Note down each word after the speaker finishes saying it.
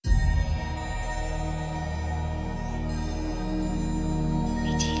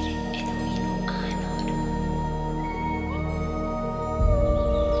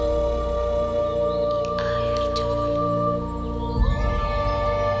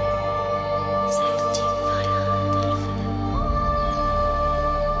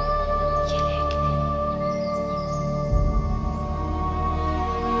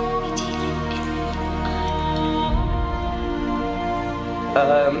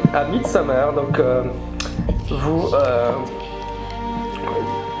à Midsummer. Donc,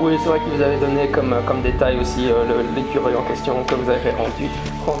 oui, c'est vrai qu'il vous avait donné comme détail aussi l'écureuil en question que vous avez rendu.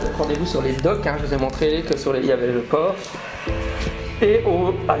 Rendez-vous sur les docks, je vous ai montré que il y avait le port. Et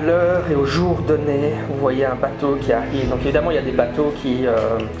à l'heure et au jour donné, vous voyez un bateau qui arrive. Donc évidemment, il y a des bateaux qui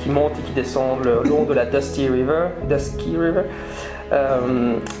montent et qui descendent le long de la Dusky River.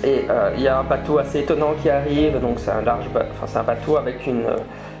 Il y a un bateau assez étonnant qui arrive. Donc c'est c'est un bateau avec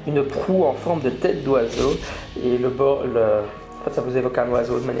une proue en forme de tête d'oiseau. Et en fait, ça vous évoque un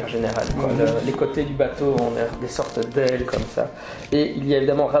oiseau de manière générale. Les côtés du bateau ont des sortes d'ailes comme ça. Et il y a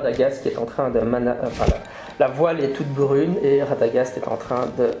évidemment Radagast qui est en train de la voile est toute brune et Radagast est en train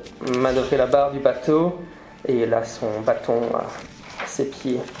de manœuvrer la barre du bateau. Et il a son bâton à ses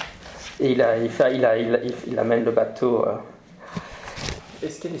pieds. Et il amène le bateau.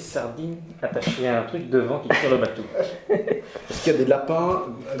 Est-ce qu'il y a des sardines attachées à un truc devant qui tire le bateau? Est-ce qu'il y a des lapins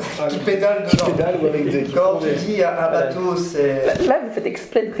qui pédalent ou avec des... Quand tu dis un bateau, c'est... Là, vous faites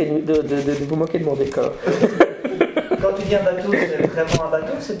exprès de vous moquer de mon décor. Quand tu dis un bateau, c'est vraiment un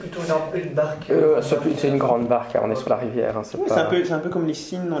bateau ou c'est plutôt une barque C'est une grande barque, on est sur la rivière. C'est un peu comme les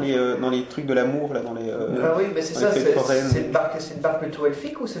signes dans les trucs de l'amour, là, dans les... Ah oui, mais c'est ça, c'est une barque plutôt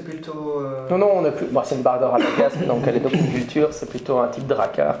elfique ou c'est plutôt... Non, c'est une barque de Radagast, donc elle est d'occulture, c'est plutôt un type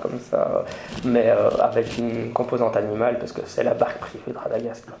drakkar comme ça, mais avec une composante animale, parce que c'est la barque privée de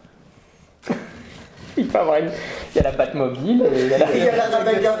Radagast. Il y a la Batmobile et il y a la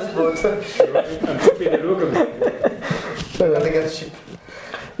Radagast boat. Un petit pédalo comme ça. La Radagast ship.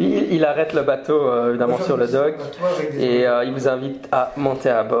 Il arrête le bateau évidemment sur le dock et il vous invite à monter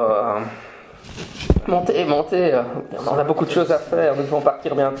à bord. Montez, on a beaucoup de choses à faire, nous devons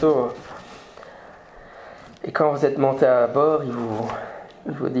partir bientôt. Et quand vous êtes monté à bord, il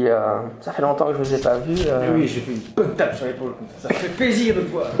vous dit ça fait longtemps que je vous ai pas vu. Oui, j'ai fait une bonne tape sur l'épaule, ça fait plaisir de te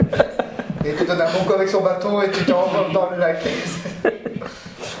voir. Et tu donnes un bon coup avec son bâton et tu t'envoles dans le lac.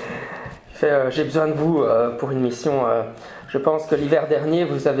 J'ai besoin de vous pour une mission. Je pense que l'hiver dernier,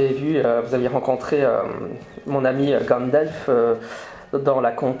 vous aviez rencontré mon ami Gandalf dans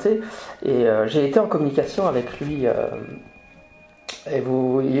la comté. Et j'ai été en communication avec lui. Et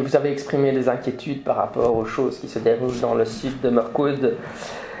vous avez exprimé des inquiétudes par rapport aux choses qui se déroulent dans le sud de Mirkwood.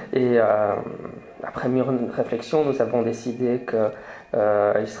 Et après mûre réflexion, nous avons décidé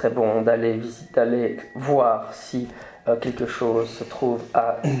qu'il serait bon d'aller voir si quelque chose se trouve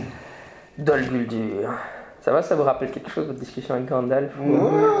à Dol Guldur. Ça va, ça vous rappelle quelque chose, votre discussion avec Gandalf?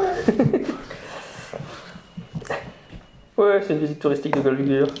 Ouais, c'est une visite touristique de Dol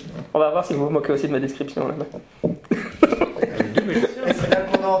Guldur. On va voir si vous vous moquez aussi de ma description là-bas. Et c'est là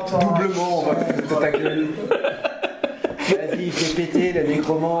qu'on entend... Doublement, on va foutre ta gueule. Vas-y, fais péter le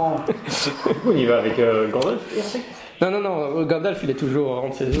nécromant. Du coup, on y va avec Gandalf. Non, Gandalf il est toujours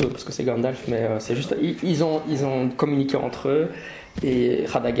en ses œufs parce que c'est Gandalf, mais c'est juste ils ont communiqué entre eux et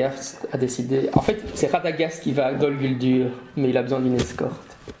Radagast a décidé. En fait, c'est Radagast qui va à Dol Guldur, mais il a besoin d'une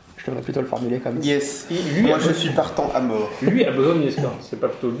escorte. Je devrais plutôt le formuler comme ça. Yes. Moi, je suis partant à mort. Lui a besoin d'une escorte. C'est pas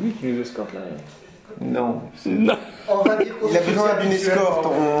plutôt lui qui nous escorte là? Non. On va dire Il a besoin d'une escorte.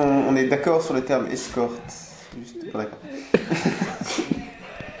 On est d'accord sur le terme escorte. Juste pas d'accord.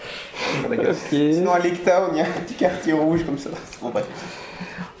 Okay. Sinon à Lectown, il y a un petit quartier rouge comme ça. Bon, bref.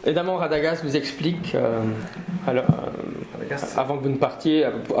 Évidemment, Radagast vous explique, avant que vous ne partiez,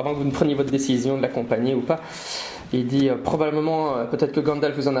 avant que vous ne preniez votre décision de l'accompagner ou pas, il dit probablement, peut-être que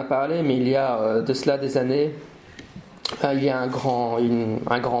Gandalf vous en a parlé, mais il y a de cela des années, il y a un grand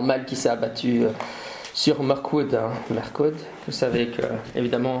mal qui s'est abattu sur Mirkwood. Mirkwood, vous savez que,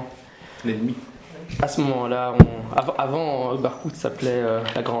 évidemment, l'ennemi. À ce moment-là, avant Mirkwood s'appelait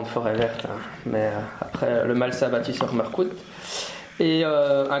la Grande Forêt Verte, mais après le mal s'est abattu sur Mirkwood. Et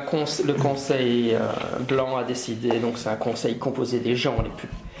le conseil blanc a décidé, donc c'est un conseil composé des gens les plus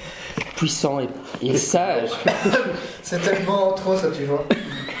puissants et sages. C'est tellement trop ça, tu vois.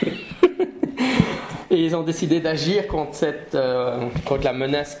 Et ils ont décidé d'agir contre la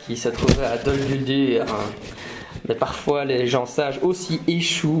menace qui se trouvait à Dol Guldur. Mais parfois les gens sages aussi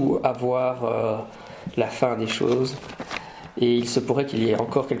échouent à voir la fin des choses. Et il se pourrait qu'il y ait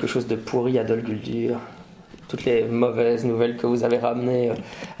encore quelque chose de pourri à Dol Guldur. Toutes les mauvaises nouvelles que vous avez ramenées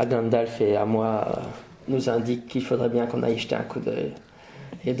à Gandalf et à moi nous indiquent qu'il faudrait bien qu'on aille jeter un coup d'œil.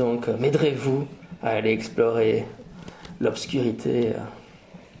 Et donc, m'aiderez-vous à aller explorer l'obscurité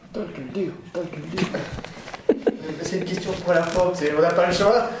Dol Guldur. C'est une question pour la faute, on n'a pas le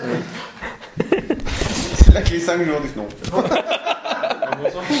choix. C'est là que les 5 jours disent non.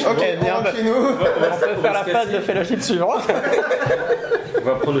 Ok, viens chez nous. On va faire la phase de fellowship suivante. On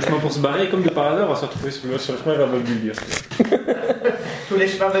va prendre le chemin pour se barrer, comme de par hasard, on va se retrouver sur le chemin vers Dol Guldur. Tous les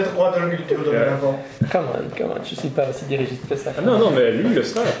chemins mènent droit dans le Guldur dorénavant. Come on, je suis pas aussi dirigiste que ça. Ah non, mais lui, il le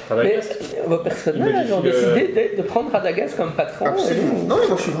sera. Mais Radagast. vos personnages ont décidé de prendre Radagast comme patron. Absolument. Non, mais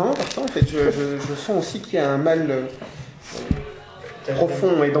moi je suis vraiment partant en fait. Je sens aussi qu'il y a un mal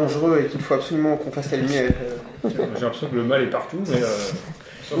profond et dangereux et qu'il faut absolument qu'on fasse la lumière. J'ai l'impression que le mal est partout,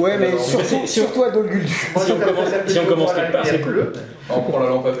 mais. Ouais, mais si- surtout à Dol Guldur. Si on commence quelque part, c'est bleu. On prend la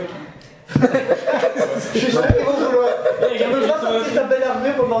lampe avec. Je suis sûr qu'ils vont vouloir. Je veux pas sortir ta belle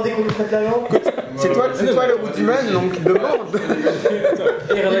armure pour demander qu'on nous prête la lampe. C'est toi le Routiman, donc demande.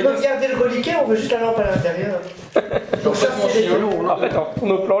 Et Ils peuvent Radagast. garder le reliquat, on veut juste la lampe à l'intérieur. Donc ça, c'est des En fait, en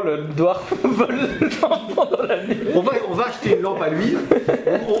nos plans, le dwarf vole l'enfant dans la nuit. On va acheter une lampe à l'huile,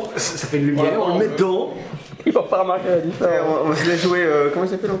 ça fait une lumière, on le met dedans. Ils vont pas remarquer la différence. On se laisse jouer, comment il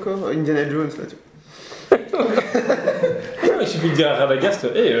s'appelle encore Indiana Jones là, tu vois. Il suffit de dire à Radagast,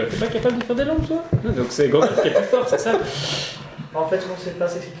 t'es pas capable de faire des lampes, toi? Donc c'est Gandalf qui est plus fort, c'est ça? En fait, ce qu'on sait pas,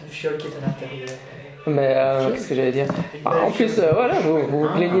 c'est que c'est une fiole qui est à l'intérieur. Mais qu'est-ce que j'allais dire? En plus, voilà, vous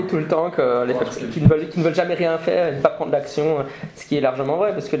plaignez tout le temps que les personnes qui ne veulent jamais rien faire et ne pas prendre d'action, ce qui est largement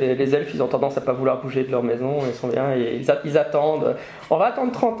vrai, parce que les elfes, ils ont tendance à pas vouloir bouger de leur maison, ils sont bien, et ils attendent. On va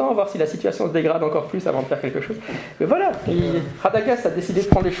attendre 30 ans, voir si la situation se dégrade encore plus avant de faire quelque chose. Mais voilà, Radagast a décidé de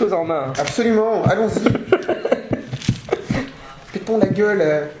prendre les choses en main. Absolument, allons-y. Pétons la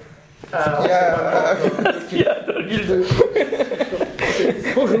gueule. Il y a de l'huile de...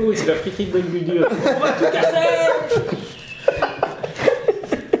 Bonjour, ici la friquille de Guldur. On va tout casser!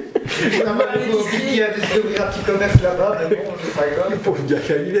 Ça m'a dit qu'il a décidé d'ouvrir un petit commerce là-bas, mais bon, c'est pas grave. Le pauvre gars,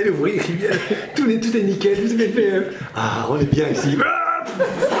 il vient l'ouvrir, tout est nickel, tout est fait. Ah, on est bien ici.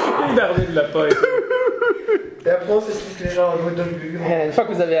 Il a remis de la paille. Et après, on s'explique les gens en mode de Guldur. Une fois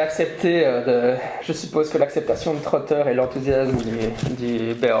que vous avez accepté, je suppose que l'acceptation de Trotter et l'enthousiasme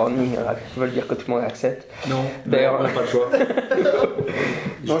du Béarni veulent dire que tout le monde accepte. Non, D'ailleurs, on n'a pas le choix.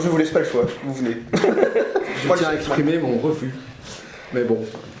 Non, je vous laisse pas le choix, vous venez. Je tiens à exprimer mon refus. Mais bon.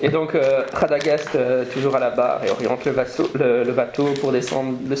 Et donc Radagast, toujours à la barre, et oriente le bateau pour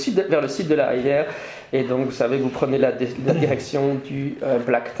descendre vers le sud de la rivière. Et donc, vous savez, vous prenez la direction du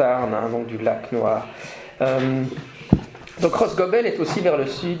Black Tarn, hein, donc du lac Noir. Donc Rosgobel est aussi vers le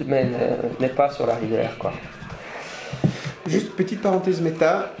sud, mais n'est pas sur la rivière, quoi. Juste petite parenthèse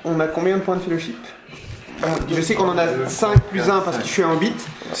méta, on a combien de points de fellowship? Je sais qu'on en a 5 plus 1 parce que je suis en bit,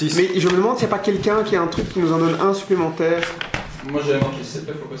 6. mais je me demande s'il n'y a pas quelqu'un qui a un truc qui nous en donne un supplémentaire. Moi j'avais marqué 7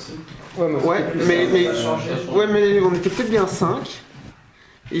 fois possible. Ouais, mais on était peut-être bien 5.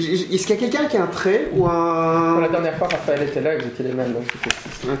 Est-ce qu'il y a quelqu'un qui a un trait ou un... La dernière fois, Raphaël était là et vous étiez les mêmes, donc c'était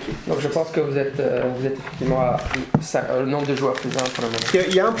 6. Ok. Donc je pense que vous êtes effectivement à le nombre de joueurs plus 1 pour le moment.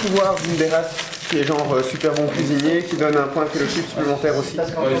 Il y a un pouvoir d'une des races qui est genre super bon cuisinier qui donne un point de fellowship supplémentaire aussi.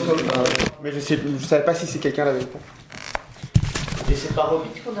 Parce qu'en Ouais, fait, Mais je savais pas si c'est quelqu'un l'avait pas. et c'est par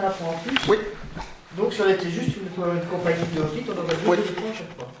Hobbit qu'on a un point en plus. Oui. Donc, si on était juste une compagnie de Hobbit, on aurait Oui. juste des points à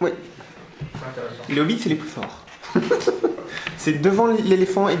chaque fois. Oui. C'est intéressant. Les hobbits, c'est les plus forts. C'est devant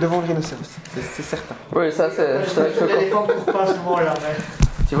l'éléphant et devant le rhinocéros, c'est certain. Oui, ça c'est vrai que je peux L'éléphant ne court pas à ce moment-là, mais.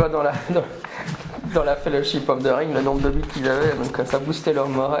 Tu vois, dans la Fellowship of the Ring, le nombre de buts qu'ils avaient, donc ça boostait leur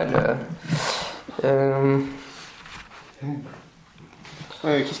morale.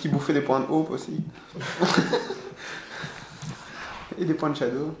 Qu'est-ce qui bouffait des points de hope aussi. Et des points de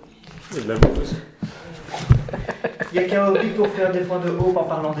shadow. Et de la bouffe aussi. Il n'y a qu'un Hobbit pour faire des points de haut en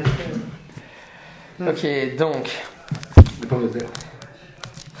parlant des fraises. Ok, donc. Des pommes de terre.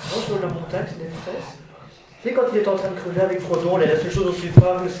 Non, sur la montagne, c'est des fraises. Tu sais, quand il est en train de crever avec Frodon, la seule chose dont il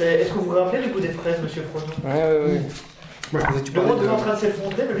parle, c'est. Est-ce que vous vous rappelez du coup des fraises, monsieur Frodon? Ouais. Moi, je pensais que tu Le monde parlais est en train de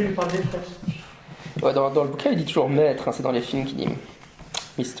s'effondrer, mais lui, il parle des fraises. Ouais, dans le bouquin, il dit toujours maître, hein, c'est dans les films qu'il dit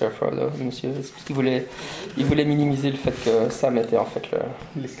Mr. Frodo, monsieur. C'est parce qu'il voulait minimiser le fait que Sam était en fait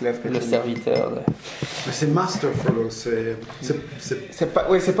L'esclave. le serviteur. Mais c'est Master Frodo, c'est. C'est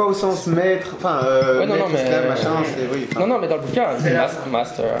pas au sens maître, enfin, Ouais, non, maître, mais- esclave, machin, c'est... Oui, Non, mais dans le bouquin, c'est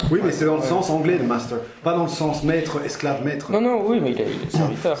Master. Oui, mais c'est dans le sens anglais de Master. Pas dans le sens maître, esclave, maître. Non, oui, mais il est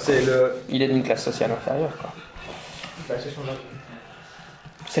serviteur. C'est le. Il est d'une classe sociale inférieure, quoi. Bah, c'est son jardin.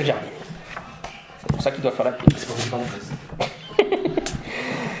 C'est le jardinier. C'est pour ça qu'il doit faire la pluie. C'est pas que je parle en fait.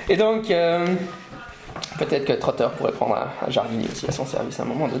 Et donc, peut-être que Trotter pourrait prendre un jardinier aussi à son service à un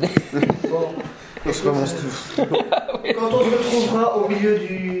moment donné. Bon. C'est pas mon style. Quand on se retrouvera au milieu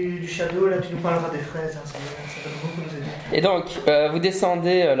du shadow, là, tu nous parleras des fraises. Hein, ça va beaucoup nous aider. Et donc, vous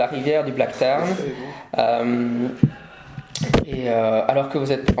descendez la rivière du Black Tarn. Alors que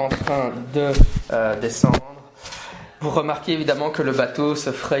vous êtes en train de descendre, vous remarquez évidemment que le bateau se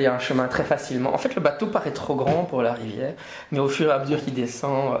fraye un chemin très facilement. En fait, le bateau paraît trop grand pour la rivière, mais au fur et à mesure qu'il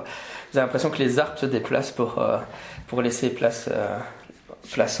descend, vous avez l'impression que les arbres se déplacent pour laisser place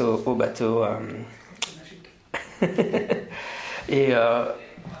place au bateau. Et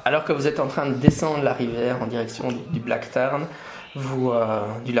alors que vous êtes en train de descendre la rivière en direction du Black Tarn,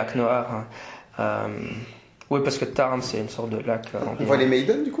 du lac Noir. Oui, parce que Tarn, c'est une sorte de lac. On voit les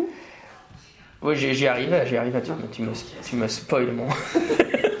Maiden du coup? Oui, j'y arrivais. Tu me spoil mon.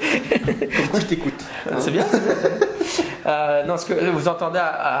 Pourquoi je t'écoute? C'est bien. Non, ce que vous entendez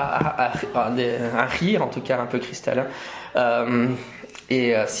un rire, en tout cas un peu cristallin.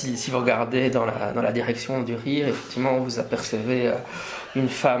 Et si vous regardez dans la direction du rire, effectivement, vous apercevez une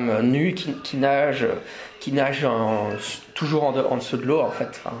femme nue qui nage toujours en dessous de l'eau, en fait.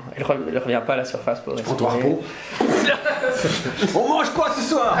 Enfin, elle revient pas à la surface pour Prends ton harpon. On mange quoi ce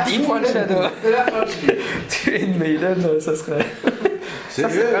soir? 10 points de shadow. Tu es une maiden, ça serait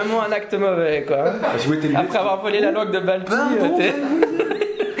vraiment un acte mauvais, quoi. Après avoir volé la langue de Balti,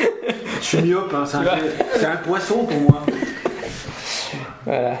 Je suis myope, hein, c'est un poisson pour moi.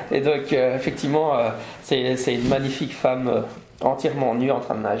 Voilà. Et donc, effectivement, c'est une magnifique femme entièrement nue en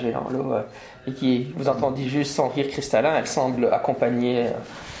train de nager dans l'eau et qui, vous entendez juste son rire cristallin, elle semble accompagner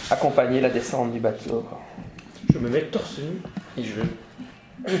la descente du bateau. Je me mets torse nu et je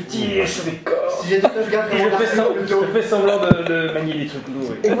tire sur les corps. Si j'ai des je garde comment Je fais semblant de manier les trucs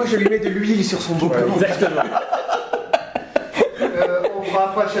lourds. Et moi je lui mets de l'huile sur son dos. Ouais, exactement. On fera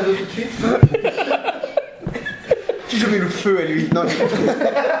un point de shadow tout de suite. Je mets le feu à lui. Non,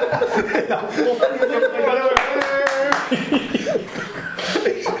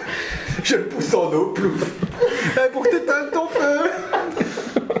 je le pousse en eau, plouf. Pour que t'éteignes ton feu.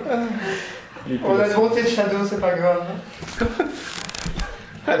 On a monté de shadow, c'est pas grave.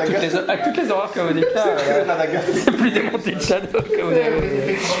 Avec toutes les horreurs que vous dites là, c'est plus des montées de shadow que vous avez.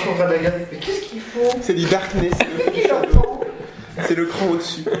 Effectivement, on va la garder. Mais qu'est-ce qu'ils font? C'est du darkness. C'est le cran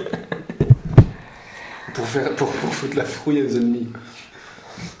au-dessus. Pour foutre la frouille à nos ennemis.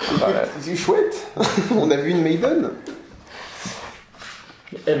 C'est chouette. On a vu une maiden.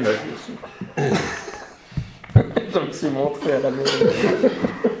 Elle m'a vu aussi. Je me suis montré à la maison.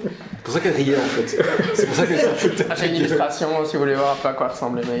 C'est pour ça qu'elle riait en fait. C'est pour ça qu'elle s'en foutait. J'ai une illustration si vous voulez voir un peu à quoi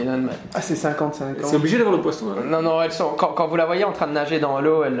ressemble les maiden. Mais... Ah, c'est 55 ans. C'est obligé d'avoir le poisson. Hein. Non, elles sont. Quand vous la voyez en train de nager dans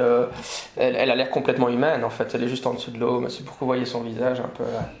l'eau, elle a l'air complètement humaine en fait. Elle est juste en dessous de l'eau, mais c'est pour que vous voyez son visage un peu.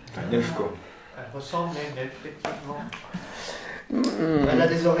 Un elfe quoi. Elle ressemble à une elfe, effectivement. Elle a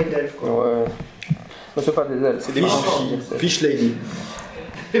des oreilles d'elfe, quoi. Ouais. Mais c'est pas des ailes, C'est des Fish Lady.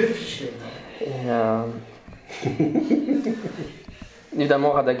 Fiché.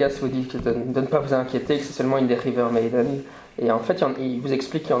 Évidemment, Radagast vous dit de ne pas vous inquiéter, que c'est seulement une des River Maiden. Et en fait, il vous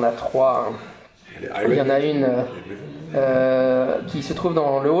explique qu'il y en a 3. Il y en a une qui se trouve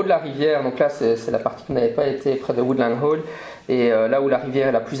dans le haut de la rivière. Donc là, c'est la partie qui n'avait pas été près de Woodland Hall. Et là où la rivière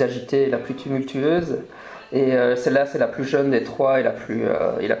est la plus agitée, la plus tumultueuse. Et celle-là, c'est la plus jeune des 3 et la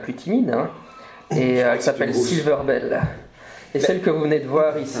plus timide. Hein. Et elle s'appelle Silverbell. Et celle que vous venez de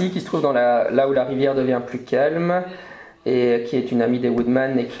voir ici, qui se trouve là où la rivière devient plus calme, et qui est une amie des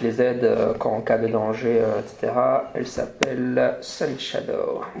Woodman et qui les aide en cas de danger, etc. Elle s'appelle Sun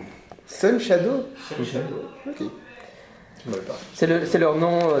Shadow. Sun Shadow? Sun Shadow. Ok. C'est leur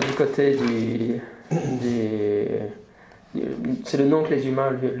nom du côté c'est le nom que les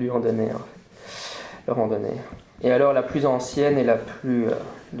humains lui ont donné, en fait. Leur ont donné. Et alors la plus ancienne et la plus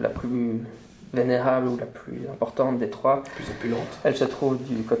vénérable ou la plus importante des 3, Plus opulente. elle se trouve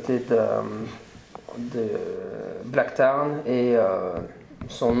du côté de Blacktown et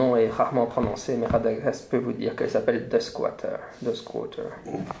son nom est rarement prononcé, mais Radagast peut vous dire qu'elle s'appelle Duskwater.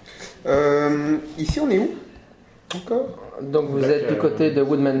 Ici, on est où? Encore? Donc vous êtes du côté de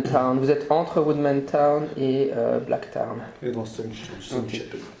Woodman Town. Vous êtes entre Woodman Town et Blacktown. Elle est dans Sun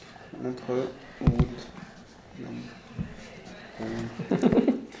Shadow. Entre Wood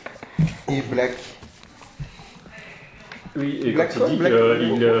et Black. Oui, et Black quand il dit Black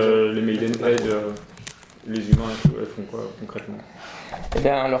que les Maiden aident les humains, elles font quoi concrètement? Eh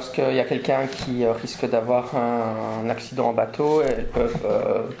bien, lorsqu'il y a quelqu'un qui risque d'avoir un accident en bateau, elles peuvent,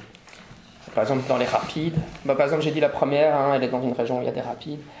 par exemple dans les rapides, par exemple j'ai dit la première, hein, elle est dans une région où il y a des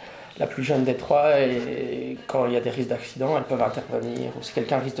rapides, la plus jeune des 3, et quand il y a des risques d'accident, elles peuvent intervenir, ou si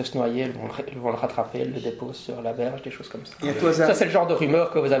quelqu'un risque de se noyer, elles vont le rattraper, elles le déposent sur la berge, des choses comme ça. Et à tout hasard, Ça c'est le genre de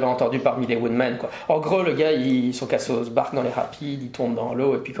rumeur que vous avez entendu parmi les Woodmen, quoi. En gros, le gars, son casseau se barque dans les rapides, il tombe dans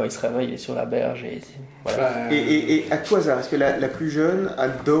l'eau, et puis quand il se réveille, il est sur la berge, et voilà. et à tout hasard, est-ce que la plus jeune a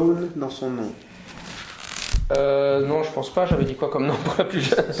Dawn dans son nom? Non, je pense pas, j'avais dit quoi comme nom pour la plus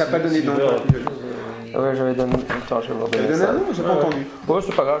jeune? T'as pas donné nom? Ouais, j'avais donné. Attends, je vais vous T'as redonner donné ça. un nom? J'ai pas entendu. Ouais,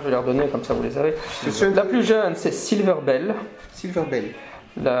 c'est pas grave, je vais les redonner, comme ça vous les avez. La plus jeune, c'est Silverbell. Silverbell.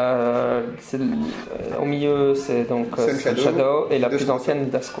 Au milieu, c'est donc Sun Sun Shadow, Shadow et la plus Duskwater. ancienne,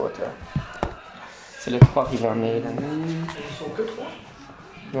 Duskwater. C'est les 3 rivières Maiden. Ils sont que 3.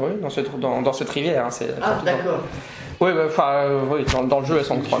 Oui, dans cette rivière. Hein, Ah, d'accord. Oui, oui, dans le jeu, elles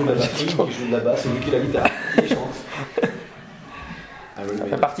sont Il 3. joue de la batterie, il joue de la basse, c'est lui qui la guitare. Il chante. Ah, oui, Ça oui.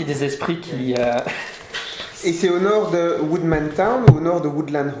 fait partie des esprits qui... Et c'est au nord de Woodman Town ou au nord de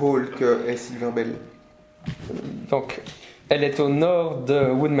Woodland Hall que est Silverbell? Donc, elle est au nord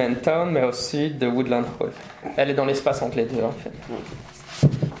de Woodman Town, mais au sud de Woodland Hall. Elle est dans l'espace entre les deux, en fait.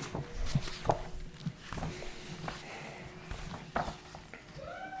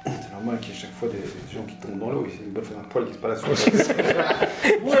 C'est normal qu'il y ait chaque fois des gens qui tombent dans l'eau. C'est une bonne faire un poil qui se passe là.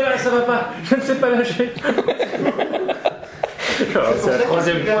 Ouais, ça va pas, je ne sais pas nager. C'est la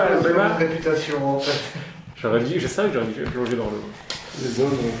troisième fois, c'est c'est ma ma réputation en fait. Je savais que j'aurais dû plonger dans l'eau. Les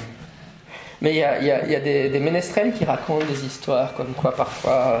zones. Mais il y a des ménestrels qui racontent des histoires, comme quoi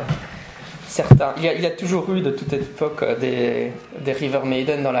parfois... certains... Il y a toujours eu de toute époque des River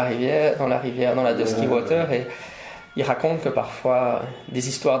Maiden dans la rivière, dans la Dusky Water, et ils racontent que parfois des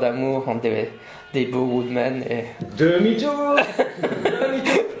histoires d'amour entre des beaux woodmen. Demi-tour.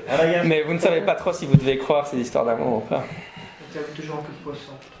 Mais vous ne savez pas trop si vous devez croire ces histoires d'amour ou pas. Il y avait toujours un peu de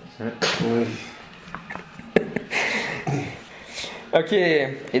poisson. Oui. Ok,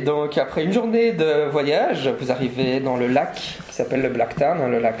 et donc après une journée de voyage, vous arrivez dans le lac qui s'appelle le Blacktown, hein,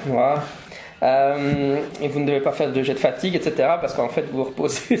 le lac noir. Et vous ne devez pas faire de jet de fatigue, etc. Parce qu'en fait, vous vous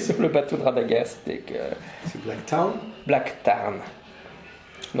reposez sur le bateau de Radagast. C'est Blacktown. Blacktown.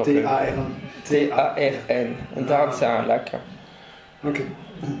 Donc, T-A-R-N. T-A-R-N. Tarn, c'est un lac. Ok.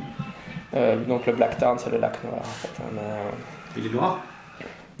 Donc le Blacktown, c'est le lac noir. En fait. Il est noir.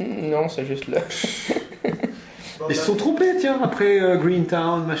 Non, c'est juste le... Ils se sont trompés, tiens, après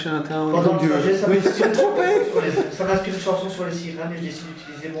Greentown, machin town. Pendant Mon le Dieu. trajet, ça Oui, ils se sont trompés. Ça m'inspire une chanson sur les sirènes et j'ai décidé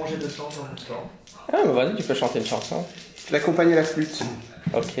d'utiliser mon jet de sang en même temps. Ah, mais vas-y, tu peux chanter une chanson. La compagnie à la flûte.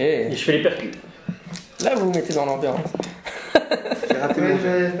 Ok. Et je fais les percus. Là, vous vous mettez dans l'ambiance. J'ai raté Mais mon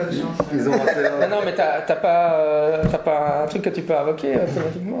jet. j'ai pas de chance. Ils ont raté. Non, mais t'as pas un truc que tu peux invoquer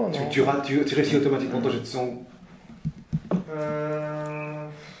automatiquement, non? Tu réussis automatiquement ton jet de son.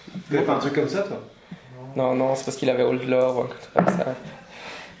 Tu fais pas un truc comme ça, toi? Non, c'est parce qu'il avait Old Lore ou un truc comme ça.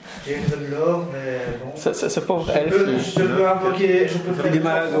 J'ai une bonne lore, mais bon. Ce pauvre Je elfe. peux invoquer, je peux faire Il est une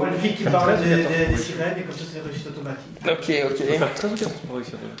malade, chanson donc. elfique qui parle des sirènes et comme ça c'est réussite automatique. Ok. Faire 13 ou 14 pour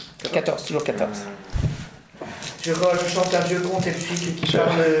réussir. 14, toujours 14. Je chante un vieux conte elfique qui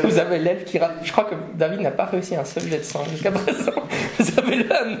parle. Vous avez l'elfe qui rate. Je crois que David n'a pas réussi un seul jet de sang jusqu'à présent. Vous avez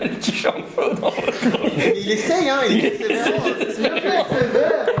là un elfe qui chante faux dans votre... Mais il essaye, hein, il essaye. C'est vert,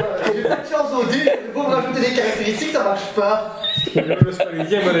 j'ai pas de chance au dé. Pour me rajouter des caractéristiques, ça marche pas. Le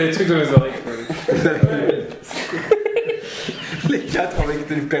Spaludi, moi, des trucs dans les oreilles. Les quatre avec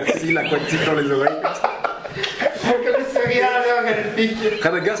du persil aquatique dans les oreilles. Je connaissais rien à la langue elfique.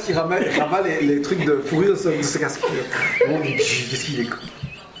 Radagast qui ramale les trucs de fourrure de sa casquette. On dit, qu'est-ce qu'il est con.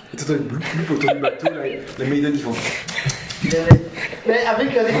 Et tout le bloup autour du bateau, là, les Maiden ils font. Mais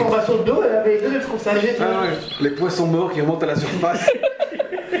avec la déformation de dos, elle avait deux de ça. Ah ouais, les poissons morts qui remontent à la surface.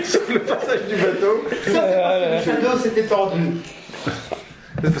 Sur le passage du bateau. Le shadow s'était tendu.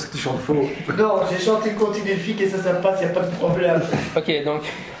 C'est parce que tu chantes faux. Non, j'ai chanté le conte elfique et ça passe, y a pas de problème. Ok, donc,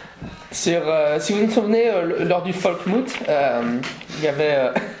 si vous vous souvenez, lors du Folkmoot, il y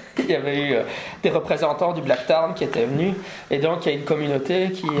avait eu des représentants du Blacktown qui étaient venus, et donc il y a une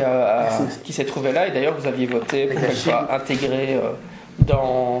communauté qui s'est trouvée là, et d'ailleurs vous aviez voté pour qu'elle soit intégrée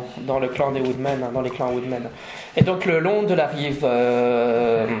dans le clan des Woodmen, dans les clans Woodmen. Et donc le long de la rive...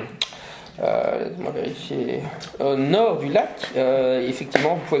 au nord du lac,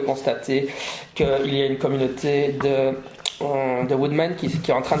 effectivement, vous pouvez constater qu'il y a une communauté de Woodmen qui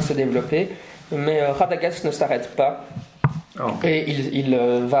est en train de se développer, mais Radagast ne s'arrête pas. Et il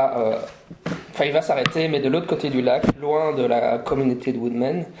va s'arrêter, mais de l'autre côté du lac, loin de la communauté de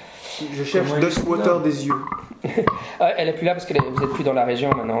Woodmen. Je cherche Duskwater des yeux. Elle est plus là parce que vous êtes plus dans la région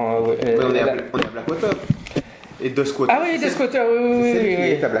maintenant. On est à Blackwater. Et Duskwater. Ah oui, Duskwater, oui. C'est celle qui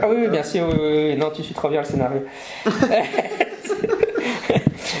est à Blackwater. Ah oui, bien sûr, oui. Non, tu suis trop bien le scénario.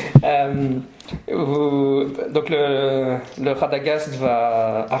 Donc le Radagast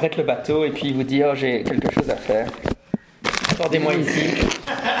arrête le bateau et puis il vous dit « Oh, j'ai quelque chose à faire. Attendez-moi ici. »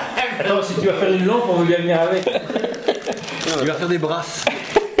 Attends, si tu vas faire une lampe, on veut bien venir avec. Il va faire des brasses.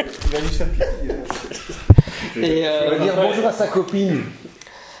 Il va juste faire pipi. Et Il va dire bonjour à sa copine.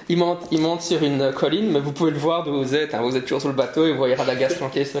 il monte sur une colline, mais vous pouvez le voir d'où vous êtes. Hein. Vous êtes toujours sur le bateau et vous voyez Radagast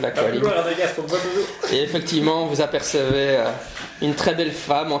planqué sur la colline. Et effectivement, vous apercevez une très belle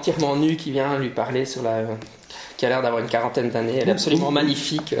femme entièrement nue qui vient lui parler qui a l'air d'avoir une quarantaine d'années. Elle est absolument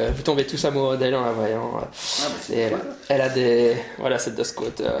magnifique. Vous tombez tous amoureux d'elle en la voyant. Et elle a des... Voilà, c'est de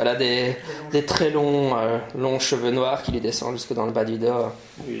Scott. Elle a des très longs cheveux noirs qui lui descendent jusque dans le bas du dos.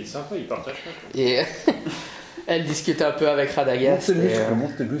 Oui, il est sympa, il partage pas. Et elle discute un peu avec Radagast.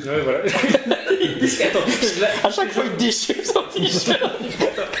 Monte tes muscles. Ouais, voilà. À chaque fois, il déchire son t-shirt.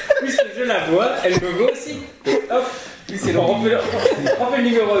 Puisque je la vois, elle me voit aussi. Et hop, c'est bon, on fait le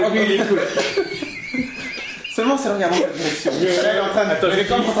numéro 1. Lui, il est cool. Seulement c'est regardant cette direction. Elle est en train de, Attends, elle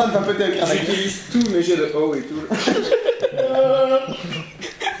est en train de tapoter avec Radagast. J'utilise tous mes jeux de haut et tout.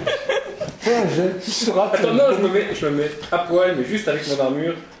 Attends, non, je me mets à poil, mais juste avec mon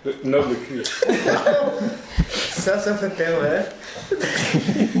armure de noble cuir. Ça fait peur, ouais.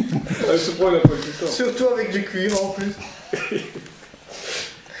 Ce point, il a pas le temps. Surtout avec du cuir en plus.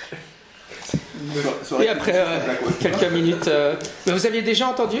 Et après quelques minutes... Mais vous aviez déjà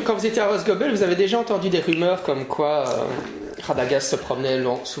entendu, quand vous étiez à Rosgobel, vous avez déjà entendu des rumeurs comme quoi Radagast se promenait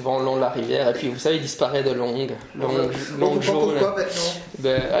souvent le long de la rivière et puis vous savez, il disparaît de longues journées. Pourquoi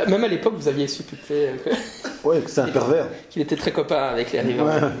maintenant? Même à l'époque, vous aviez supputé Ouais, c'est un pervers. qu'il était très copain avec les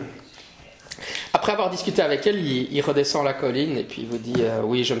riverains. Ouais. Après avoir discuté avec elle, il redescend la colline et puis il vous dit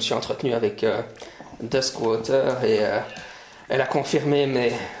oui, je me suis entretenu avec Duskwater et elle a confirmé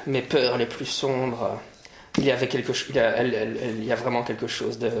mes peurs les plus sombres. Il y avait il y a vraiment quelque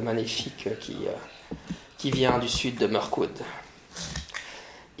chose de magnifique qui vient du sud de Mirkwood.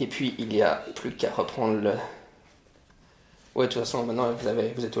 Et puis il n'y a plus qu'à reprendre le... Ouais, de toute façon, maintenant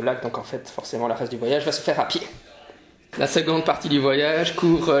vous êtes au lac, donc en fait, forcément, le reste du voyage va se faire à pied. La seconde partie du voyage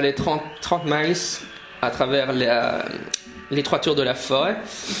court les 30 miles à travers les 3 tours de la forêt.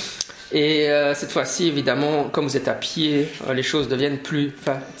 Et cette fois-ci, évidemment, comme vous êtes à pied, les choses deviennent plus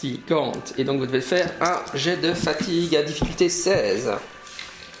fatigantes. Et donc vous devez faire un jet de fatigue à difficulté 16.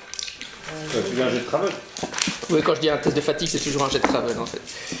 Tu veux un jet de travel? Oui, quand je dis un test de fatigue, c'est toujours un jet de travel en fait.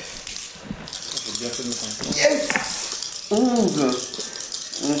 J'ai bien fait de me faire. Yes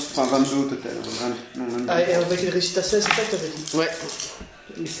 11, enfin 22 au total. 22. Ah, et avec une réussite à 16, c'est ça que t'avais dit? Ouais.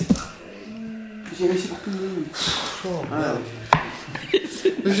 J'ai réussi pour tout le monde. Merde.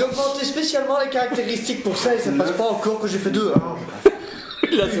 J'ai augmenté spécialement les caractéristiques pour ça et ça passe pas encore que j'ai fait 2. Hein.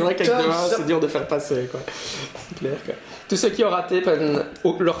 Là, c'est vrai qu'avec 2 c'est dur de faire passer, quoi. C'est clair, quoi. Tous ceux qui ont raté,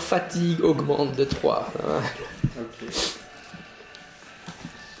 leur fatigue augmente de 3. Ok.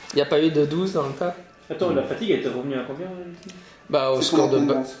 Il n'y a pas eu de 12 dans le tas? Attends, la fatigue, elle était revenue à combien? Bah, au C'est score ton de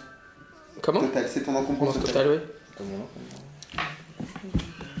bas. encombrance. Comment? Total, c'est ton encombrance Au total, oui. Comment?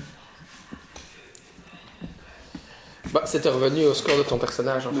 Bah, c'était revenu au score de ton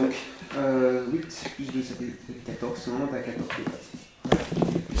personnage, en Donc, fait. 8 plus 2, ça fait 14. Sinon, t'as 14 qui est passé.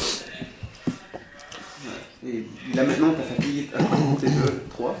 Et là maintenant, ta fatigue est à monter de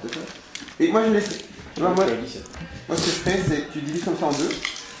 3, c'est ça? Et moi, je laisse. Moi, ce que je fais, c'est que tu divises comme ça en 2.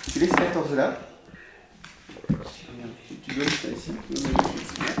 Tu laisses 14 là. Tu donnes ça ici.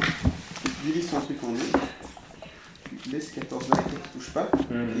 Tu divises ton truc en 2. Tu laisses 14 là, qui ne touche pas.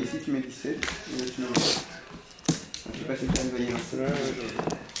 Et ici, tu mets 17. Et là, tu mets 1. Je sais pas si tu as voyé.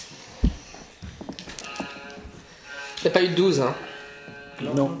 T'as pas eu de 12, hein?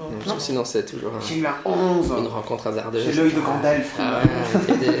 Non. Parce que sinon, c'est toujours J'ai eu un 11. une rencontre hasardeuse. J'ai l'œil de Gandalf. Ah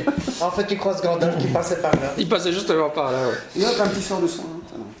ouais, En fait, tu croises Gandalf qui passait par là. il passait justement par là, ouais. Et hop, un petit sort de soin.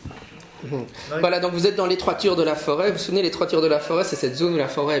 Voilà, donc vous êtes dans les 3 tours de la forêt. Vous vous souvenez, les 3 tours de la forêt, c'est cette zone où la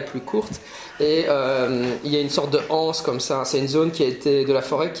forêt est plus courte. Et il y a une sorte de anse comme ça. C'est une zone de la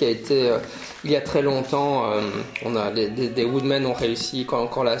forêt qui a été, il y a très longtemps, on a des Woodmen ont réussi,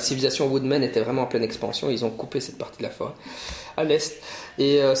 quand la civilisation Woodmen était vraiment en pleine expansion, ils ont coupé cette partie de la forêt à l'est.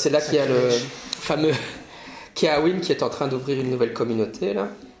 Et c'est là qu'il y a le fameux Keawin qui est en train d'ouvrir une nouvelle communauté, là.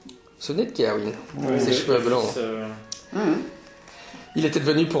 Vous vous souvenez de Keawin? Ses cheveux blancs. Il était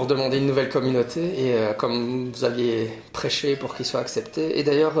venu pour demander une nouvelle communauté et comme vous aviez prêché pour qu'il soit accepté. Et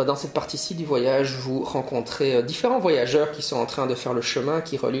d'ailleurs, dans cette partie-ci du voyage, vous rencontrez différents voyageurs qui sont en train de faire le chemin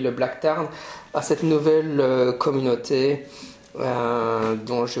qui relie le Blacktarn à cette nouvelle communauté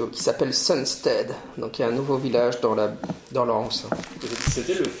qui s'appelle Sunstead. Donc il y a un nouveau village dans l'anse.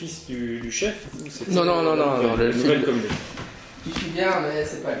 C'était le fils du chef? Non, le nouvelle communauté. Il fit bien, mais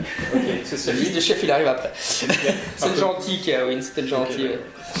c'est pas lui. Ok, c'est Le fils du chef, il arrive après. C'est le gentil qui a, oui, c'était le gentil. Ouais.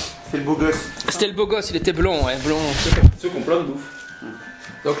 C'est le beau gosse. C'était le beau gosse, il était blond, ouais, blond. Ceux qui ont plein de bouffe.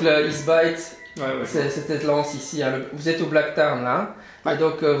 Donc le Eastbite, Ouais. c'est cette lance ici. Hein. Vous êtes au Blacktarn là, et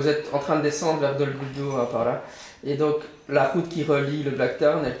donc vous êtes en train de descendre vers Dol Guldur par là. Et donc la route qui relie le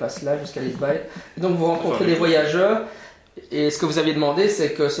Blacktarn, elle passe là jusqu'à l'Eastbite. Et donc vous rencontrez des voyageurs. Et ce que vous aviez demandé,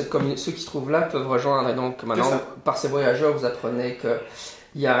 c'est que ceux qui se trouvent là peuvent rejoindre. Et donc maintenant, par ces voyageurs, vous apprenez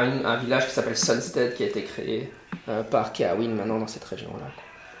Il y a un village qui s'appelle Sunstead qui a été créé par Keawin maintenant dans cette région-là.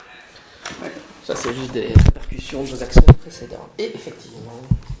 Ça, c'est juste des répercussions de vos actions précédentes. Et effectivement,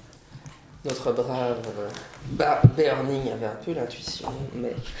 notre brave Berning avait un peu l'intuition,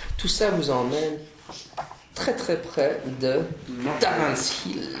 mais tout ça vous emmène très très près de Tarrant's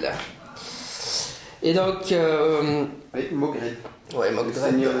Hill. Et donc... Avec Mogred. Ouais, Mogred.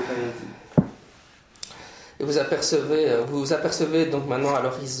 Seigneur de Tarrant's Hill. Et vous apercevez donc maintenant à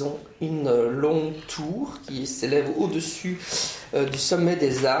l'horizon une longue tour qui s'élève au-dessus du sommet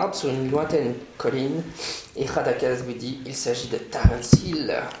des arbres sur une lointaine colline. Et Radagast vous dit il s'agit de Tarrant's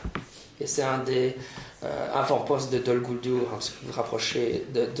Hill. Et c'est un des avant-postes de Dol Guldur, parce que vous vous rapprochez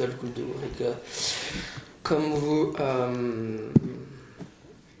de Dol Guldur. Et que, comme vous...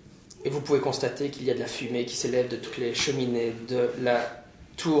 et vous pouvez constater qu'il y a de la fumée qui s'élève de toutes les cheminées de la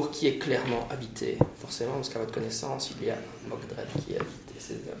tour qui est clairement habitée, forcément, parce qu'à votre connaissance, il y a Mogdred qui est habité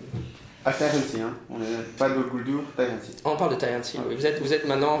ces hommes. À Tarrant's Hill, hein. On n'est pas Dol Guldur, Tarrant's Hill. On parle de Tarrant's Hill, oui. Vous êtes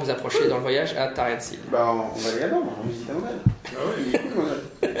maintenant, vous approchez dans le voyage à Tarrant's Hill. Bah, on va aller là-bas, on visite à Mogred. Ah ouais, Il est cool, Mogred.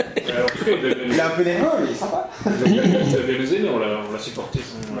 Alors, en tout cas, Il a un peu nerveux, mais il est sympa. vous avez le mais on l'a supporté.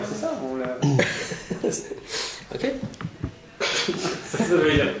 Ouais, c'est ça, on l'a. Ok. Ça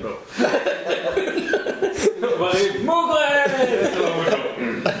veut dire bon. On va aller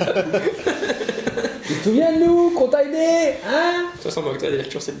Tu te souviens de nous, qu'on t'a aidé, hein? De toute façon, Mogdred, il a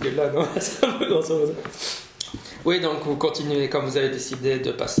toujours cette gueule-là, non? C'est un peu grosso. Oui, donc vous continuez, comme vous avez décidé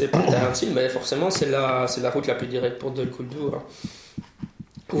de passer par Tarrant's Hill, mais forcément, c'est la route la plus directe pour Dol Guldur.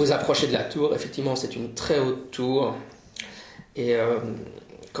 Vous vous approchez de la tour, effectivement, c'est une très haute tour. Et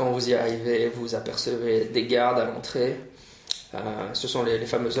quand vous y arrivez, vous apercevez des gardes à l'entrée. Ce sont les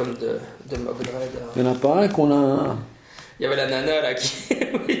fameux hommes de Mogdred. Il n'y en a pas un qu'on a... Il y avait la nana là qui,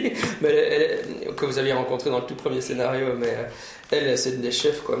 oui, mais que vous aviez rencontrée dans le tout premier scénario, mais elle c'est une des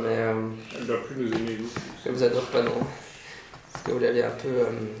chefs quoi, mais Elle doit plus nous aimer, nous. elle vous adore pas non, parce que vous l'avez un peu.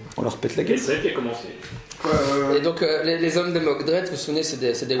 On leur pète la gueule. C'est elle qui a commencé. Quoi, Et donc les hommes de Mogdred, vous vous souvenez, c'est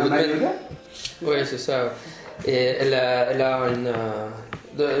des un woodmen. Mayoda? Oui, c'est ça. Et elle a une.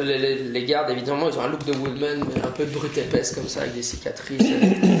 Les gardes, évidemment, ils ont un look de woodman, mais un peu brut épaisse comme ça, avec des cicatrices.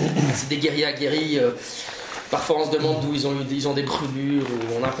 C'est des guerriers aguerris. Parfois, on se demande d'où ils ont des brûlures,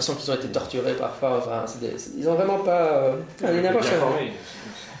 ou on a l'impression qu'ils ont été torturés parfois. Enfin, ils ont vraiment pas un énorme Bien cheval. formé.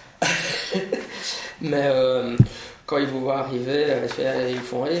 Mais quand ils vous voient arriver, ils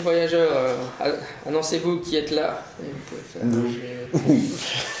font allez voyageurs, annoncez-vous qui êtes là. Et vous pouvez faire Nous.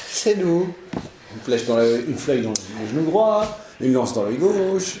 C'est nous. Une flèche dans le genou droit, une lance dans l'œil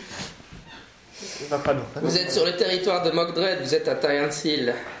gauche. Il va pas nous. Vous êtes sur le territoire de Mogdred, vous êtes à Tarrant's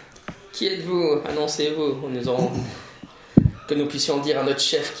Hill. Qui êtes-vous? Annoncez-vous. Nous aurons que nous puissions dire à notre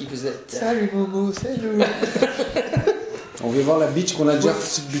chef qui vous êtes. Salut Momo, c'est nous. On vient voir la bitch qu'on a déjà...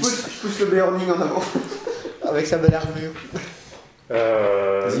 Je pousse le Berning en avant. Avec sa belle armure.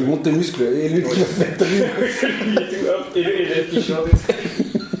 Vas-y, monte tes muscles et lui qui va mettre Et le t-shirt.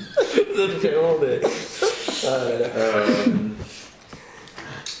 Vous êtes vraiment des... Ah là là.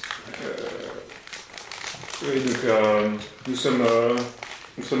 Oui, donc nous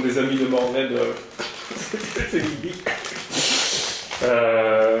sommes des amis de Mordred. C'est Lily.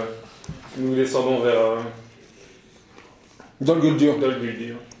 Nous descendons vers Dol Guldur. Dol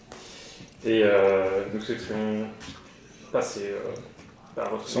Guldur. Et nous souhaiterions passer par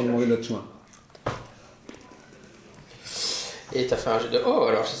votre Sans village. demander notre soin. Et t'as fait un jeu de oh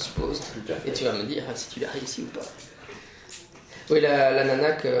alors je suppose. Tout à fait. Et tu vas me dire si tu l'as réussi ou pas. Oui, la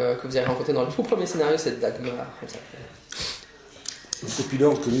nana que vous avez rencontrée dans le tout premier scénario, c'est Dagmar. Elle s'appelle. Et puis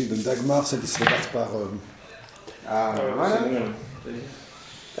l'ordre connu de Dagmar, celle qui se fait battre par... Ah, voilà. C'est bon.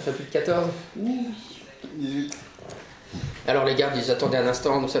 Ça fait plus de 14. 18. Alors les gardes disent attendez un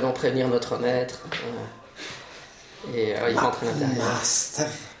instant, nous allons prévenir notre maître. Et ils rentrent à l'intérieur. Master.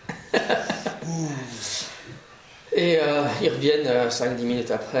 Et ils reviennent 5-10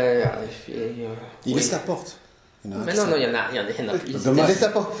 minutes après. Il oui. laisse la porte. Il y en a un Mais qui non, s'en- non, il y en a plus. Dommage. Laisse la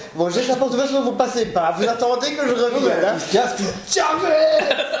porte. Bon, j'ai la porte de toute façon, vous passez pas. Vous attendez que je revienne, hein. Il se casse, puis...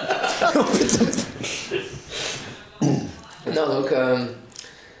 Non, donc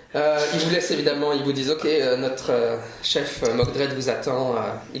ils vous laissent évidemment, ils vous disent ok, notre chef Mogdred vous attend,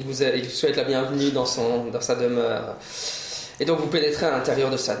 il vous souhaite la bienvenue dans sa demeure. Et donc vous pénétrez à l'intérieur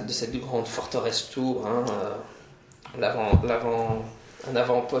de cette grande forteresse tour, hein, un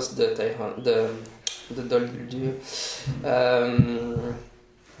avant-poste de Dol Guldur.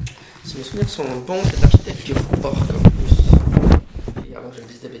 Si mes souvenirs sont bons, c'est l'architecture orque en plus. Et avant que je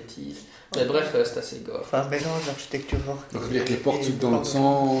dise des bêtises. Mais bref, c'est assez gore. Enfin, un mélange d'architecture orque. Donc, ça veut dire que les portes s'ouvrent dans l'autre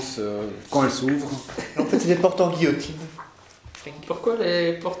sens, quand elles s'ouvrent. En fait, c'est des portes en guillotine. Pourquoi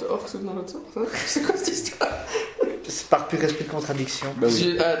les portes orques s'ouvrent dans l'autre sens hein? C'est quoi cette histoire? C'est par pur esprit de contradiction. Bah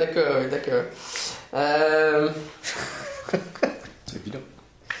oui, Ah d'accord, oui, d'accord. c'est évident.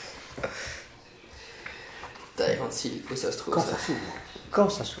 Tyrant Seal, où ça se trouve Quand ça ça s'ouvre. Quand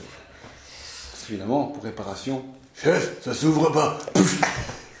ça s'ouvre. Parce qu'évidemment, pour réparation... Chef, ça s'ouvre pas.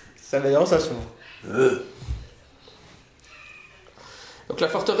 Ça d'ailleurs, ça s'ouvre. Donc la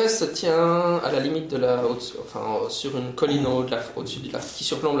forteresse se tient à la limite de la sur une colline au-dessus qui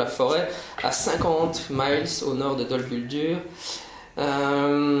surplombe la forêt, à 50 miles au nord de Dol Guldur. Ah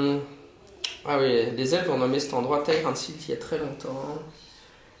oui, les elfes ont nommé cet endroit Tyrant Seal il y a très longtemps.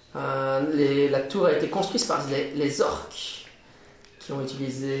 La tour a été construite par les orques qui ont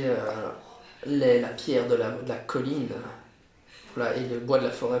utilisé la pierre de la colline et le bois de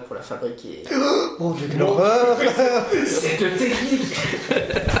la forêt pour la fabriquer. Mon Dieu, quelle horreur. C'est de technique.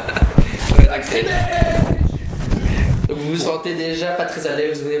 Donc vous vous sentez déjà pas très à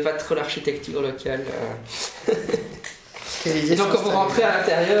l'aise, vous n'avez pas trop l'architecture locale. Et donc quand vous rentrez à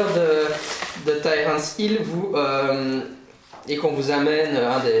l'intérieur de Tyrant's Hill, et qu'on vous amène,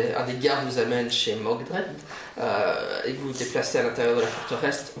 un des gardes vous amène chez Mogdred, et que vous vous déplacez à l'intérieur de la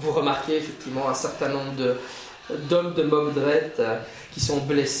forteresse, vous remarquez effectivement un certain nombre d'hommes de Mogdred qui sont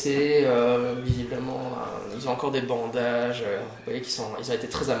blessés, visiblement, ils ont encore des bandages, vous voyez qu'ils ils ont été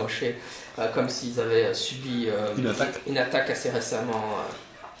très amochés, comme s'ils avaient subi une attaque assez récemment.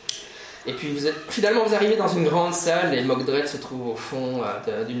 Et puis finalement vous arrivez dans une grande salle et Mogdred se trouve au fond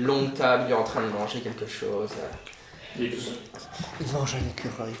d'une longue table, il est en train de manger quelque chose. Il est tout seul. Il mange un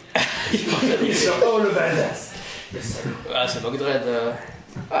écureuil. Il sort oh le badass. Ah, c'est Mogdred.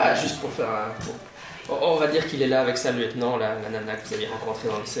 Juste pour faire un... On va dire qu'il est là avec sa lieutenant, la nana que vous aviez rencontrée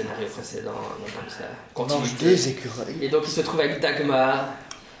dans le scénario précédent. Donc comme ça, On mange continuité. 2 écureuils. Et donc il se trouve avec Dagmar.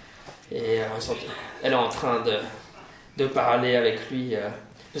 Et elle est en train de parler avec lui.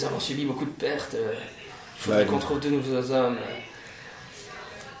 Nous avons subi beaucoup de pertes. Il faudrait qu'on trouve de nouveaux hommes.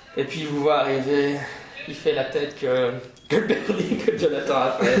 Et puis il vous voit arriver. Il fait la tête que Bernie, que Jonathan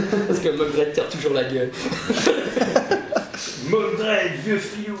a fait. Parce que Mogdred tire toujours la gueule. Mogdred, vieux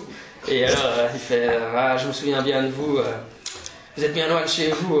fliou. Et alors, il fait je me souviens bien de vous. Vous êtes bien loin de chez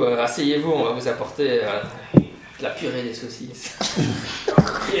vous. Asseyez-vous, on va vous apporter de la purée des saucisses.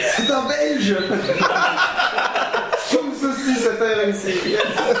 C'est un Belge. Comme saucisse à Tyrant Seal.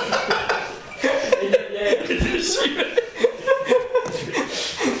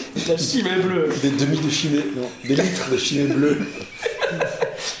 La chimée bleue. Des demi de chimée, non, des litres de chimée bleue.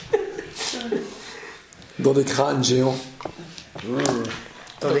 Dans des crânes géants.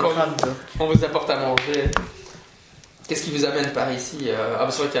 Dans les Donc, crânes d'orques. on vous apporte à manger. Qu'est-ce qui vous amène par ici? C'est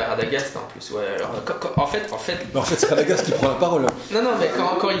vrai qu'il y a Radagast en plus. Ouais, alors, en fait, Mais en fait, c'est Radagast qui prend la parole. non, mais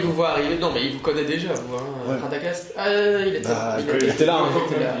quand il vous voit arriver, non, mais il vous connaît déjà, vous. Hein, Ouais. Radagast. Il était là. Il était là. Hein.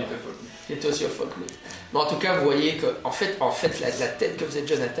 Il était aussi au Folkloot. Mais en tout cas, vous voyez que, en fait la tête que vous êtes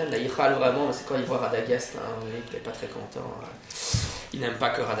Jonathan, là, il râle vraiment, c'est quand il voit Radagast, hein, vous voyez qu'il n'est pas très content. Il n'aime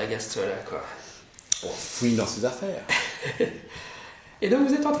pas que Radagast soit là, quoi. On fouille dans ses affaires. Et donc,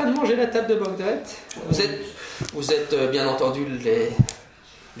 vous êtes en train de manger la table de Mogdred. Vous êtes bien entendu les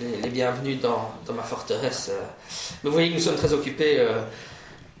bienvenus dans ma forteresse. Mais vous voyez que nous sommes très occupés.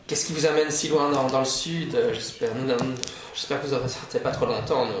 Qu'est-ce qui vous amène si loin dans le sud? J'espère que vous ne restez pas trop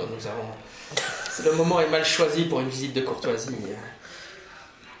longtemps. Nous avons... Le moment est mal choisi pour une visite de courtoisie.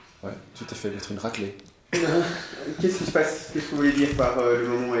 Ouais, tu t'es fait mettre une raclée. Qu'est-ce qui se passe? Qu'est-ce que vous voulez dire par le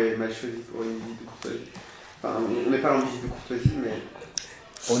moment est mal choisi pour une visite de courtoisie? Enfin, on n'est pas en visite de courtoisie, mais...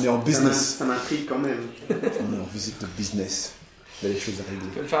 On est en business. Ça m'intrigue quand même. On est en visite de business. Il y a des choses à Tu régler.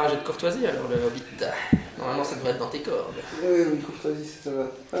 peux me faire un jet de courtoisie alors, le Hobbit? Normalement, ça devrait être dans tes cordes. Oui, courtoisie, ça va.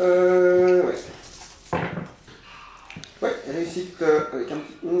 Ouais. Ouais, réussite avec un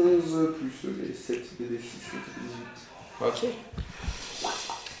petit 11 plus les 7 de défi, c'est 18. Ok.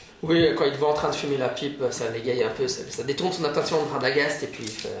 Oui, quand il te voit en train de fumer la pipe, ça l'égaye un peu, ça détourne son attention de Radagast et puis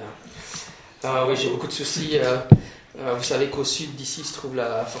il fait... oui, j'ai beaucoup de soucis. Vous savez qu'au sud d'ici se trouve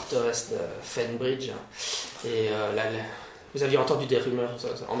la forteresse de Fenbridge. Et vous aviez entendu des rumeurs,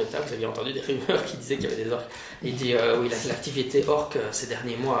 en métal, vous aviez entendu des rumeurs qui disaient qu'il y avait des orques. Et il dit, oui, l'activité orque ces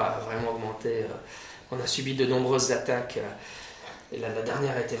derniers mois a vraiment augmenté. On a subi de nombreuses attaques. Et la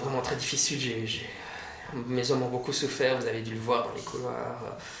dernière a été vraiment très difficile. Mes hommes ont beaucoup souffert, vous avez dû le voir dans les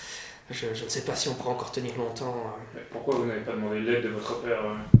couloirs. Je ne sais pas si on pourra encore tenir longtemps. Mais pourquoi vous n'avez pas demandé l'aide de votre père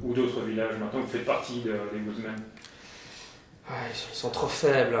ou d'autres villages maintenant que vous faites partie des Guzman? Ils sont trop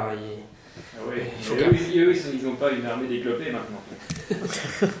faibles. Hein, Ah oui, Il faut eux, ils n'ont pas une armée développée maintenant.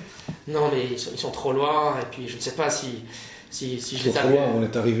 Non, mais ils sont trop loin. Et puis je ne sais pas si si je Ils les sont trop loin, avais... on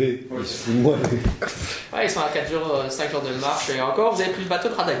est arrivé. Ouais, C'est moi. Ouais, ils sont à 5 jours de marche. Et encore, vous avez pris le bateau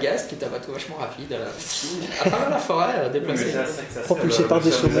de Radagast, qui est un bateau vachement rapide, à travers la forêt, déplacé. Propulsé par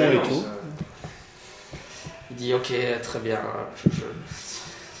des saumons et tout. Il dit ok, très bien.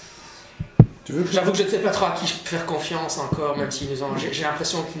 Tu veux que J'avoue que je ne sais pas trop à qui faire confiance encore, même s'ils nous ont. J'ai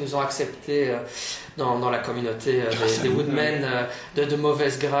l'impression qu'ils nous ont acceptés dans la communauté des Woodmen de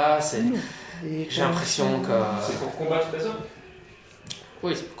mauvaise grâce. Et j'ai l'impression que. C'est pour combattre les orques.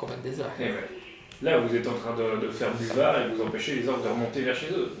 Oui, c'est pour combattre des orques. Eh ouais. Là, vous êtes en train de faire buvard et vous empêchez les orques de remonter vers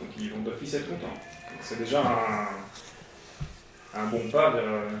chez eux. Donc ils vont d'office être contents. Donc, c'est déjà un bon pas vers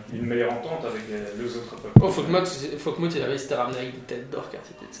une meilleure entente avec les autres peuples. Oh, Folkmouth, il avait s'était ramené avec des têtes d'or, car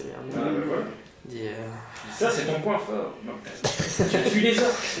c'était de ses Ah, meilleurs. ben voilà. Il dit, Ça, c'est ton point fort. Donc, tu tues les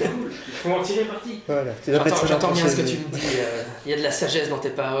orques, c'est cool. Il faut en tirer parti. Voilà. J'entends bien ce que tu me dis. Il y a de la sagesse dans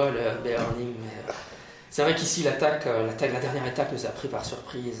tes paroles, Beorning, mais c'est vrai qu'ici, la dernière attaque nous a pris par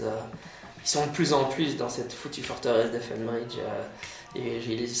surprise. Ils sont de plus en plus dans cette foutue forteresse d'Effenbridge. Et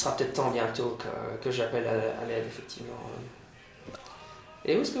il sera peut-être temps bientôt que j'appelle à l'aide, effectivement.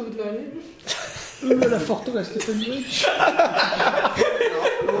 Et où est-ce que vous devez aller? La forteresse Effenbridge.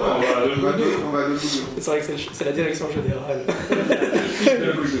 On va de On va de Gouldor. C'est vrai que c'est la direction générale.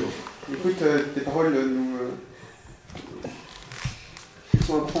 Écoute, tes paroles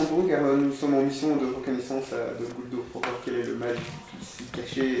sont importantes pour nous car nous sommes en mission de reconnaissance de Gouldor pour voir quel est le mal qui s'y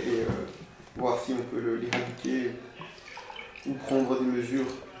cachait et voir si on peut l'éradiquer ou prendre des mesures.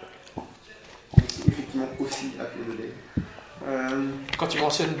 Effectivement aussi appelé de l'aide. Quand tu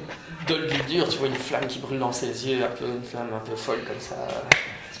mentionnes Dol Guldur, tu vois une flamme qui brûle dans ses yeux, une flamme un peu folle comme ça.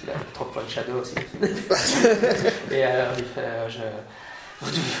 Parce qu'il a trop de points de shadow aussi. Et alors il fait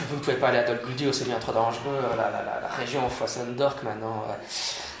vous ne pouvez pas aller à Dol Guldur, c'est bien trop dangereux. La région Fossendork maintenant,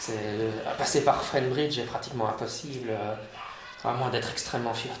 passer par Frenbridge est pratiquement impossible, à moins d'être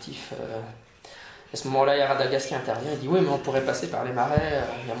extrêmement furtif. À ce moment-là, il y a Radagast qui intervient, il dit oui, mais on pourrait passer par les marais,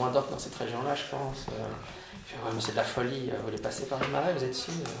 il y a moins d'orques dans cette région-là, je pense. Je dis, ouais, mais c'est de la folie, vous voulez passer par les marais, vous êtes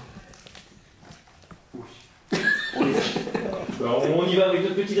sûr? Bah, on y va avec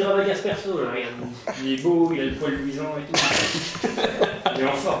notre petit Radagast perso, là, regarde. Il est beau, il a le poil luisant et tout. Il est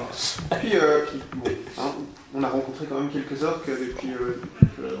en forme. Puis, bon, hein, on a rencontré quand même quelques orques depuis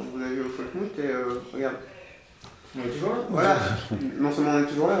qu'on vous a vu au Folkmouth et regarde. On est toujours là. Voilà, non seulement on est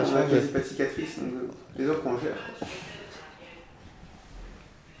toujours là, on a quasi pas de cicatrices, donc les orques on le gère.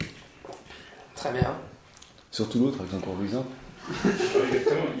 Très bien. Surtout l'autre avec un corps brisant.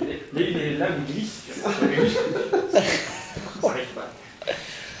 Exactement, les lames glissent. Ça n'arrive pas.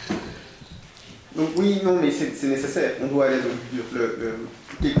 Donc oui, non, mais c'est nécessaire, on doit aller à Guldur.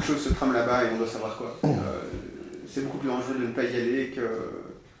 Quelque chose se trame là-bas et on doit savoir quoi. C'est beaucoup plus dangereux de ne pas y aller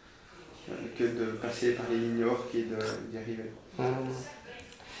que de passer par les lignes orques et d'y arriver.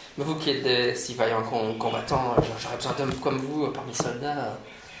 Mais vous qui êtes des si vaillants combattants, j'aurais besoin d'hommes comme vous parmi soldats.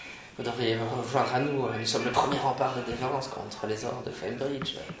 Vous devriez vous rejoindre à nous. Nous sommes le premier rempart de défense contre les orques de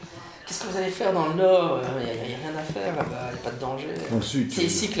Fenbridge. Qu'est-ce que vous allez faire dans le nord? Il n'y a rien à faire là-bas, il n'y a pas de danger. Dans le sud. C'est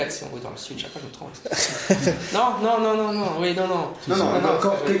ici que l'action. Oui, dans le sud, chaque fois je me trompe. Non. Oui, non.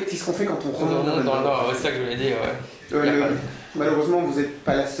 Qu'est-ce qu'on fait quand on rentre Dans le nord, c'est ça que je voulais dire, ouais. Malheureusement, vous n'êtes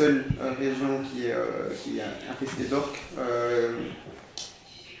pas la seule région qui est infestée d'orques.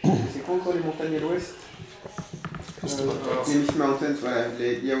 C'est quoi encore les montagnes à l'ouest? Misty Mountains. Les Misty Mountains, voilà.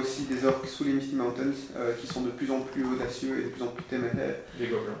 Il y a aussi des orques sous les Misty Mountains qui sont de plus en plus audacieux et de plus en plus téméraires. Des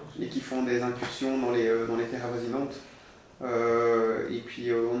gobelins. Et qui font des incursions dans les terres avoisinantes. Et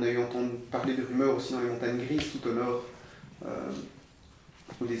puis on a eu entendu parler de rumeurs aussi dans les montagnes grises tout au nord,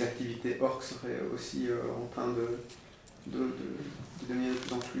 où les activités orques seraient aussi en train de devenir de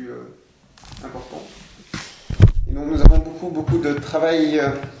plus en plus importantes. Et donc nous avons beaucoup de travail.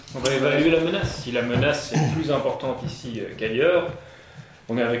 On va évaluer la menace. Si la menace est plus importante ici qu'ailleurs,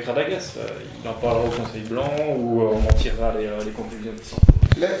 on est avec Radagast. Il en parlera au Conseil Blanc ou on en tirera les conclusions qui sont.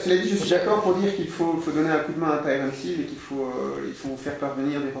 Cela dit, je suis d'accord pour dire qu'il faut donner un coup de main à Tyrant Seal et qu'il faut vous faire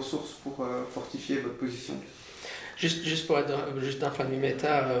parvenir des ressources pour fortifier votre position. Juste pour être juste d'un point de vue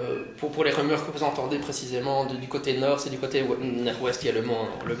méta, pour les rumeurs que vous entendez précisément du côté nord, c'est du côté nord-ouest, il y a le mont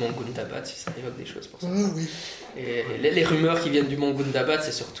Gundabad, si ça évoque des choses pour ça. Oui. Et les rumeurs qui viennent du mont Gundabad,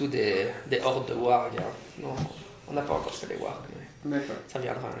 c'est surtout des hordes de wargs. Hein. Non, on n'a pas encore fait les wargs, mais D'accord. ça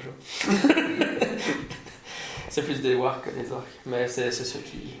viendra un jour. C'est plus des wargs que des orques, mais c'est ceux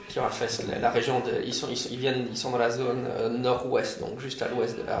qui ont fait la région de. Ils sont dans la zone nord-ouest, donc juste à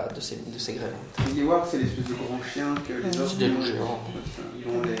l'ouest de ces gréments. Les wargs, c'est l'espèce de grands chiens que les orques. C'est des loups géants.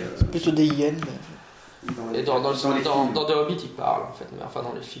 Plutôt des hyènes. Et dans The Hobbit, ils parlent en fait, mais enfin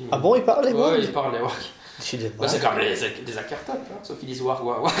dans les films. Ah bon, ils parlent les Ouais, wargs? ils parlent les wargs. Décidément. Bah, c'est comme des Akertop, hein, sauf qu'ils disent war,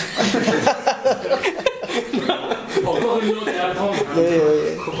 war, war. Encore une autre à apprendre. Oui,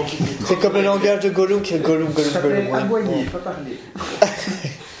 oui. C'est comme le langage de Gollum qui est Gollum, Ça Gollum, s'appelle Gollum. ouais. aboyer, pas parler.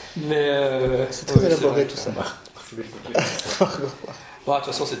 Mais C'est très élaboré vrai. tout ça. Bon, de toute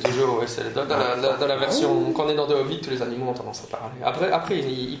façon, c'est toujours dans la version. Quand on est dans The Hobbit, tous les animaux ont tendance à parler. Après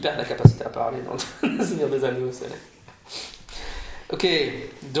ils perdent la capacité à parler dans le Seigneur des Anneaux. Ok,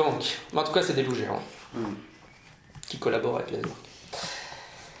 donc, en tout cas, c'est des loups géants qui collaborent avec les orques.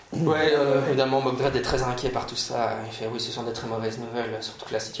 Ouais, évidemment, Mogdred est très inquiet par tout ça. Il fait oui, ce sont des très mauvaises nouvelles, surtout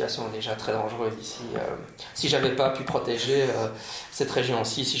que la situation est déjà très dangereuse ici. Si j'avais pas pu protéger cette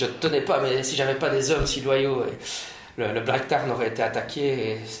région-ci, si je ne tenais pas, mais si j'avais pas des hommes si loyaux, le Black Tarn aurait été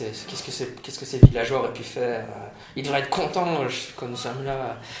attaqué. Et qu'est-ce que ces villageois auraient pu faire? Ils devraient être contents quand nous sommes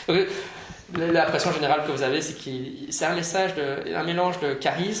là. Donc, l'impression générale que vous avez, c'est c'est un mélange de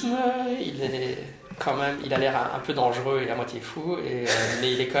charisme. Il a l'air un peu dangereux et à moitié fou,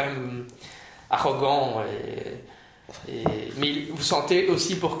 mais il est quand même arrogant. Mais vous sentez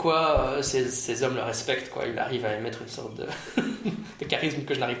aussi pourquoi ces hommes le respectent, quoi. Il arrive à émettre une sorte de charisme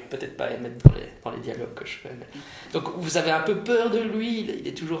que je n'arrive peut-être pas à émettre dans les dialogues que je fais. Donc vous avez un peu peur de lui. Il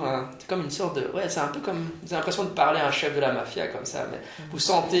est toujours c'est comme une sorte de... Ouais, c'est un peu comme... Vous avez l'impression de parler à un chef de la mafia comme ça, mais vous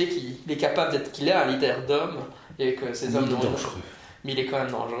sentez qu'il est capable qu'il est un leader d'hommes et que ces hommes... Mais il est quand même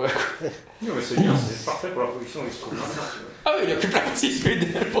dangereux. Non, mais c'est bien, c'est parfait pour la production du scope. Ah oui, il a plus plein de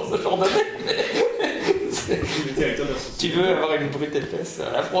idéal pour ce genre de mec. Tu veux avoir une brute épaisse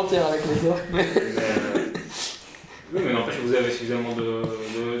à la frontière avec les orques, mais... Oui, mais n'empêche que vous avez suffisamment de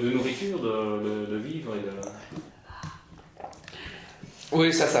nourriture, de vivres et de...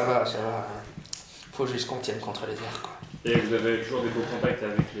 Oui, ça va. Faut juste qu'on tienne contre les orques, quoi. Et vous avez toujours des beaux contacts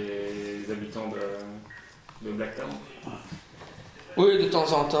avec les habitants de Blacktown? Oui, de temps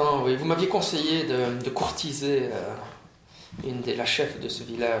en temps, oui. Vous m'aviez conseillé de courtiser la chef de ce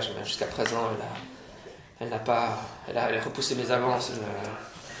village, mais jusqu'à présent, elle a repoussé mes avances.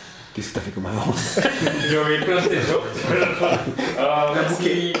 Qu'est-ce que t'as fait comme avance? J'ai envoyé plein de trésors. Alors,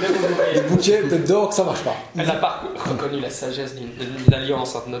 merci. Les bouquets, peut-être d'or, ça marche pas. Elle n'a pas reconnu la sagesse d'une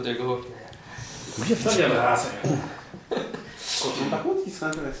alliance entre nos deux groupes. Ça viendra, ça. Par contre, ce qui serait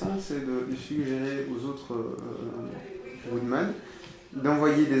intéressant, c'est de suggérer aux autres Woodman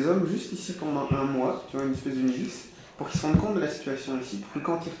d'envoyer des hommes juste ici pendant un mois, tu vois, une espèce de milice, pour qu'ils se rendent compte de la situation ici, pour que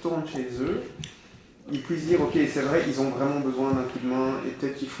quand ils retournent chez eux, ils puissent dire, ok, c'est vrai, ils ont vraiment besoin d'un coup de main, et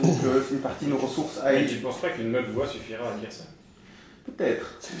peut-être qu'il faut qu'une partie de nos ressources Mais aille... tu ne penses pas qu'une autre voix suffira à dire ça? Peut-être.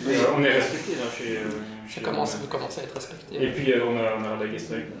 Mais on est respecté là chez... Vous commencez à être respecté. Et puis on a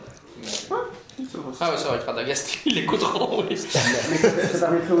Radagast avec nous. Ah oui, c'est vrai que Radagast, ils l'écouteront, oui. Mais ça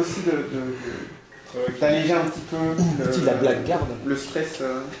permettrait aussi d'alléger un petit peu la blackguard. le stress,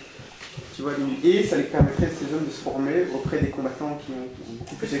 tu vois, et ça les permettrait ces hommes de se former auprès des combattants qui ont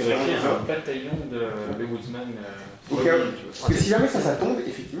beaucoup plus Il faudrait d'expérience. créer un bataillon de Woodsman. Au cas où- Parce que si jamais ça tombe,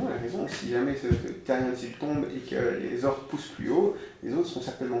 effectivement, elle a raison, si jamais ce terrien cible tombe et que les orques poussent plus haut, les autres sont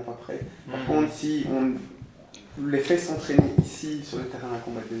certainement pas prêts. Par contre, si on les fait s'entraîner ici sur le terrain à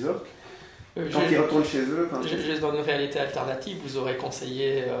combattre des orques, quand ils retournent chez eux... Juste dans une réalité alternative, vous aurez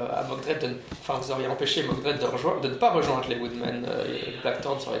conseillé à Mogdred vous auriez empêché Mogdred de ne pas rejoindre les Woodmen.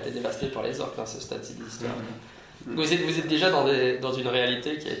 Blackthorn aurait été dévasté par les orques dans ce stade-ci de l'histoire. Vous êtes déjà dans une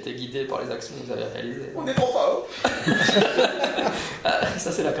réalité qui a été guidée par les actions que vous avez réalisées. On est trop fort.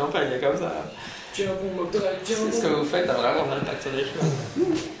 Ça, c'est la campagne, il y a comme ça. Tiens bon, Mogdred, tiens bon. Ce que vous faites a vraiment un impact sur les choses.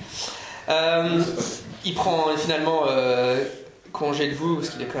 Il prend finalement congé de vous parce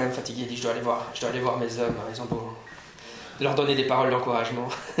qu'il est quand même fatigué. Il dit je dois aller voir mes hommes. Ils ont beau leur donner des paroles d'encouragement.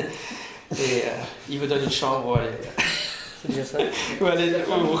 Et il vous donne une chambre où aller. C'est bien ça. Où aller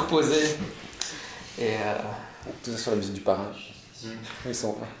vous reposer. Et Tout ça sur la musique du parrain. Ils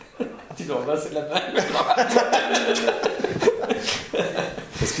sont... tu dois embrasser de la main.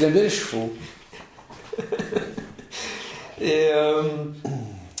 Est-ce qu'il aime bien les chevaux? Et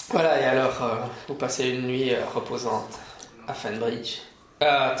voilà, et alors vous passez une nuit reposante à Fenbridge.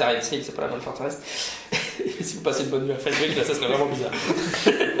 Terence Hill, c'est pas la bonne forteresse. Et si vous passez une bonne nuit à Fenbridge, là ça serait vraiment bizarre.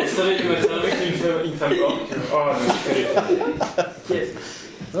 C'est vrai qu'une femme orque. Oh non,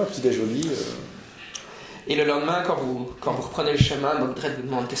 Non, petit déjoli. Et le lendemain, quand vous reprenez le chemin, Mogdred vous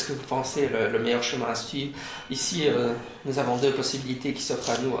demande qu'est-ce que vous pensez le meilleur chemin à suivre. Ici, nous avons deux possibilités qui s'offrent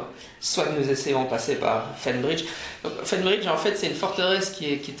à nous. Soit nous essayons de passer par Fenbridge. Donc, Fenbridge, en fait, c'est une forteresse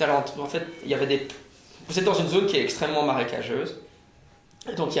qui est talentueuse. En fait, vous êtes dans une zone qui est extrêmement marécageuse.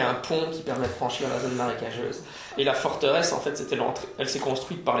 Et donc, il y a un pont qui permet de franchir la zone marécageuse. Et la forteresse, en fait, elle s'est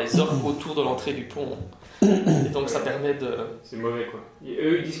construite par les orques autour de l'entrée du pont. Et donc, ça permet de... C'est mauvais quoi. Et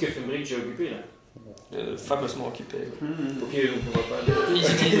eux ils disent que Fenbridge est occupé là. fameusement occupé. Ok, donc on va pas.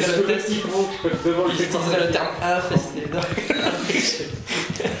 Ils utiliseraient le test. Ils utiliseraient le terme infesté.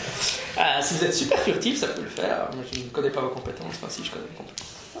 Ah, si vous êtes super furtif, ça peut le faire. Moi, je ne connais pas vos compétences. Enfin, si, je connais vos compétences.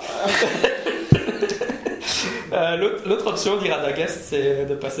 L'autre option, dit Radagast, c'est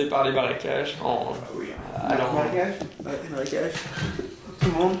de passer par les marécages en allant. Marécage. Ouais, marécage. Tout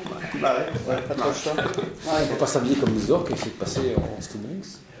le monde. Bah ouais, pas trop le choix. On peut pas s'habiller comme des orques et essayer de passer en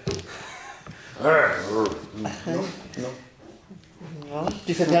Stonewings. Non. Non.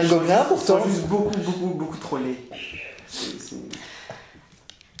 Tu fais bien le gobelin pourtant. Ils sont juste beaucoup trop laids.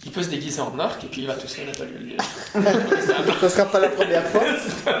 Il peut se déguiser en orque et puis il va tout seul à pas lieu. Ça sera pas la première fois.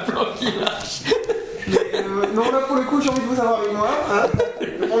 C'est un plan qui marche. Non, là pour le coup, j'ai envie de vous avoir avec moi. Hein.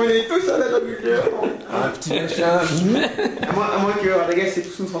 On est tous à la demi-heure. Un petit machin. À moins que Radagast ait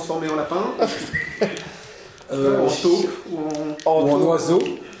tous nous transformer en lapin. En taupe ou en oiseau.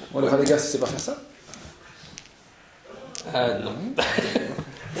 On le Radagast, il sait pas faire ça. Non.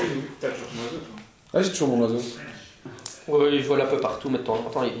 T'as toujours ton oiseau, toi. Ouais, j'ai toujours mon oiseau. Oui, il vole un peu partout, mais de temps en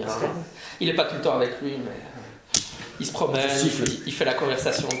temps, il vient. Il n'est pas tout le temps avec lui, mais il se promène, il fait la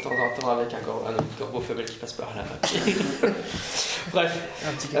conversation de temps en temps avec un corbeau femelle qui passe par là. Bref.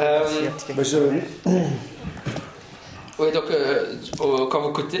 Un petit Oui, donc quand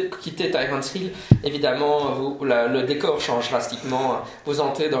vous quittez Tyrant's Hill, évidemment, le décor change drastiquement. Vous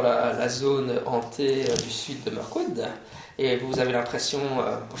entrez dans la zone hantée du sud de Mirkwood. Et vous avez l'impression...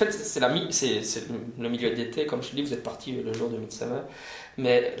 en fait, c'est le milieu d'été, comme je dis, vous êtes parti le jour de Midsummer,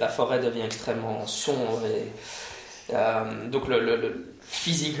 mais la forêt devient extrêmement sombre. Et, donc,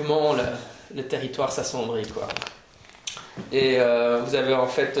 physiquement, le territoire s'assombrit, quoi. Et vous avez en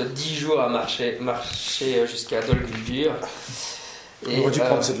fait 10 jours à marcher jusqu'à Dol Guldur. On aurait dû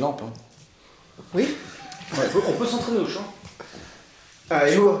prendre cette lampe. Hein. Oui. Ouais. On peut s'entraîner au champ.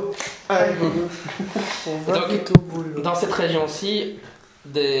 jour. On va Donc, vite au boulot. dans cette région-ci,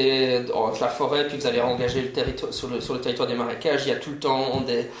 entre la forêt, puis vous allez engager le territoire, sur le territoire des marécages, il y a tout le temps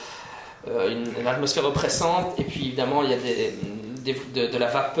une atmosphère oppressante, et puis évidemment il y a de la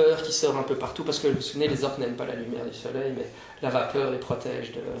vapeur qui sort un peu partout, parce que vous vous souvenez, les orques n'aiment pas la lumière du soleil, mais la vapeur les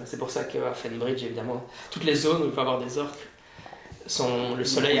protège. C'est pour ça qu'à Fenbridge, évidemment, toutes les zones où il peut y avoir des orques, le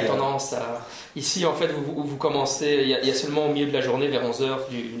soleil a tendance à... Ici, en fait, vous commencez, il y a seulement au milieu de la journée, vers 11h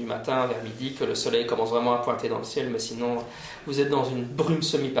du matin, vers midi, que le soleil commence vraiment à pointer dans le ciel, mais sinon, vous êtes dans une brume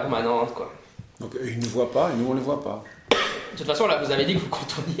semi-permanente, quoi. Donc eux, ils ne voient pas et nous, on ne les voit pas. De toute façon, là, vous avez dit que vous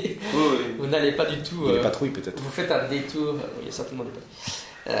contourniez. Vous n'allez pas du tout... Les patrouilles, peut-être. Vous faites un détour, il y a certainement des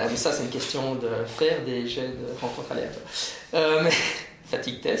patrouilles. Mais ça, c'est une question de faire des jets de rencontres aléatoires. Mais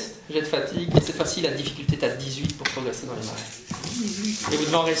fatigue test, jet de fatigue, et cette fois-ci, la difficulté est à 18 pour progresser dans les marais. Et vous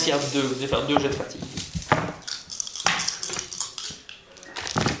devez en réussir 2, vous devez faire 2 jets de fatigue.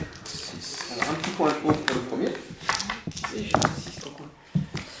 Alors, un petit point haut pour le premier. Et j'ai un 6 trop cool.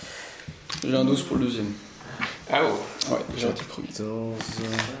 J'ai un 12 pour le deuxième. Ah oh. Ouais, j'ai raté le premier. 14.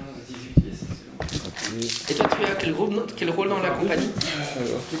 18, yes, c'est bon. Et toi, tu as quel rôle dans la compagnie?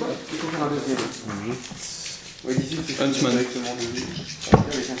 C'est quoi? Il faut faire un deuxième. Oui, 18, c'est Huntsman. directement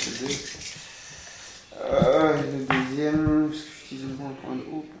avec un seul dé. Le deuxième, parce que j'utilise le point de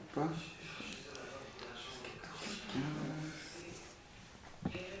haut pour pas.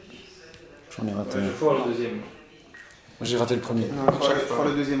 J'en ai raté. Ouais, je vois le deuxième. Moi, j'ai raté le premier. Non, il faudra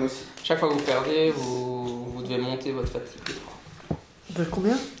le deuxième aussi. Chaque fois que vous perdez, vous devez monter votre fatigue de 3. De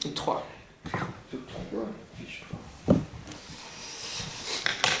combien? De 3. Je crois.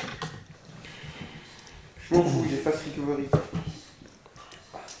 Je m'en fous, j'ai fast recovery.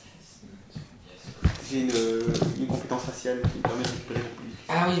 J'ai une compétence faciale qui me permet de récupérer beaucoup vite.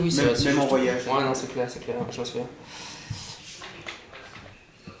 Ah oui, c'est Même- vrai. même en voyage. Ouais, non, c'est clair, je me souviens.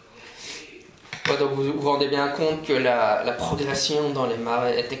 Ouais, donc vous vous rendez bien compte que la progression dans les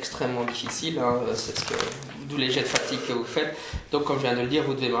marais est extrêmement difficile, hein, d'où les jets de fatigue que vous faites. Donc comme je viens de le dire,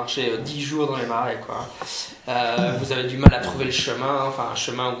 vous devez marcher 10 jours dans les marais, quoi. Vous avez du mal à trouver le chemin, enfin un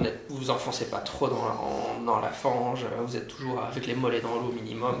chemin où vous enfoncez pas trop dans la fange, vous êtes toujours avec les mollets dans l'eau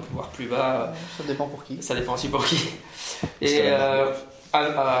minimum, voire plus bas. Ça dépend pour qui. Ça dépend aussi pour qui. Et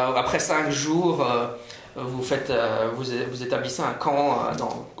après 5 jours, vous établissez un camp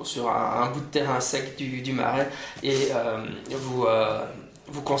sur un bout de terrain sec du marais et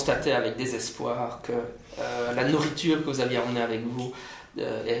vous constatez avec désespoir que la nourriture que vous aviez emmenée avec vous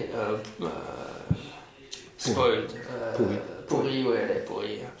est spoiled. Pourrie, ouais, elle est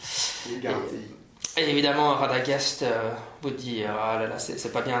pourrie. Garantie. Et évidemment, Radagast vous dit ah là là,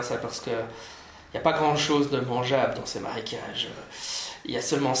 c'est pas bien ça parce que il n'y a pas grand chose de mangeable dans ces marécages. Il y a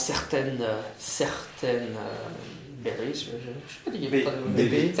seulement certaines berries, je suis fatigué. Des- pas de- des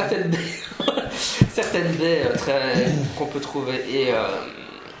baies. Certaines baies qu'on peut trouver. Et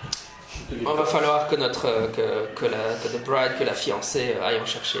il va falloir que the bride, que la fiancée aille en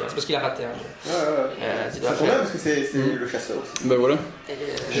chercher. C'est parce qu'il a raté un jeu. Tu dois Ça tombe faire- bien parce que c'est le chasseur aussi. Bah voilà. Et,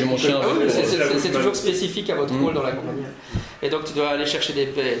 J'ai mon chien ah oui, avec. c'est toujours spécifique à votre rôle dans la compagnie. Et donc tu dois aller chercher des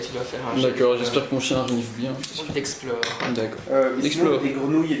baies, tu dois faire un jeu D'accord, j'espère que mon chien renifle bien. d'explore. D'accord. Mais sinon, Explore. des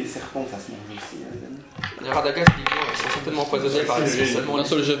grenouilles et des serpents, ça se mange aussi, hein, les amis. Les radagast, ils sont certainement empoisonnés par seulement Un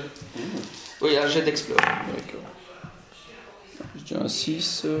seul jet. Oui, un jet d'explore. D'accord. Je dis un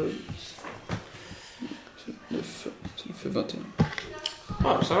 6. 9. Ça me fait 21.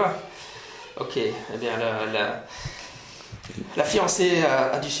 Ah, ça va. Ok, eh bien la fiancée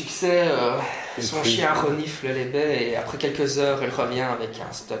a du succès, son chien renifle les baies et après quelques heures elle revient avec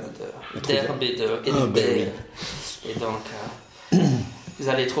un stock d'herbe et de baies. Et donc vous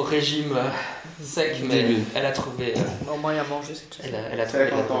allez être au régime sec, mais Débile. elle a trouvé. Au moins, il a mangé cette chose. Elle a trouvé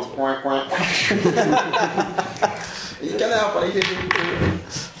Très la content. nourriture. Coin, coin. Et les canards, par les Vous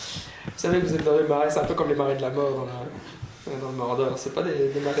savez que vous êtes dans les marais, c'est un peu comme les marais de la mort dans le Mordor. C'est pas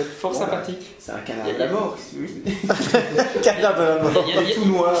des marais fort sympathiques. C'est un canard de la mort, si vous voulez. Canard de la mort. Il y a- Tout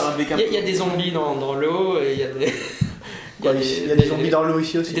noir, avec un il y a des zombies dans l'eau et il y a des. Il y a des zombies dans l'eau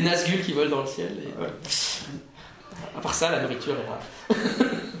ici aussi. Des Nazgûl qui volent dans le ciel. Et voilà. À part ça, la nourriture est rare.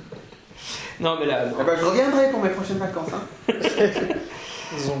 Non, mais là, non. Eh ben, je reviendrai pour mes prochaines vacances. Hein.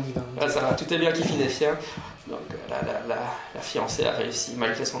 Zombies dans l'eau. Là, ça va, tout est bien qui finit bien. Donc, la fiancée a réussi,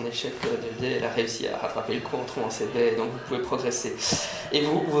 malgré son échec de dés, elle a réussi à rattraper le coup en trouvant ses dés, donc vous pouvez progresser. Et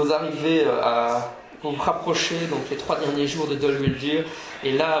vous arrivez à vous rapprocher, donc les 3 derniers jours de Dol Guldur,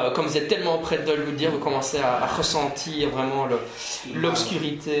 et là, comme vous êtes tellement près de Dol Guldur, vous commencez à ressentir vraiment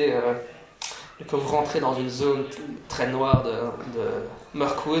l'obscurité, que vous rentrez dans une zone très noire de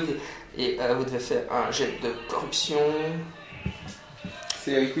Mirkwood, et vous devez faire un jet de corruption.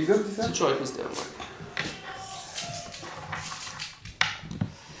 C'est avec Wisdom, c'est ça? C'est toujours avec Wisdom, ouais.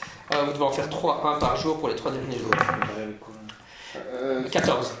 Vous devez en faire 1 par jour pour les 3 derniers jours.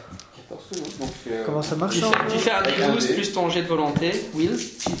 14. 14 secondes. Donc, Comment ça marche Tu ça fais un Avec un D12 dé. plus ton jet de volonté, Will.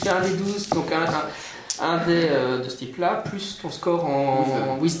 Tu fais un D12, donc un dé de ce type-là, plus ton score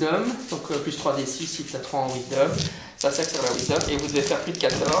en Wisdom, donc plus 3D6 si tu as 3 en Wisdom. Ça sert à la Wisdom. Et vous devez faire plus de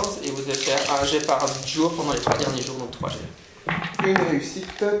 14, et vous devez faire un jet par jour pendant les 3 derniers jours, donc 3 jets. Une réussite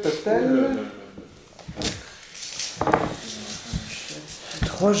totale.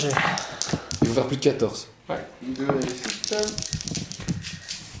 3 jets. Il faut faire plus de 14. 2 réussites.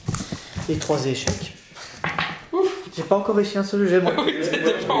 Et 3 échecs. J'ai pas encore réussi un seul jet moi. Oui,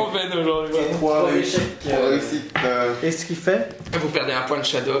 t'étais pas en veine aujourd'hui. Et 3 réussites. Et ce qui fait Vous perdez un point de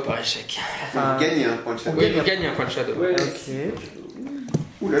shadow par échec. Enfin, Vous gagnez un point de shadow. Oui, vous gagnez un point de shadow. Ok.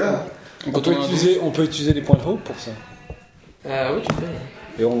 Ouh là là. Quand On peut utiliser les points de hope pour ça. Oui, tu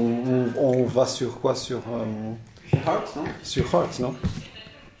peux. Et on va sur quoi? Sur Heart, non? Heart, non?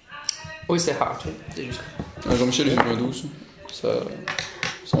 Oui, c'est hard, oui. C'est juste. Jean-Michel est moins 12. Ça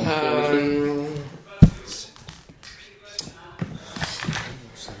me fait le truc.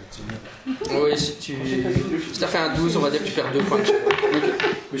 Oui, si tu as fait un 12, on va dire que tu perds 2 points de shadow.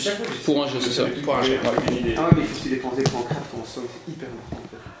 Mais chaque fois, Pour un jeu, c'est ça. Pour un jet. Ah ouais, mais il faut que tu dépenses des points en craft en somme, c'est hyper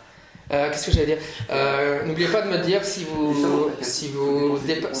important. Qu'est-ce que j'allais dire N'oubliez pas de me dire si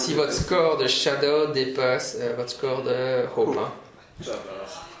votre score de Shadow dépasse votre score de Hope. Hein. Ça va.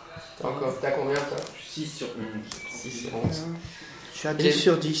 T'as combien toi 6 sur 11. 6 sur 11. Je suis à 10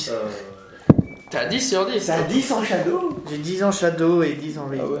 sur 10. T'as 10 sur 10. T'as 10 en shadow? J'ai 10 en shadow et 10 en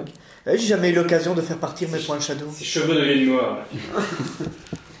raiding. Ah ouais. J'ai jamais eu l'occasion de faire partir mes points de shadow. Ses cheveux deviennent noirs.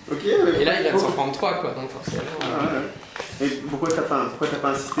 Ok. Et là, il vient de s'en prendre 3, quoi, donc forcément. Ah ouais. Et pourquoi t'as pas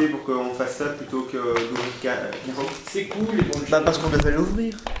insisté pour qu'on fasse ça plutôt que d'ouvrir Kiro? C'est cool, les bonnes Bah parce qu'on devait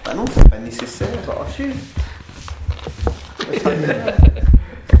l'ouvrir. Bah non, c'est pas nécessaire. Oh, si.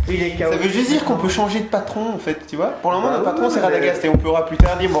 Il est Ça KO. veut juste dire qu'on peut changer de patron en fait, tu vois. Pour le moment, Bah notre oui, patron c'est mais- Radagast et on pourra plus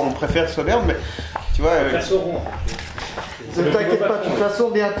tard dire bon, on préfère Soberd, mais tu vois. Ne t'inquiète pas, de toute façon,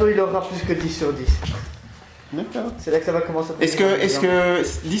 bientôt il aura plus que 10 sur 10. D'accord. C'est là que ça va commencer à Est-ce que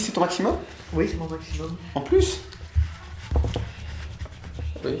 10 c'est ton maximum? Oui, c'est mon maximum. En plus?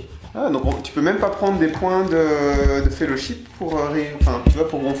 Oui. Ah, donc tu peux même pas prendre des points de fellowship pour, enfin, tu vois,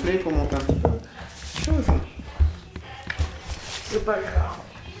 pour gonfler, pour monter un petit peu. Chose. C'est pas grave.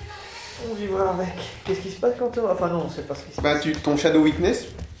 On vivra avec. Qu'est-ce qui se passe quand on... Enfin non, c'est pas ce qui se Bah, passe. ton Shadow Weakness,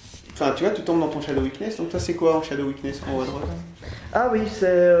 enfin, tu vois, tu tombes dans ton Shadow Weakness, donc toi c'est quoi en Shadow Weakness en haut à droite? Ah oui,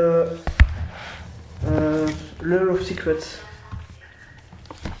 c'est... Lure of Secrets.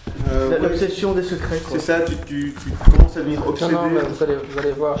 Ouais, L'obsession des secrets, quoi. c'est ça, tu commences à devenir Non, obsédé. non, mais vous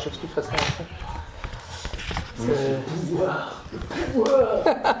allez voir, je t'expliquerai ça après.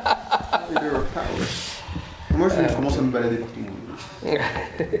 Moi, je commence à me balader partout. Mais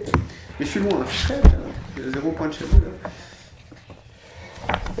je suis loin, je suis très. J'ai 0 point de shadow là.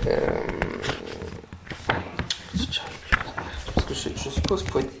 Parce que je suppose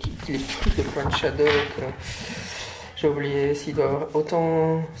qu'il ait plus de points de shadow que. J'ai oublié s'il doit avoir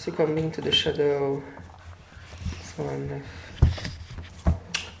autant. C'est comme Link to the Shadow. 129.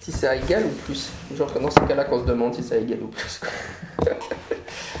 Si c'est à égal ou plus. Genre dans ce cas-là qu'on se demande si c'est à égal ou plus. Je vais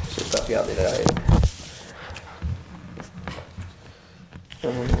pas regarder la règle. Non,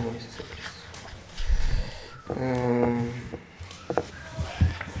 oui, c'est plus.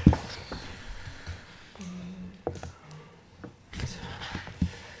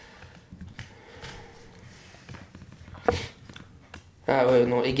 Ah ouais,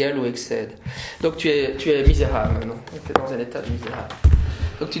 non, égal ou excède. Donc tu es misérable maintenant. Tu es dans un état de misérable.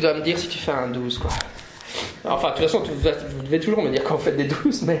 Donc tu dois me dire si tu fais un 12, quoi. Enfin, de toute façon, vous devez toujours me dire quand vous faites des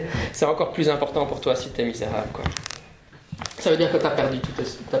 12, mais c'est encore plus important pour toi si tu es misérable, quoi. Ça veut dire que tu as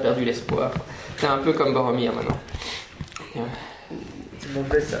perdu l'espoir. C'est un peu comme Boromir maintenant. C'est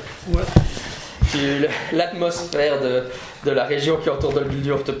mauvais ça. Ouais. L'atmosphère de la région qui entoure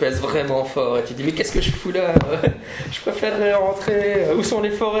Dol-Guldur te pèse vraiment fort et tu te dis mais qu'est-ce que je fous là? Je préférerais rentrer. Où sont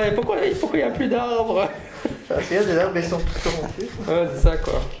les forêts? Pourquoi il n'y a plus d'arbres? C'est bien, des arbres ils sont tous corrompus. Ouais, c'est ça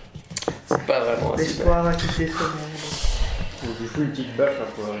quoi. C'est pas vraiment. L'espoir a quitté ce monde. Du coup, une petite baffe là,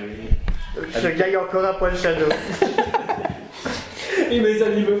 pour arriver. Je gagne encore un point de shadow. Et mes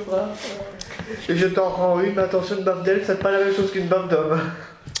amis me frappent. Et je t'en rends une, mais attention, une baffe d'elfe, c'est pas la même chose qu'une baffe d'homme.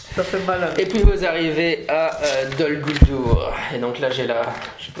 Ça fait mal. Et puis vous arrivez à Dol-Guldur. Et donc là je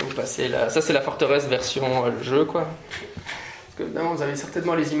peux vous passer là. Ça c'est la forteresse version le jeu quoi. Parce que évidemment vous avez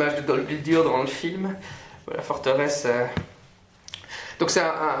certainement les images de Dol-Guldur dans le film. La forteresse. Donc c'est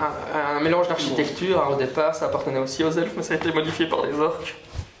un mélange d'architecture. Au départ ça appartenait aussi aux elfes mais ça a été modifié par les orques.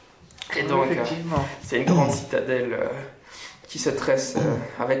 Et donc c'est une grande citadelle qui se tresse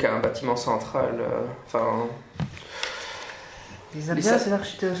avec un bâtiment central. Ils aiment bien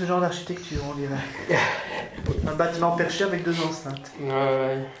ce genre d'architecture, on dirait. Un bâtiment perché avec 2 enceintes.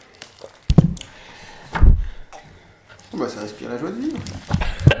 Ouais. Bah, ça respire la joie de vivre.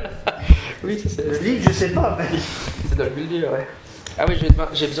 Oui, c'est Le lit, je sais pas, mais. c'est Dol-Guldur, ouais. Ah oui,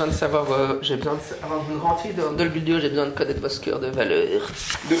 j'ai besoin de savoir. Avant de rentrer dans Dol-Guldur, j'ai besoin de connaître vos scores de valeur.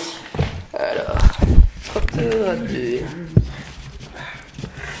 2. Alors, 32.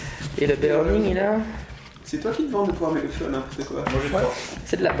 Et le burning, il a. C'est toi qui te vends de pouvoir mettre le feu à n'importe quoi. Moi j'ai 3.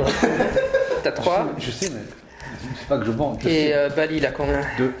 C'est de la drogue. T'as 3. Je sais, mais c'est pas que je vends. Et Bali, il a combien?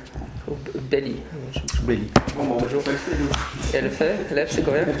 2. Belly. Belly. Bon, on va faire le feu. Et elle fait? Lève, c'est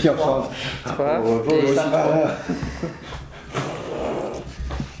combien? Et puis enfin. 3. Moi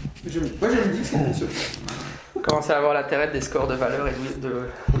je me dis que c'est une seule. Vous commencez à avoir l'intérêt des scores de valeur et de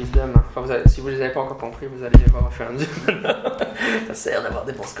wisdom. Enfin, si vous ne les avez pas encore compris, vous allez les voir au fur et à mesure. Ça sert d'avoir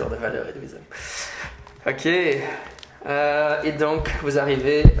des bons scores de valeur et de wisdom. Ok. Et donc, vous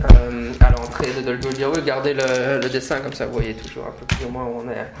arrivez à l'entrée de Dol-Guldur. Regardez le dessin, comme ça vous voyez toujours un peu plus ou moins où on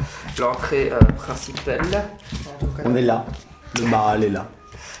est. L'entrée principale. On est là. Le Maral est là.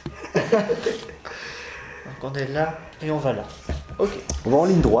 Donc on est là et on va là. Ok. On va en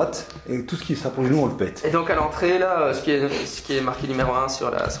ligne droite et tout ce qui s'approche de nous, on le pète. Et donc à l'entrée, là, ce qui est marqué numéro 1 sur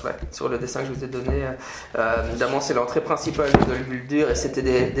le dessin que je vous ai donné, évidemment c'est l'entrée principale de Dol-Guldur et c'était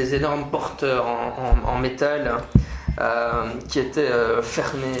des énormes portes en métal qui étaient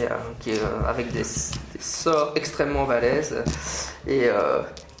fermées avec des sorts extrêmement balèzes. Et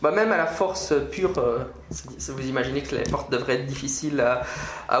même à la force pure, vous imaginez que les portes devraient être difficiles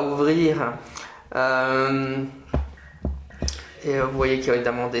à ouvrir. Et vous voyez qu'il y a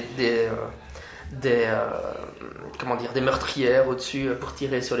évidemment des meurtrières au-dessus pour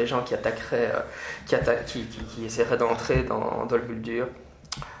tirer sur les gens qui attaqueraient, qui essaieraient d'entrer dans Dol-Guldur.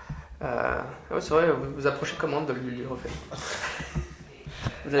 C'est vrai, vous approchez comment de Dol-Guldur en fait?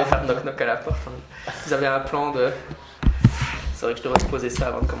 Vous allez faire knock-knock à la porte. Hein. Vous avez un plan de... C'est vrai que je devrais poser ça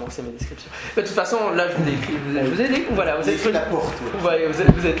avant de commencer mes descriptions. Mais de toute façon, là je vous décris. Voilà, vous êtes la porte.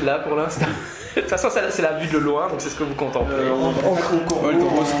 Vous êtes là pour l'instant. De toute façon, c'est la vue de loin, donc c'est ce que vous contemplez. Ouais, le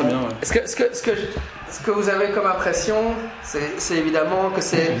topo, c'est très bien. Ouais. Ce que vous avez comme impression, c'est évidemment que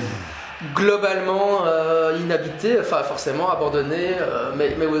c'est globalement inhabité, enfin forcément abandonné,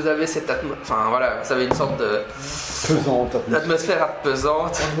 mais vous avez cette vous avez une sorte de d'atmosphère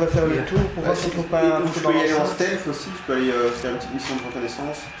pesante. On doit faire le tour pour voir si on peut pas. Je peux y aller en stealth aussi, je peux aller faire une petite mission de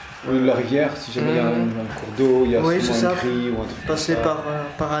reconnaissance. La rivière, si jamais il y a un cours d'eau, il y a Oui, souvent c'est ça. une grille ou un truc comme Passer ça.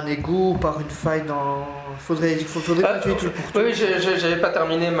 par un égout, par une faille dans. Faudrait continuer tout pour tout. Oui, j'avais pas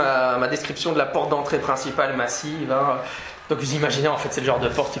terminé ma description de la porte d'entrée principale massive. Hein. Donc vous imaginez, en fait, c'est le genre de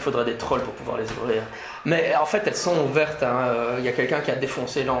porte, il faudrait des trolls pour pouvoir les ouvrir. Mais en fait, elles sont ouvertes. Hein. Il y a quelqu'un qui a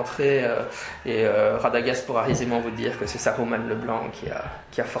défoncé l'entrée et Radagast pourra aisément vous dire que c'est Saruman le Blanc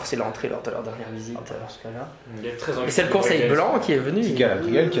qui a forcé l'entrée lors de leur dernière visite. Il est très envie Et c'est le Conseil Blanc qui est venu. C'est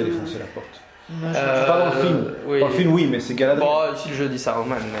Galadriel qui a défoncé la porte. Euh, Pas dans le film. Oui. Dans le film, oui, mais c'est Galadriel. Bon, ici le jeu dit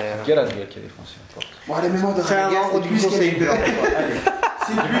Saruman, mais... Galadriel qui a défoncé la porte. Bon, la mémoire de C'est un Radagast, membre c'est du plus Conseil qu'elle est Blanc. Allez.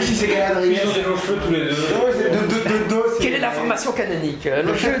 C'est plus si c'est Galadriel. Ils ont des longs cheveux tous les deux. Ouais, c'est de dos. Quelle est l'information canonique?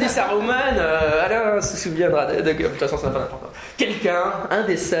 Le jeu dit Saruman, Alain se souviendra de toute façon ça n'a pas d'importance. Quelqu'un, un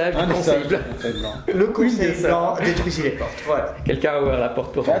des sages du Conseil Blanc. Le Conseil ça. Blanc détruisit les portes. Voilà. Quelqu'un a ouvert la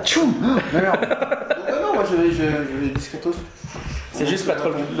porte pour... Tchoum. Non, moi je vais discretos. C'est juste pas trop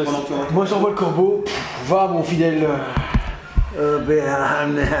le... Pendant que- Moi j'envoie le corbeau. Va mon fidèle.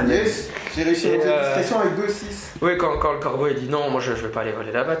 Yes, j'ai réussi à Et, monter la discrétion avec 2-6. Oui, quand le corbeau il dit non, moi je vais pas aller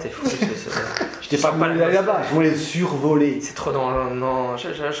voler là-bas, t'es fou. Je t'ai pas volé là-bas, je voulais survoler. C'est trop dans... Non,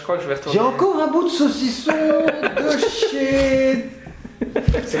 je crois que je vais retourner... J'ai encore un bout de saucisson de chez.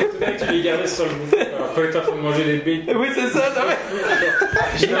 C'est étonnant que tu l'aies gardé sur le bout. Alors, quand tu es en train de manger des baies. Oui, c'est ça, ça va.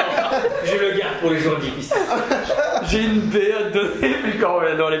 Je le garde pour les jours difficiles. J'ai une baie à te donner, puis quand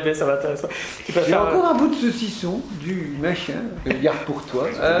même, non, les baies ça m'intéresse pas. Tu peux J'ai faire... encore un bout de saucisson du machin. Je le garde pour toi.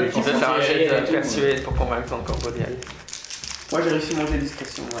 Tu peux faire un jet de persuade pour convaincre ton corbeau d'y aller. Moi j'ai réussi à monter la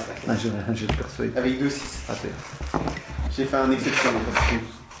discrétion Je te persuade. avec 2-6. Raté. J'ai fait un exceptionnel.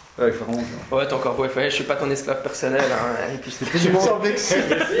 Ouais, il faut vraiment. Ouais, ton corbeau est fait, je suis pas ton esclave personnel, hein, et puis c'est Je me sens vexé.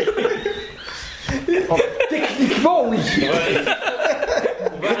 Techniquement, oui.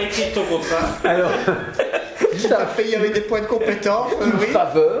 On va réécrire ton contrat. Alors, Tu as payé avec des points de compétence. une Oui.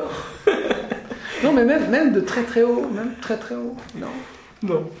 faveur. Non, mais même de très très haut. Même très très haut.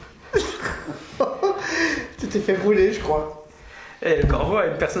 Non. Tu t'es fait brûler, je crois. Et le corbeau a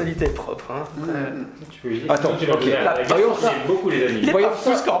une personnalité propre. Hein. Tu peux lui dire. Attends, tu vas ok. le faire avec Voyons ça. j'aime beaucoup les amis. Il est pas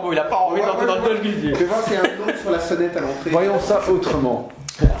fou ce corbeau, il a pas envie d'entrer dans le dos du Je vais voir s'il y a un nom sur la sonnette à l'entrée. Voyons ça autrement.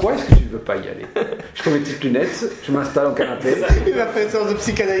 Pourquoi est-ce que tu ne veux pas y aller? Je prends mes petites lunettes, je m'installe en canapé. Il a fait une séance de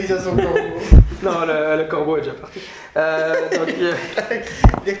psychanalyse à son corbeau. Non, le corbeau est déjà parti. Donc,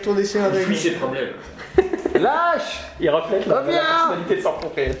 Il est retourné chez un Il ami. fuit ses problèmes. Lâche. il reflète la Reviens. personnalité de son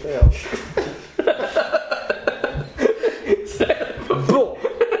propriétaire. Bon,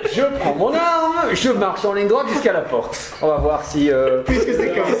 je prends mon arme, je marche en ligne droite jusqu'à la porte. On va voir si. Puisque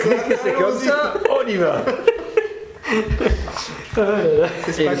c'est comme ça. Puisque c'est comme ça, on y va.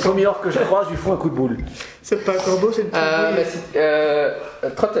 Et le premier orque que je croise, je lui fous un coup de boule. C'est pas un corbeau, c'est une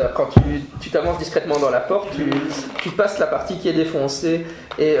petite Trotter, quand tu t'avances discrètement dans la porte, tu passes la partie qui est défoncée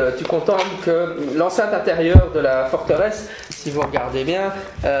et tu contemples que l'enceinte intérieure de la forteresse, si vous regardez bien,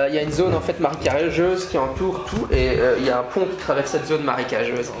 il y a une zone en fait marécageuse qui entoure tout et il y a un pont qui traverse cette zone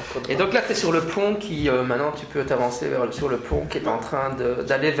marécageuse. Et donc là tu es sur le pont qui, maintenant tu peux t'avancer sur le pont qui est en train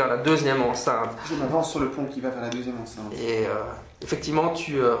d'aller vers la deuxième enceinte. Je m'avance sur le pont qui va vers la deuxième enceinte. Et effectivement,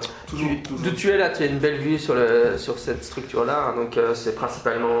 Toujours. d'où tu es là, tu as une belle vue sur cette structure-là. Hein, donc c'est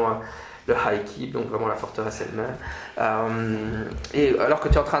principalement le High Keep, donc vraiment la forteresse elle-même. Et alors que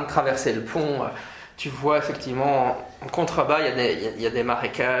tu es en train de traverser le pont, tu vois effectivement en contrebas, il y a des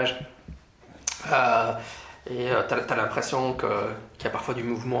marécages. Et tu as l'impression qu'il y a parfois du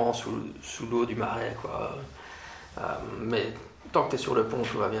mouvement sous l'eau du marais, quoi. Mais tant que tu es sur le pont,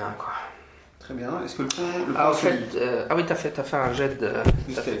 tout va bien, quoi. Très bien. Est-ce que le pont En est fait, solide oui, t'as fait un jet de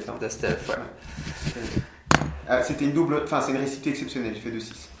stealth, hein. stealth, ouais. Ah, c'était une double. Enfin, c'est une récité exceptionnelle. J'ai fait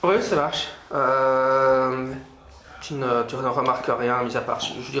 2-6. Oui, ça marche. Tu ne remarques rien, mis à part,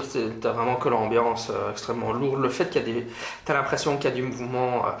 je veux dire, t'as vraiment que l'ambiance extrêmement lourde. Le fait qu'il y a t'as l'impression qu'il y a du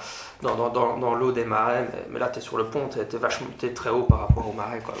mouvement dans l'eau des marais, mais là, t'es sur le pont, t'es très haut par rapport aux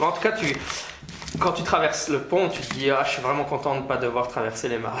marais, quoi. Mais en tout cas, quand tu traverses le pont, tu te dis, ah, je suis vraiment content de ne pas devoir traverser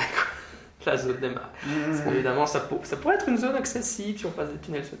les marais, quoi. La zone des marais. Parce qu'évidemment, ça pourrait être une zone accessible si on passe des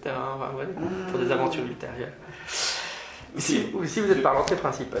tunnels souterrains, enfin, ouais, pour des aventures ultérieures. Ici, vous êtes par l'entrée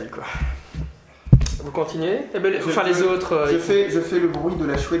principale, quoi. Vous continuez? Les autres... Je fais le bruit de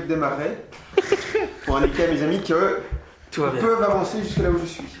la chouette des marais pour indiquer à mes amis que tout va ils bien. peuvent avancer jusque là où je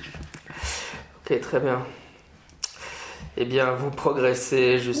suis. Ok, très bien. Eh bien, vous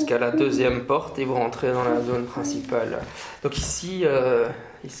progressez jusqu'à la deuxième porte et vous rentrez dans la zone principale. Donc ici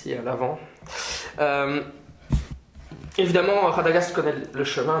à l'avant. Évidemment, Radagast connaît le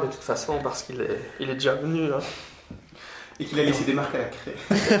chemin de toute façon parce qu'il est déjà venu. Hein. Et qu'il a laissé des marques à la craie.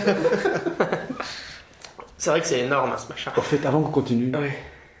 C'est vrai que c'est énorme, hein, ce machin. En fait, avant qu'on continue, Oui.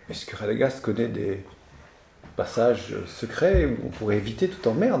 Est-ce que Radagast connaît des passages secrets où on pourrait éviter toute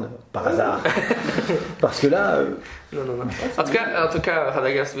emmerde, par hasard? Parce que là... Non. En tout cas,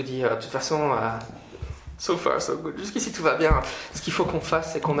 Radagast vous dit, de toute façon, so far so good. Jusqu'ici tout va bien. Ce qu'il faut qu'on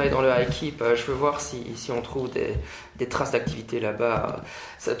fasse, c'est qu'on aille dans le High Keep. Je veux voir si on trouve des traces d'activité là-bas.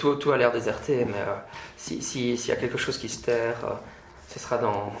 Tout a l'air déserté, mais s'il y a quelque chose qui se terre, ce sera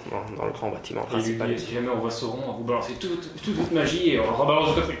dans le grand bâtiment principal. Si jamais on voit Sauron, on va vous balancer toute votre magie et on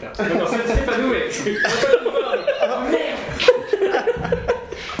rebalance votre truc là. Non, c'est pas nous, mais c'est pas nous. Oh merde!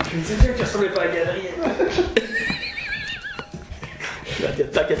 Je me disais bien que tu ressemblais pas à Galadriel.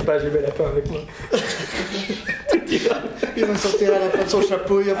 T'inquiète pas, j'ai mes lapins avec moi. Il va sortir à la fin de son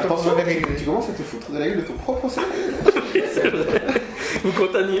chapeau et après Attention, vous avez réglé. tu commences à te foutre de la gueule de ton propre cerveau. Vous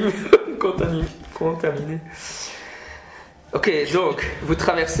contaminez. Ok, donc vous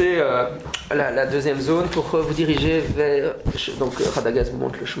traversez la deuxième zone pour vous diriger vers... Donc Radagast vous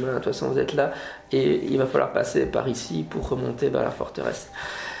montre le chemin, de toute façon vous êtes là, et il va falloir passer par ici pour remonter vers la forteresse.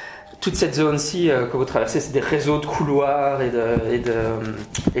 Toute cette zone-ci que vous traversez, c'est des réseaux de couloirs et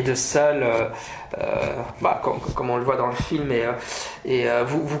de salles, comme on le voit dans le film, et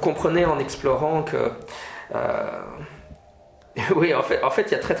vous comprenez en explorant que... Oui, en fait,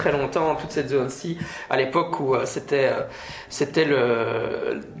 il y a très très longtemps, toute cette zone-ci, à l'époque où c'était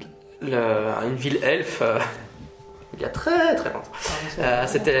une ville elfe, il y a très très longtemps.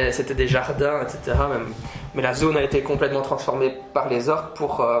 C'était des jardins, etc. Mais la zone a été complètement transformée par les orques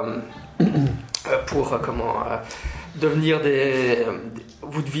pour devenir des...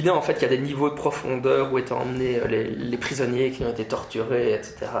 Vous devinez en fait qu'il y a des niveaux de profondeur où étaient emmenés les prisonniers qui ont été torturés,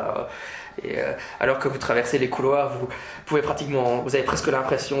 etc. Et alors que vous traversez les couloirs, vous avez presque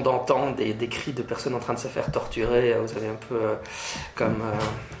l'impression d'entendre des cris de personnes en train de se faire torturer. Vous avez un peu comme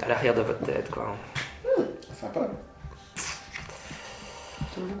à l'arrière de votre tête, quoi. Sympa.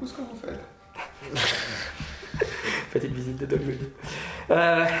 J'aime beaucoup ce que vous faites. Petite visite de Dogville.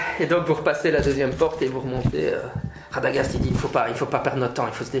 Et donc vous repassez la deuxième porte et vous remontez. Radagast il dit il faut pas perdre notre temps,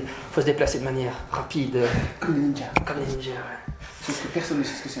 il faut se déplacer de manière rapide. Comme les ninjas. Comme les ninjas, ouais. Sauf que personne ne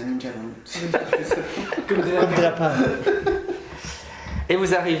sait ce que c'est un ninja. Comme des lapins. Et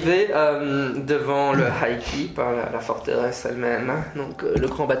vous arrivez devant le High Keep, la forteresse elle-même, hein, donc le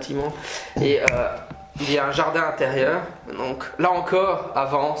grand bâtiment. Et il y a un jardin intérieur. Donc là encore,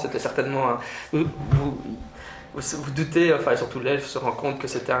 avant, c'était certainement... Vous doutez, enfin surtout l'elfe se rend compte que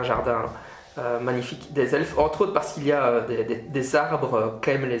c'était un jardin magnifique des elfes, entre autres parce qu'il y a des arbres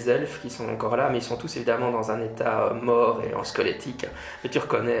qu'aiment les elfes qui sont encore là, mais ils sont tous évidemment dans un état mort et en squelettique. Mais tu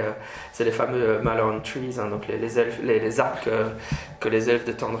reconnais, c'est les fameux Malorn Trees, hein, donc les arbres que les elfes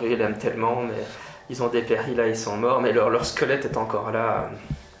de Tandriel aiment tellement, mais ils ont dépéri là, ils sont morts, mais leur squelette est encore là.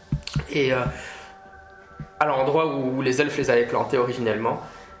 Et à l'endroit où les elfes les avaient plantés originellement.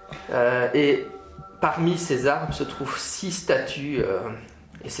 Et parmi ces arbres se trouvent 6 statues,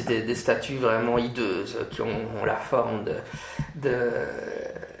 et c'est des statues vraiment hideuses qui ont la forme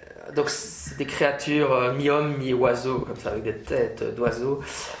donc c'est des créatures mi-homme, mi-oiseau, comme ça, avec des têtes d'oiseaux,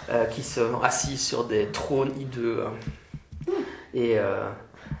 qui sont assises sur des trônes hideux. Et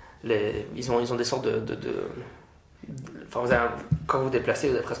ils ont des sortes enfin, quand vous vous déplacez,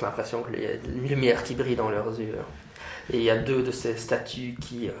 vous avez presque l'impression qu'il y a une lumière qui brille dans leurs yeux. Et il y a 2 de ces statues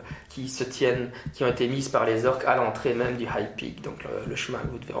qui se tiennent, qui ont été mises par les orques à l'entrée même du High Peak, donc le chemin que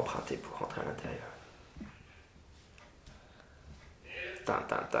vous devez emprunter pour rentrer à l'intérieur.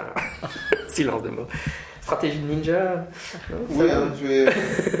 Silence de mots. Stratégie de ninja. Oui, je vais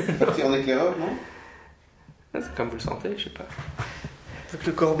partir en éclaireur, non? C'est comme vous le sentez, je sais pas. Vu que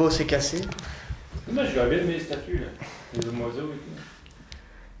le corbeau s'est cassé. Moi, je vais bien mes statues, là. Les demoiselles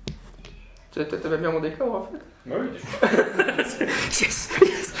et tout. T'avais bien mon décor, en fait? Oui, yes.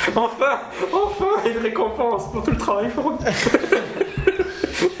 Enfin, une récompense pour tout le travail fourni.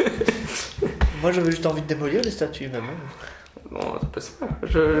 Moi j'avais juste envie de démolir les statues même. Bon, c'est pas ça.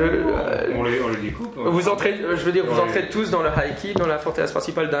 On les découpe. Vous entrez, je veux dire, vous entrez tous dans le High Keep, dans la forteresse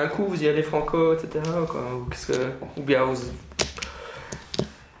principale d'un coup, vous y allez franco, etc. Ou bien vous...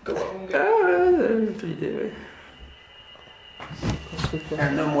 une petite idée, oui.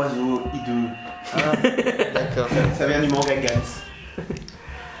 Un homme oiseau hideux. Ah, d'accord. Ça vient du manga Gans.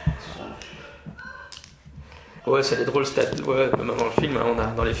 Ouais, c'est des drôles de statues. Ouais, même dans le film,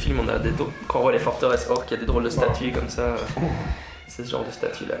 dans les films, on a quand on voit les forteresses orques, il y a des drôles de statues comme ça. C'est ce genre de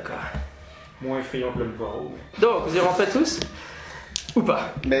statues là, quoi. Moins effrayant que le poireau. Mais... Donc, vous y rentrez tous? Ou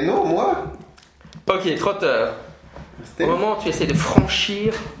pas? Mais non, moi. Ok, trotteur. Au moment où tu essaies de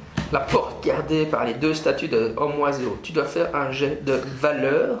franchir la porte gardée par les 2 statues de homme-oiseau, tu dois faire un jet de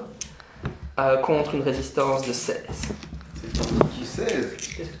valeur contre une résistance de 16. C'est 16.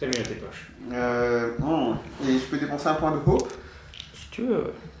 Qu'est-ce que t'as mis dans tes poches? Et je peux dépenser un point de hope. Si tu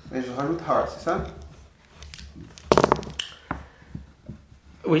veux. Et je rajoute heart, c'est ça?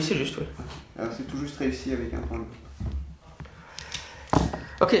 Oui, c'est juste, oui. Alors c'est tout juste réussi avec un point de hope.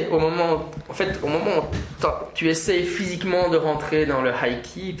 Ok, au moment où tu essayes physiquement de rentrer dans le high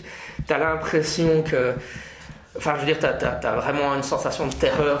keep, t'as l'impression que... Enfin, je veux dire, t'as vraiment une sensation de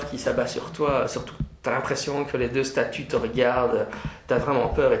terreur qui s'abat sur toi. Surtout, t'as l'impression que les deux statues te regardent. T'as vraiment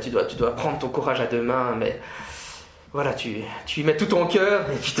peur et tu dois prendre ton courage à deux mains. Mais voilà, tu y mets tout ton cœur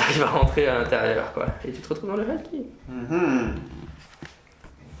et puis t'arrives à rentrer à l'intérieur, quoi. Et tu te retrouves dans le high keep.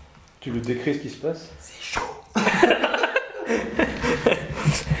 Tu le décris ce qui se passe? C'est chaud.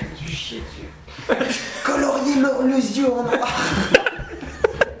 Je suis chier dessus. Colorier les yeux en noir.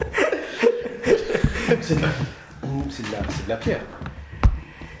 C'est de la pierre.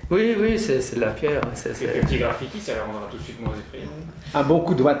 Oui, c'est de la pierre. C'est le petit graffiti, ça la rendra tout de suite moins effrayant. Un bon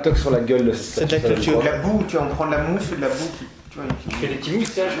coup de Wattock sur la gueule de C'est de la culture. De la boue, tu vas en prendre la mousse et de la boue qui... Tu vois, Tu fais des petits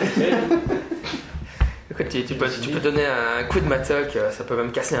moustaches, tu sais. Écoute, tu peux donner un coup de mattock, ça peut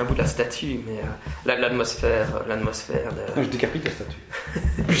même casser un bout de la statue, mais l'atmosphère de... Je décapite la statue.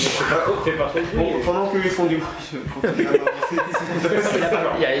 Fais pas trop de bruit. Bon, pendant que lui font du bruit, je continue à avancer.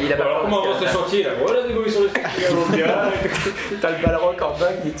 Il a pas Alors, comment avance le chantier là? Voilà des bruits sur le chantier. T'as le balroc en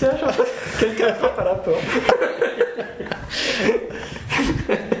bas qui dit tiens, quelqu'un frappe à la porte.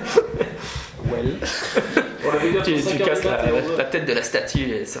 Tu casses la tête de la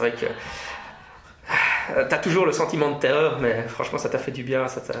statue et c'est vrai que t'as toujours le sentiment de terreur, mais franchement ça t'a fait du bien.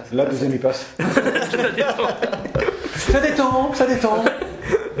 La deuxième il passe. Ça détend. Ça détend.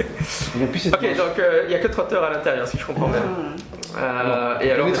 Ok, donc il n'y a que Trotter à l'intérieur si je comprends bien.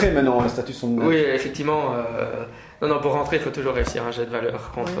 Et alors, pénétrer maintenant, les statues sont... oui, effectivement. Non, pour rentrer, il faut toujours réussir un jet de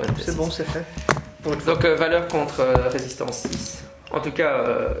valeur contre. C'est bon, c'est fait. Donc valeur contre résistance 6. En tout cas,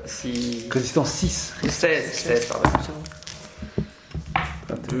 si. Résistance 6. 16, pardon.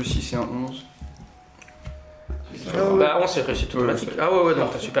 Un 2, 6 et un 11. Bah 11 c'est réussi tout automatique. Ah ouais, non,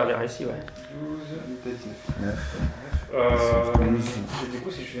 t'as super bien réussi, ouais. 12, 19. Du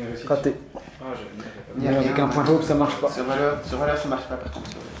coup, si je fais une réussite. Raté. Ah, j'avais Avec un point hope ça marche pas. Sur valeur, ça marche pas par contre.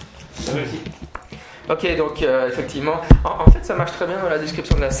 C'est réussi. Ok, donc effectivement, en fait ça marche très bien dans la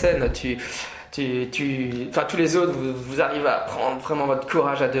description de la scène. Enfin, tous les autres, vous arrivez à prendre vraiment votre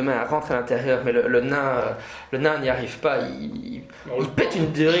courage à deux mains, à rentrer à l'intérieur, mais le nain n'y arrive pas. Il pète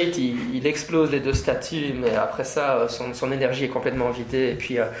une durite, il explose les deux statues, mais après ça, son énergie est complètement vidée, et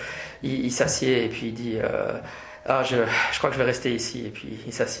puis il s'assied, et puis il dit je crois que je vais rester ici, et puis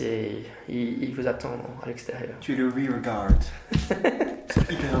il s'assied, il vous attend à l'extérieur. Tu es le rear guard.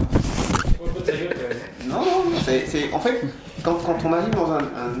 C'est hyper important. Non, c'est en fait, quand on arrive dans un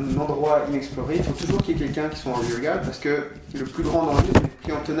endroit inexploré, il faut toujours qu'il y ait quelqu'un qui soit en rear guard, parce que le plus grand danger, c'est d'être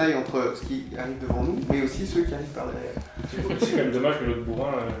pris en tenaille entre ce qui arrive devant nous, mais aussi ceux qui arrivent par derrière. C'est quand même dommage que l'autre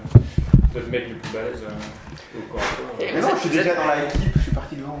bourrin, notre mec le plus balèze au corps à corps. Mais non, je suis déjà dans la équipe, je suis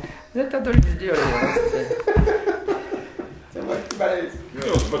parti devant. Vous êtes à deux le dire, C'est moi le plus balèze. Non,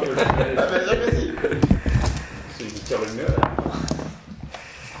 c'est pas que le plus balèze. Ah ben jamais si. C'est lui qui tire le mieux.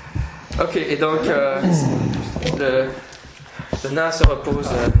 Ok, et donc le nain se repose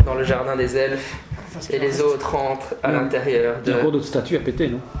dans le jardin des elfes et les autres rentrent à l'intérieur. Il y a encore d'autres statues à péter,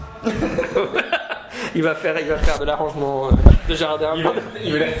 non? Il va faire de l'arrangement de jardin.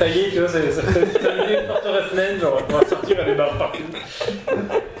 Il veut la tailler, tu vois, ça fait une forteresse, genre on va sortir à des barres partout.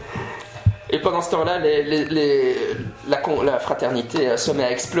 Et pendant ce temps-là, la fraternité se met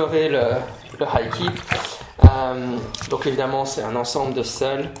à explorer le high keep. Donc évidemment, c'est un ensemble de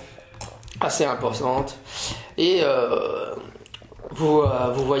salles assez importantes. Et vous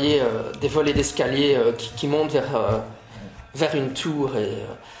voyez des volets d'escalier qui montent vers une tour. Et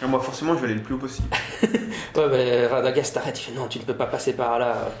moi, forcément, je vais aller le plus haut possible. ouais, mais Radagast t'arrête, il fait non, tu ne peux pas passer par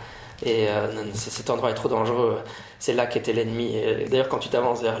là. Et cet endroit est trop dangereux. C'est là qu'était l'ennemi. Et d'ailleurs, quand tu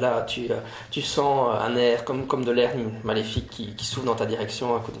t'avances vers là, tu sens un air comme de l'air maléfique qui souffle dans ta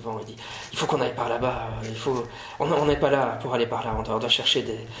direction, un coup de vent. Il dit il faut qu'on aille par là-bas. On n'est pas là pour aller par là. On doit chercher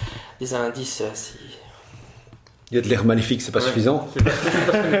des indices. Si... Il y a de l'air maléfique, c'est pas suffisant. C'est parce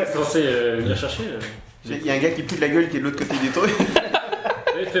qu'on est censé venir chercher. Il y a un gars qui pue de la gueule qui est de l'autre côté du truc.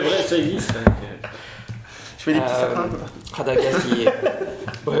 Oui, c'est vrai, ça existe. Je fais des petits sapins un peu partout. Radagast dit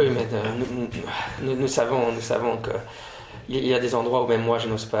oui, mais nous savons qu'il y a des endroits où même moi je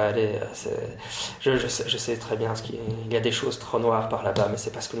n'ose pas aller. Je sais très bien qu'il y a des choses trop noires par là-bas, mais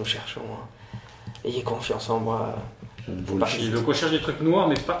c'est pas ce que nous cherchons. Ayez confiance en moi. Donc on cherche des trucs noirs,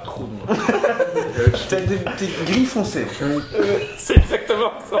 mais pas trop noirs. T'as des gris foncés. C'est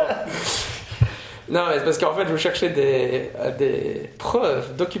exactement ça. Non, mais c'est parce qu'en fait, vous cherchez des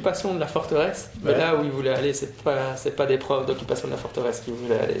preuves d'occupation de la forteresse. Mais Ouais. là où il voulait aller, c'est pas des preuves d'occupation de la forteresse qu'il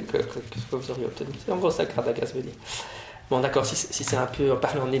voulait aller, que vous auriez obtenu. C'est en gros ça que Radagast veut dire. Bon, d'accord, si c'est un peu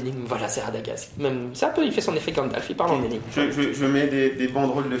parler en énigme, voilà, c'est Radagast. Même, c'est un peu, il fait son effet Gandalf, il parle en énigme. Je mets des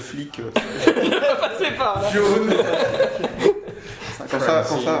banderoles de flics Passez pas, là. jaunes. Comme ça.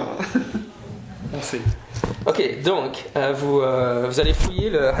 On sait. Ok, donc vous allez fouiller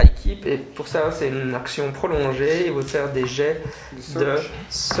le high keep et pour ça c'est une action prolongée et vous faire des jets de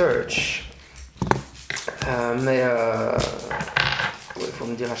search. Mais il faut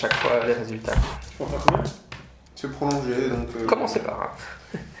me dire à chaque fois les résultats. Je pense à combien? C'est prolongé, donc... Commencez par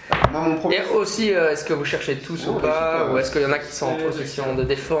Moi, mon premier... Et aussi, est-ce que vous cherchez tous ou Non, pas, je sais pas. ou est-ce qu'il y en a qui sont en position de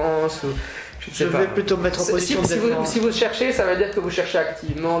défense ou je sais Je pas. vais plutôt me mettre en position de défense. Si vous cherchez, ça veut dire que vous cherchez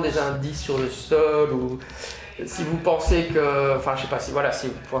activement des indices sur le sol ou si vous pensez que, enfin, je sais pas si vous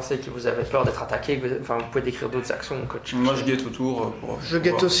pensez que vous avez peur d'être attaqué, vous pouvez décrire d'autres actions que de chercher. Moi, je guette autour pour. Je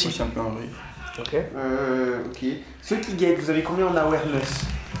guette voir aussi. si c'est un peu un riz. Ok. Ok. Ceux qui guettent, vous avez combien en awareness?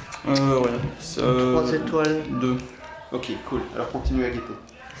 Ouais. 3 étoiles. 2. Ok, cool. Alors continuez à guetter.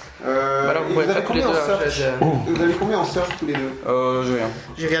 Alors vous et pouvez vous faire avez tous les combien deux en un search? jet de... Vous avez combien en search tous les deux? J'ai rien.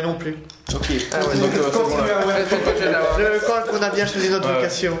 J'ai rien non plus. Ok. Ah ouais, Continuez- donc, c'est bon, continuez à awareness. Faites un jet d'avoir- Je crois qu'on a bien choisi notre Ouais.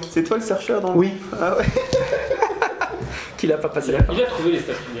 vocation. C'est toi le chercheur dans le... Oui. Ah ouais. Qu'il a pas passé la part. Il a trouvé les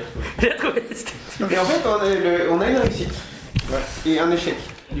stats. Il a trouvé les stats. Et en fait, on a une réussite. Et un échec.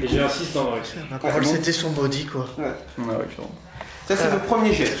 Et j'ai un 6 dans la réussite. C'était son body quoi. Ouais, clairement. Ça, c'est le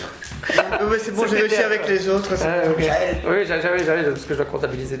premier jet. Mais c'est bon, j'ai C'était réussi bien, avec quoi. les autres. c'est Ah, bon. ok. Oui, j'avais parce que je dois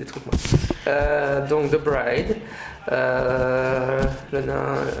comptabiliser des trucs moi. Donc The Bride, le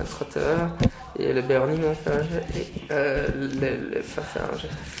nain, le trotteur et le Burning ont fait un jet et le fa fait un jet.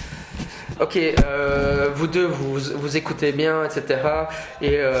 Ok, vous deux vous écoutez bien, etc.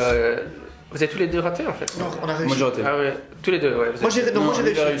 Et vous avez tous les deux raté en fait. Non, on a réussi. Moi, j'ai raté. Ah ouais, tous les deux. Ouais, vous Moi êtes- j'ai non, moi, j'ai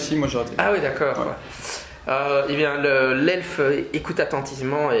lui, il a réussi. réussi, moi, j'ai raté. Ah oui, d'accord. Ouais. Eh bien, l'elfe écoute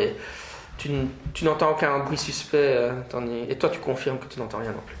attentivement et tu n'entends aucun bruit suspect. Et toi, tu confirmes que tu n'entends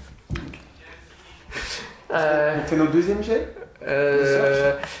rien non plus. On fait notre deuxième jet.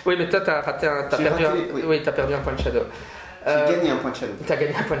 Oui, mais toi, t'as raté un. J'ai Perdu raté, oui. oui, t'as perdu un point de shadow. J'ai gagné un point de shadow. T'as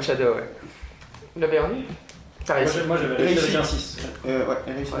gagné un point de shadow, ouais. Le Bernie T'as réussi. Moi j'avais réussi avec un 6. Ouais,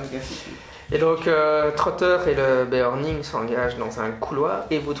 réussi avec un 6. Et donc, Trotter et le Burning s'engagent dans un couloir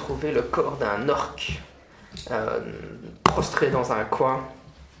et vous trouvez le corps d'un orc prostré dans un coin.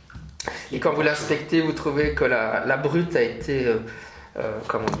 Et quand vous l'inspectez, vous trouvez que la brute a été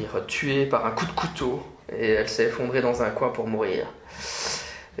tuée par un coup de couteau et elle s'est effondrée dans un coin pour mourir.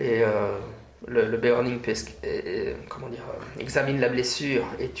 Et le Burning examine la blessure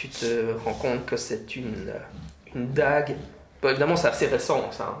et tu te rends compte que c'est une dague. Bon, évidemment, c'est assez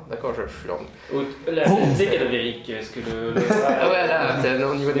récent, ça. Hein. D'accord, je suis en... La c'est cadavérique. Est-ce que le... Ah ouais, là,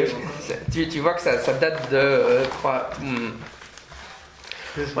 au niveau des... tu vois que ça date de on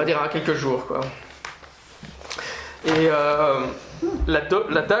va dire quelques jours, quoi. Et la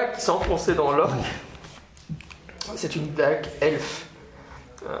dague qui s'est enfoncée dans l'orque, c'est une dague elfe.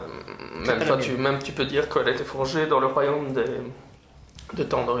 Même tu peux dire qu'elle a été forgée dans le royaume de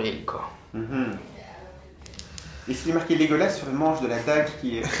Tandril, quoi. Mhm. Et c'est marqué Legolas sur le manche de la dague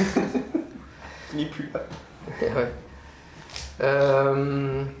qui est... qui n'est plus là. Ouais.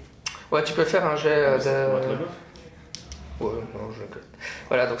 Ouais, tu peux faire un jet de... Ouais, non,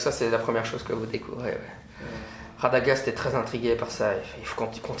 voilà, donc ça c'est la première chose que vous découvrez. Ouais. Radagast est très intrigué par ça. Il faut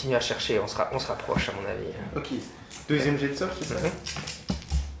continuer à chercher. On se rapproche, à mon avis. Ok. Deuxième jet de sort, c'est ça?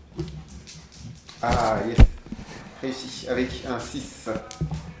 Ah, yes. Réussi. Avec un 6.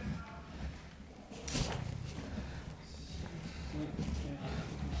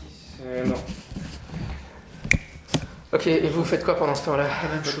 Non. Ok, et vous faites quoi pendant ce temps-là? La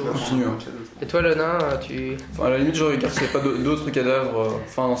même chose. Continue. Hein. Et toi, le nain, tu... Enfin, à la limite, je regarde s'il n'y a pas d'autres cadavres.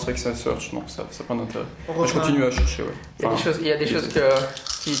 Enfin, non, c'est vrai que c'est un search, non, ça n'a pas d'intérêt. On Moi, je refait continue à chercher, ouais. Il y a des choses que...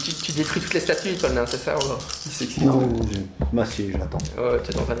 Tu détruis toutes les statues, toi, le nain, c'est ça? Ou... C'est excitant. Non, je m'assieds, j'attends. Ouais,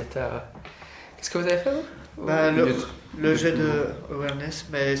 t'es dans un état... Qu'est-ce que vous avez fait, vous? Bah, le jet de awareness,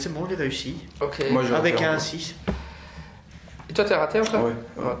 mais c'est bon, j'ai réussi. Ok. Moi, j'ai Avec raté un encore. 6. Et toi, t'as raté encore? Ouais.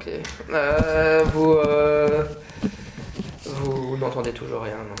 Ok. Vous n'entendez toujours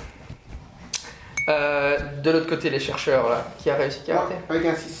rien, non? De l'autre côté, les chercheurs, là. Qui a réussi, qui a raté? Avec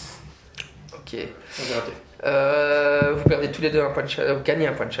un 6. Ok. J'ai raté. Vous perdez tous les deux un point de shadow. Vous gagnez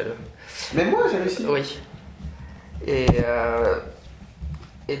un point de shadow. Mais moi, j'ai réussi. Oui. Et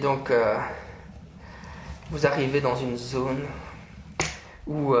donc, vous arrivez dans une zone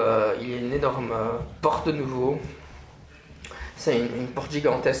où il y a une énorme porte de nouveau. C'est une porte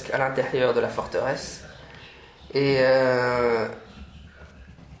gigantesque à l'intérieur de la forteresse. Et la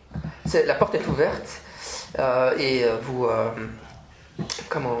porte est ouverte. Et vous...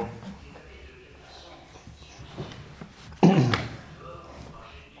 comment...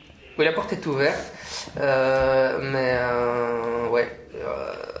 Oui, la porte est ouverte. Mais... ouais...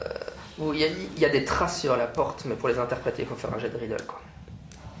 il y a des traces sur la porte, mais pour les interpréter, il faut faire un jet de riddle, quoi.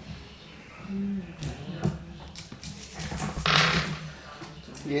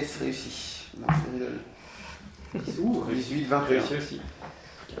 Yes, réussi. Non, c'est riddle. Ouh, 18, 21. Réussi aussi.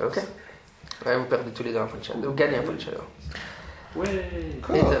 Ok. Ouais, vous perdez tous les deux un point de shadow. Vous gagnez un point de shadow. Ouais.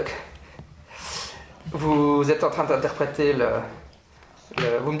 Et donc, vous êtes en train d'interpréter le...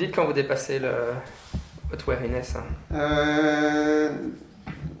 Vous me dites quand vous dépassez votre wariness. Hein.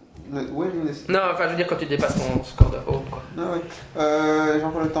 Wariness. Non, enfin, je veux dire quand tu dépasses ton score de hope, quoi. Ah ouais. J'ai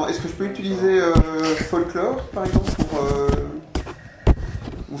encore le temps. Est-ce que je peux utiliser folklore, par exemple, pour...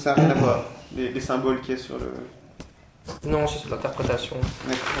 Ou ça n'a rien à voir, les symboles qu'il y a sur le... Non, c'est de l'interprétation.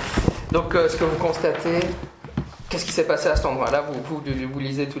 D'accord. Donc, ce que vous constatez, qu'est-ce qui s'est passé à cet endroit-là, vous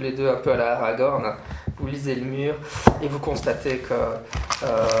lisez tous les deux un peu à la Aragorn, vous lisez le mur, et vous constatez que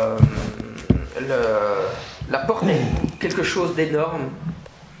la porte est quelque chose d'énorme,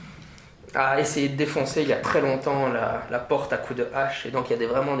 a essayé de défoncer il y a très longtemps la porte à coups de hache, et donc il y a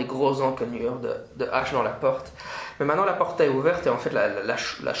vraiment des grosses encoignures de hache dans la porte. Mais maintenant la porte est ouverte, et en fait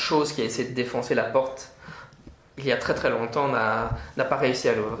la chose qui a essayé de défoncer la porte il y a très très longtemps n'a pas réussi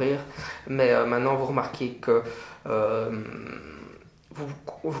à l'ouvrir. Mais maintenant vous remarquez que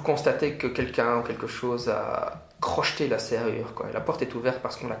vous constatez que quelqu'un ou quelque chose a crocheté la serrure, quoi. Et la porte est ouverte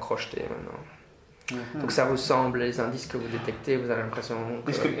parce qu'on l'a crochetée maintenant. Donc ça vous semble, les indices que vous détectez, vous avez l'impression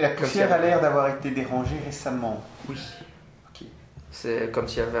que... Est-ce que la poussière a l'air d'avoir été dérangée récemment? Oui. Ok. C'est comme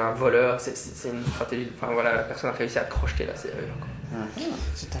s'il y avait un voleur, c'est une stratégie... Enfin voilà, la personne a réussi à crocheter la serrure, quoi.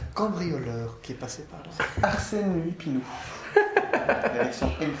 C'est un cambrioleur qui est passé par là. Arsène Lupinou. La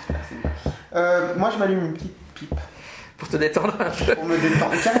version elfe d'Arsène. Moi je m'allume une petite pipe. Pour te détendre un peu. Pour me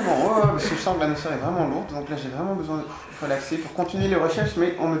détendre, carrément, parce que je sens que l'atmosphère est vraiment lourde, donc là j'ai vraiment besoin de relaxer pour continuer les recherches,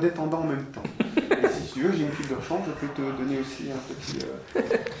 mais en me détendant en même temps. Et si tu veux, j'ai une pipe de rechange, je peux te donner aussi un petit...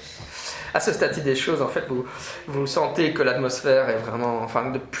 À ce stade des choses, en fait, vous sentez que l'atmosphère est vraiment...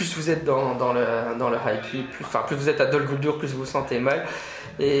 Enfin, plus vous êtes dans le high keep, plus vous êtes à Dol Guldur, plus vous vous sentez mal.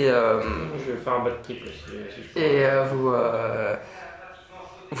 Et... je vais faire un bas de triple.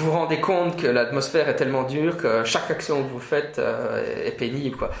 Vous vous rendez compte que l'atmosphère est tellement dure que chaque action que vous faites est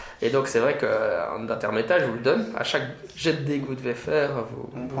pénible, quoi. Et donc c'est vrai qu'en intermétage, je vous le donne. À chaque jet de dés que vous devez faire,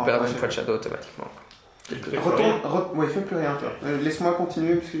 vous perdez une fois de shadow automatiquement. Ouais, fais plus rien, toi. Laisse-moi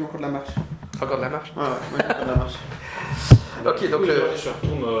continuer parce que j'ai encore de la marche. Encore de la marche? Ouais, j'ai encore de la marche. Ok, donc je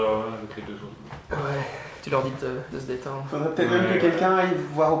retourne avec les deux autres. Ouais, tu leur dis de se détendre. Faudrait peut-être même que quelqu'un aille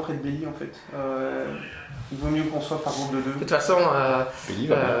voir auprès de Billy, en fait. Il vaut mieux qu'on soit par groupe de deux. De toute façon, il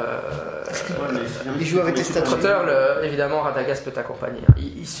joue avec les statues. Trotter, évidemment, Radagast peut t'accompagner.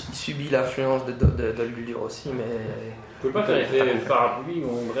 Il subit l'influence de Guldur aussi, mais... Vous pouvez pas faire effet parapluie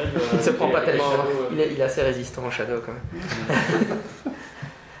ou ombrelle. Il ne se prend pas tellement... Il est assez résistant au shadow, quand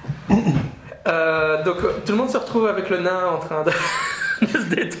même. Donc, tout le monde se retrouve avec le nain en train de se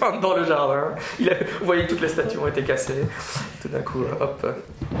détendre dans le jardin. Vous voyez que toutes les statues ont été cassées. Tout d'un coup, hop...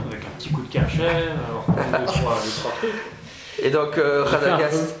 Avec un petit coup de karcher, on reprend les trois trucs. Et donc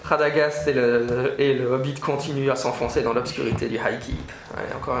Radagast et le Hobbit continuent à s'enfoncer dans l'obscurité du High Keep.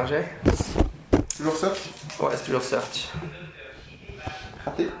 Allez, encore un jet. Toujours search? Ouais, c'est toujours search.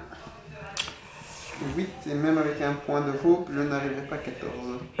 Raté. 8, et même avec un point de hope, je n'arriverai pas à 14.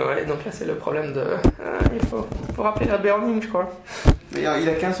 Ouais, donc là c'est le problème de... il faut rappeler la burning, je crois. Mais il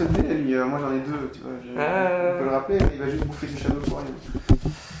a qu'un seul dé, lui, moi j'en ai deux, tu vois. Je peux le rappeler, il va juste bouffer du shadow pour rien.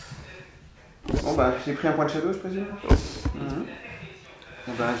 Bon bah, j'ai pris un point de shadow, je présume.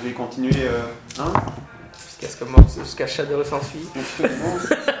 Bon bah, je vais continuer. Jusqu'à Shadow s'ensuit.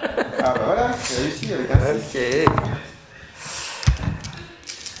 Ah bah voilà, j'ai réussi avec un 6.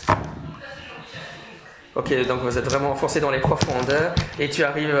 Ok, donc vous êtes vraiment enfoncé dans les profondeurs et tu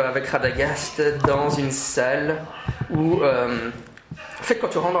arrives avec Radagast dans une salle où... En fait, quand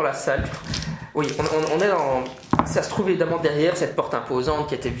tu rentres dans la salle, oui, on est dans... Ça se trouve évidemment derrière cette porte imposante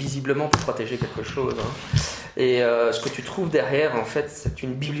qui était visiblement pour protéger quelque chose. Hein. Et ce que tu trouves derrière, en fait, c'est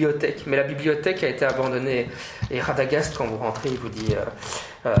une bibliothèque. Mais la bibliothèque a été abandonnée. Et Radagast, quand vous rentrez, il vous dit...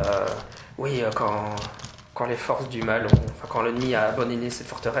 oui, quand les forces du mal quand l'ennemi a abandonné cette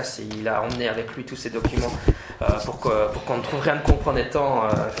forteresse, il a emmené avec lui tous ces documents pour qu'on ne trouve rien de compromettant,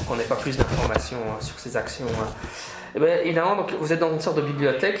 pour qu'on n'ait pas plus d'informations sur ses actions. Eh ben, évidemment, donc, vous êtes dans une sorte de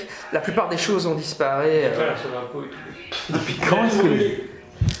bibliothèque. La plupart des choses ont disparu. Voilà, sur l'impôt et tout. Depuis quand est-ce que...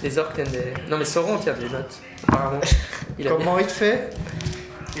 Les orques tiennent des... Non mais Sauron tient des notes, apparemment. Il a... Comment il fait?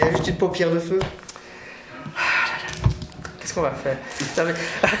 Il a juste une paupière de feu. Qu'est-ce qu'on va faire? Non, mais...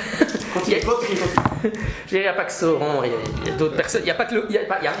 Il n'y a pas que Sauron, il y a d'autres personnes. Il n'y a pas que il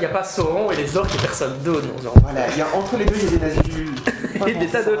y a pas Sauron et les orques et personne d'autre. Voilà, il y a, entre les deux, il y a des nazis. Et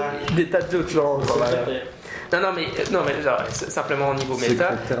des tas d'autres gens. Voilà. Non, mais genre, simplement au niveau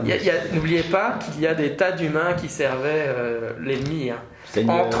méta, n'oubliez pas qu'il y a des tas d'humains qui servaient l'ennemi. Hein.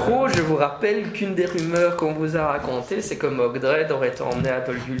 Entre autres, je vous rappelle qu'une des rumeurs qu'on vous a racontées, c'est que Mogdred aurait été emmené à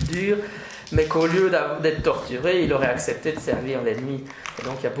Dol Guldur, mais qu'au lieu d'être torturé, il aurait accepté de servir l'ennemi. Et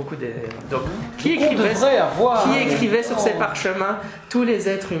donc il y a beaucoup de... Donc, qui écrivait sur ces parchemins tous les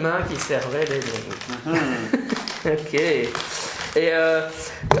êtres humains qui servaient l'ennemi. Ok. Et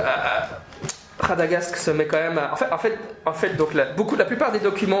Radagast se met quand même à... En fait donc la plupart des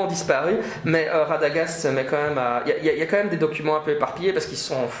documents ont disparu, mais Radagast se met quand même à... Il y a quand même des documents un peu éparpillés parce qu'ils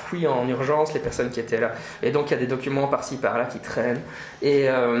sont enfouis en urgence, les personnes qui étaient là. Et donc il y a des documents par-ci par-là qui traînent. Et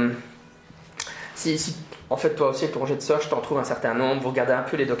si en fait toi aussi avec ton jet de search, tu en trouves un certain nombre, vous regardez un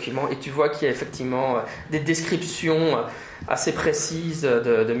peu les documents et tu vois qu'il y a effectivement des descriptions assez précises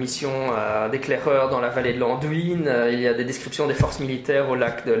de missions d'éclaireurs dans la vallée de l'Anduin. Il y a des descriptions des forces militaires au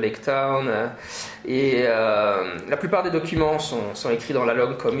lac de Lake Town. Et la plupart des documents sont écrits dans la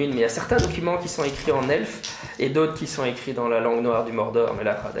langue commune, mais il y a certains documents qui sont écrits en elfe et d'autres qui sont écrits dans la langue noire du Mordor. Mais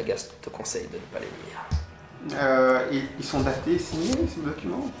là, Radagast te conseille de ne pas les lire. Ils sont datés et signés, ces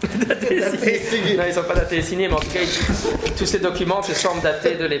documents? Non, ils ne sont pas datés et signés, mais en tout cas, tous ces documents se semblent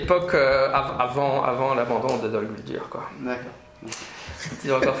datés de l'époque avant l'abandon de Dol Guldur, quoi. D'accord. Tu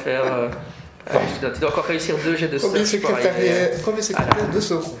dois encore faire... tu dois encore réussir 2 jets de search. Premier secrétaire de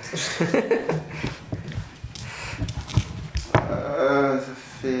Sauron. Ça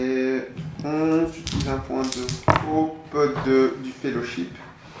fait 11, j'utilise un point de hope du fellowship.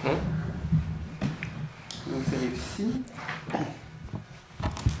 Donc c'est réussi.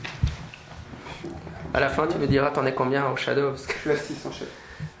 À la fin, tu me diras, t'en es combien au Shadow parce que... Je suis à 6 en chef.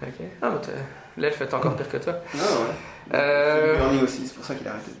 Ok. Ah, mais l'elfe est encore pire que toi. Ah ouais. Burning aussi, c'est pour ça qu'il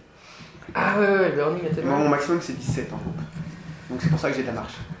a arrêté. Ah ouais, Burning était Mon maximum c'est 17 en hope. Donc c'est pour ça que j'ai de la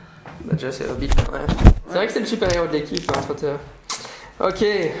marche. Bah déjà c'est Hobbit quand même. C'est vrai que c'est le super-héros de l'équipe, hein, Potter. Ok,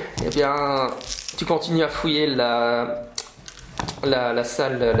 eh bien, tu continues à fouiller la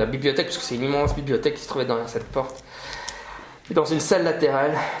salle, la bibliothèque, parce que c'est une immense bibliothèque qui se trouvait derrière cette porte. Et dans une salle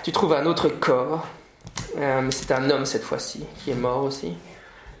latérale, tu trouves un autre corps, mais c'est un homme cette fois-ci, qui est mort aussi.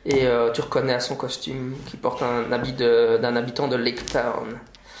 Et tu reconnais à son costume qu'il porte un habit d'un habitant de Lake Town.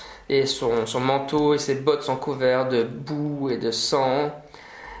 Et son manteau et ses bottes sont couverts de boue et de sang.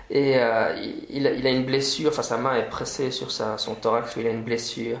 Et il a une blessure, enfin sa main est pressée sur son thorax, il a une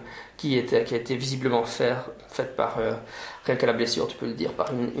blessure qui a été visiblement faite par, rien qu'à la blessure tu peux le dire, par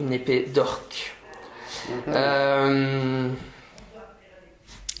une épée d'orque.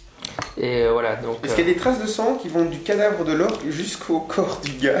 Et voilà, donc... Est-ce qu'il y a des traces de sang qui vont du cadavre de l'orque jusqu'au corps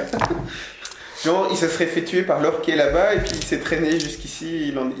du gars? Genre il se serait fait tuer par l'orque qui est là-bas et puis il s'est traîné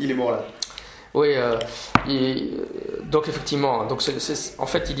jusqu'ici, il est mort là. Oui, donc effectivement, en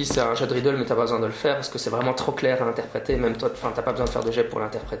fait il dit c'est un jeu de riddle mais t'as pas besoin de le faire parce que c'est vraiment trop clair à interpréter, même toi t'as pas besoin de faire de jet pour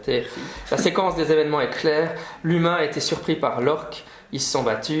l'interpréter. La séquence des événements est claire, l'humain a été surpris par l'orque, ils se sont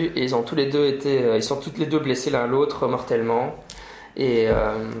battus et ils sont tous les deux blessés l'un l'autre mortellement. Et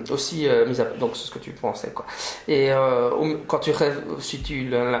aussi donc c'est ce que tu pensais quoi. Et quand tu rêves,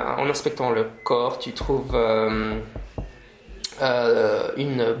 en inspectant le corps tu trouves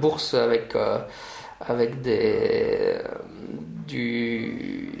une bourse avec des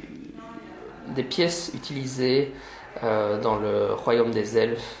pièces utilisées dans le royaume des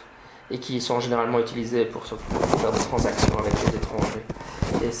elfes et qui sont généralement utilisées pour faire des transactions avec les étrangers.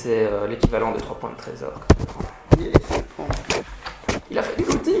 Et c'est l'équivalent de 3 points de trésor. Il a fait du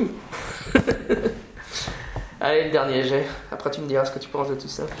looting. Allez, le dernier jet. Après tu me diras ce que tu penses de tout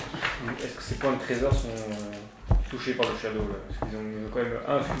ça. Est-ce que ces points de trésor sont touchés par le Shadow là? Parce qu'ils ont quand même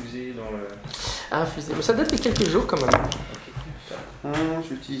infusé dans le... Infusé, mais ça date de quelques jours quand même.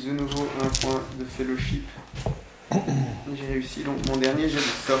 J'utilise de nouveau un point de fellowship. J'ai réussi donc mon dernier jet de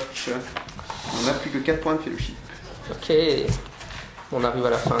search. On n'a plus que 4 points de fellowship. Ok, on arrive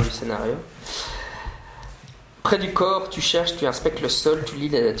à la fin du scénario. Près du corps, tu cherches, tu inspectes le sol, tu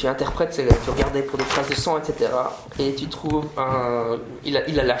lis, tu interprètes, tu regardes pour des traces de sang, etc. Et tu trouves il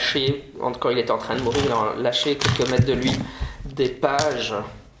a lâché, quand il était en train de mourir, il a lâché quelques mètres de lui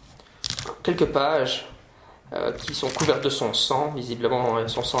quelques pages qui sont couvertes de son sang. Visiblement,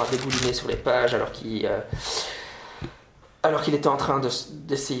 son sang a dégouliné sur les pages alors qu'il alors qu'il était en train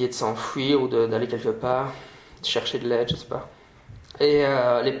d'essayer de s'enfuir ou d'aller quelque part, de chercher de l'aide, je sais pas. Et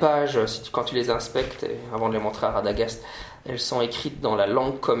les pages, quand tu les inspectes, et avant de les montrer à Radagast, elles sont écrites dans la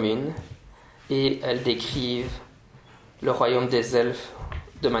langue commune et elles décrivent le royaume des elfes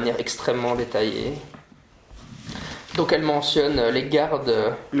de manière extrêmement détaillée. Donc elles mentionnent les gardes...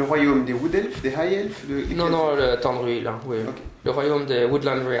 Le royaume des Wood Elfs, des High Elfs Non, le Tandruil, hein, oui. Okay. Le royaume des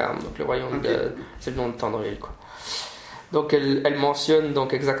Woodland Realm, donc le royaume c'est le nom de Tandruil, quoi. Donc elle mentionne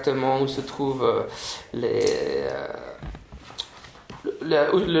donc exactement où se trouve le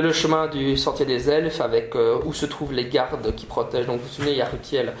chemin du sentier des elfes, avec où se trouvent les gardes qui protègent. Donc vous vous souvenez, il y a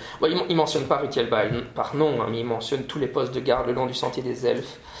Rutiel. Bon, il ne mentionne pas Rutiel par nom, hein, mais il mentionne tous les postes de garde le long du sentier des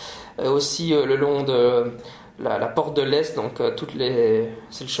elfes. Aussi le long de la porte de l'Est, donc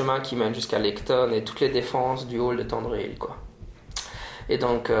c'est le chemin qui mène jusqu'à Lecton et toutes les défenses du hall de Tandruil, quoi. Et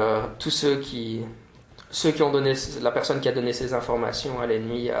donc tous ceux qui ont donné, la personne qui a donné ces informations à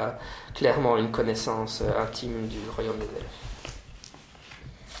l'ennemi a clairement une connaissance intime du royaume des elfes.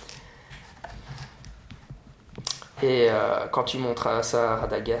 Et quand tu montres ça à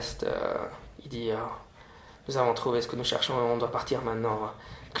Radagast, il dit nous avons trouvé ce que nous cherchons et on doit partir maintenant.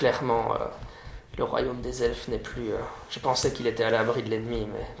 Clairement, le royaume des elfes n'est plus... je pensais qu'il était à l'abri de l'ennemi,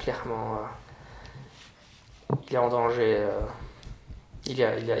 mais clairement, il est en danger. Il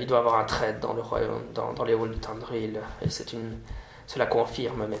doit avoir un trade dans le royaume, dans les halls de Tandruil, et cela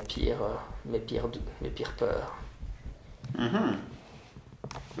confirme mes pires peurs. Mm-hmm.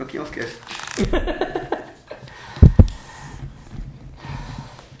 Ok, on se casse.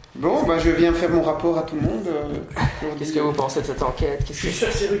 Bon, je viens faire mon rapport à tout le monde. Qu'est-ce que vous pensez de cette enquête? Je suis sûr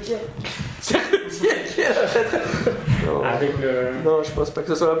que c'est Rutiel. C'est Rutiel qui l'a fait. Avec le... Non, je pense pas que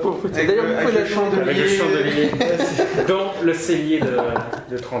ce soit la pauvre Rutiel. D'ailleurs, vous pouvez avec le chandelier. Avec le chandelier dans le cellier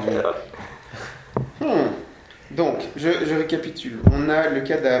de Tandruil. Donc, je récapitule. On a le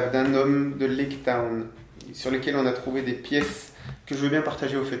cadavre d'un homme de Lake Town, sur lequel on a trouvé des pièces que je veux bien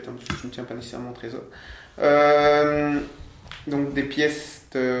partager au fait, hein, parce que je ne tiens pas nécessairement au trésor. Donc des pièces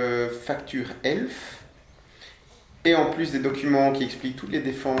de facture elfe, et en plus des documents qui expliquent toutes les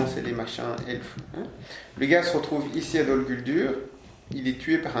défenses et les machins elfes. Hein. Le gars se retrouve ici à Dol Guldur, il est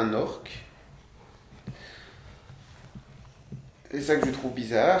tué par un orc. C'est ça que je trouve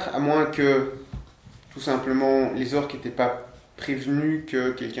bizarre, à moins que tout simplement les orcs n'étaient pas prévenus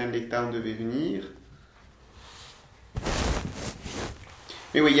que quelqu'un de Lake Town devait venir.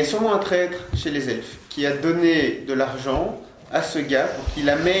 Mais oui, il y a sûrement un traître chez les elfes qui a donné de l'argent à ce gars pour qu'il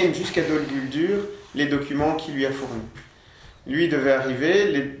amène jusqu'à Dol Guldur les documents qu'il lui a fournis. Lui devait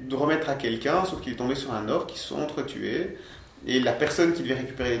arriver, les remettre à quelqu'un, sauf qu'il est tombé sur un orc, qui se sont entretués, et la personne qui devait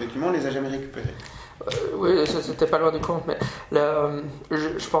récupérer les documents ne les a jamais récupérés. Oui, c'était pas loin du compte, mais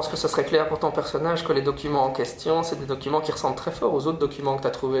je pense que ce serait clair pour ton personnage que les documents en question, c'est des documents qui ressemblent très fort aux autres documents que tu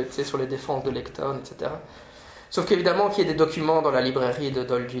as trouvés, tu sais, sur les défenses de Lecton, etc. Sauf qu'évidemment qu'il y ait des documents dans la librairie de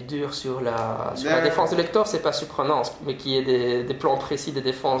Dol Guldur sur la défense de Lector, c'est pas surprenant, mais qu'il y ait des plans précis des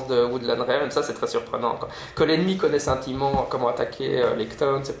défenses de Woodland Realm, ça c'est très surprenant, quoi. Que l'ennemi connaisse intimement comment attaquer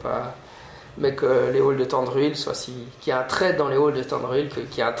Lecton, c'est pas... Mais que les halls de Tandruil soient qu'il y a un trait dans les halls de Tandruil,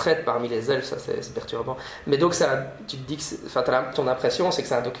 qu'il y a un trait parmi les elfes, ça c'est perturbant. Mais donc ça, tu te dis que ton impression c'est que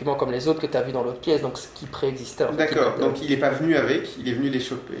c'est un document comme les autres que tu as vu dans l'autre pièce, donc ce qui préexistait. En fait, d'accord, donc il n'est pas venu avec, il est venu les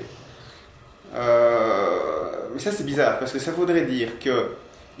choper. Mais ça c'est bizarre, parce que ça voudrait dire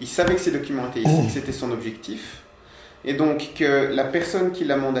qu'il savait que ces documents étaient ici, que c'était son objectif, et donc que la personne qui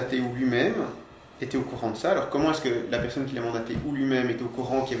l'a mandaté ou lui-même était au courant de ça. Alors comment est-ce que la personne qui l'a mandaté ou lui-même était au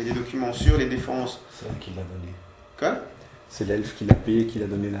courant qu'il y avait des documents sur les défenses? C'est elle qui l'a donné. Quoi? C'est l'elfe qui l'a payé, qui l'a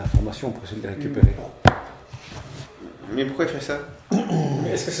donné l'information pour essayer de les récupérer. Mais pourquoi il fait ça? Mais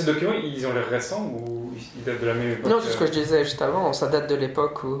est-ce que ces documents, ils ont l'air récents ou ils datent de la même époque? Non, c'est ce que je disais juste avant, ça date de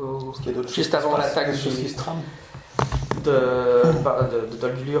l'époque où... Juste avant l'attaque de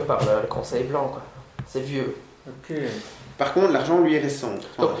Dol Guldur par le Conseil Blanc, quoi. C'est vieux. Ok. Par contre, l'argent lui est récent.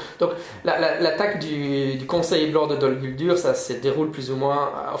 Donc l'attaque du Conseil Blanc de Dol Guldur, ça se déroule plus ou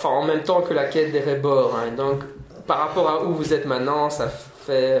moins, enfin en même temps que la quête des Rébors. Hein. Donc par rapport à où vous êtes maintenant, ça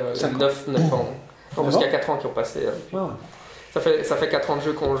fait 9 ans. Non, parce qu'il y a 4 ans qui ont passé. Ça fait 4 ans de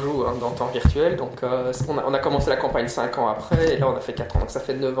jeu qu'on joue, hein, dans le temps virtuel. Donc on a commencé la campagne 5 ans après, et là on a fait 4 ans. Donc ça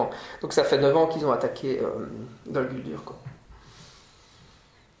fait 9 ans. Donc ça fait 9 ans qu'ils ont attaqué Dol Guldur, quoi.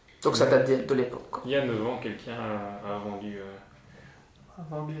 Donc ça date de l'époque, quoi. Il y a 9 ans, quelqu'un a vendu... A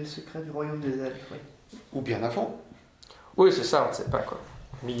vendu les secrets du royaume des elfes, oui. Ou bien avant. Oui, c'est ça, on ne sait pas, quoi.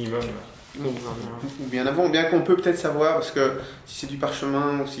 Minimum. Ou bien avant, bien qu'on peut peut-être savoir, parce que si c'est du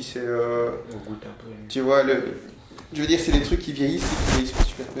parchemin ou si c'est... On goûte un peu. Tu vois, je veux dire, c'est des trucs qui vieillissent et qui vieillissent pas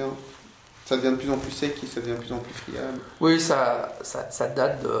super bien. Ça devient de plus en plus sec et ça devient de plus en plus friable. Oui, ça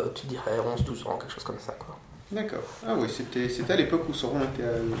date de, tu dirais, 11-12 ans, quelque chose comme ça, quoi. D'accord. Ah oui, c'était à l'époque où Sauron était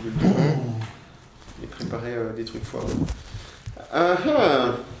à Guldur. Il préparait des trucs forts.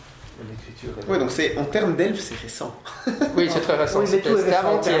 Ouais, donc en termes d'elfes, c'est récent. Oui, c'est très récent. Oui, mais tout est C'était récent en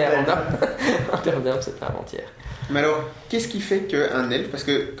avant-hier. termes En termes d'elfes, c'était avant-hier. Mais alors, qu'est-ce qui fait qu'un elfe, parce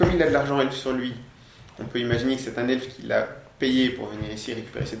que comme il a de l'argent elfe sur lui, on peut imaginer que c'est un elfe qui l'a payé pour venir ici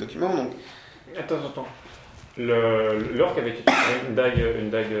récupérer ses documents, donc... Attends. L'orque avait été une dague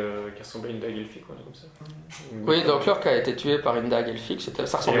qui ressemblait à une dague elfique, quoi, comme ça. Oui, donc l'orque a été tué par une dague elfique,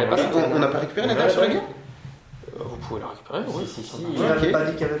 ça ressemblait pas. On n'a pas récupéré la dague sur la gueule? Vous pouvez la récupérer, oui. Si. On n'avait pas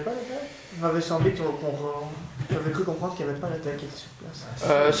dit qu'il n'y avait pas la dague. Il m'avait semblé j'avais cru comprendre qu'il n'y avait pas la dague qui était sur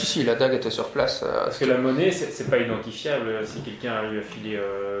place. Si, la dague était sur place. Parce que la monnaie, c'est pas identifiable si quelqu'un a eu à filer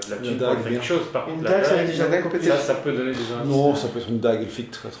de la thune pour quelque chose. Par contre, Une la dague, ça avait dague, déjà ça peut donner des indices. Non, ça peut être une dague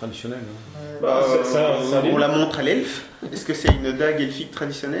elfique très traditionnelle. On la montre à l'elfe. Est-ce que c'est une dague elfique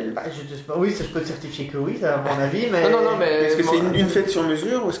traditionnelle? Je sais pas. Oui, ça, je peux te certifier que oui, à mon avis, mais... Non, mais... Est-ce que c'est une fête sur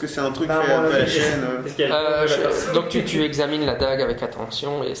mesure ou est-ce que c'est un truc fait un peu à la chaîne? Donc tu examines la dague avec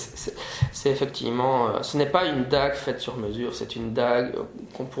attention et c'est effectivement... ce n'est pas une dague faite sur mesure, c'est une dague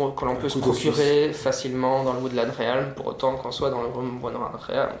que l'on peut se procurer facilement dans le Woodland Realm, pour autant qu'on soit dans le Woodland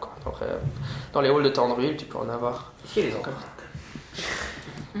Realm. Dans les halls de Tandruil, tu peux en avoir. Ici, les encore.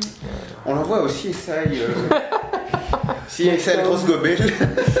 On l'envoie aussi Essaï. Si Essaï a grosse gobelle.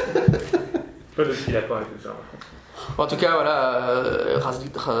 Pas de skill à part avec tout ça. En tout cas, voilà,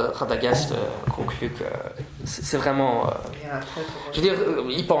 Radagast conclut que c'est vraiment... je veux dire,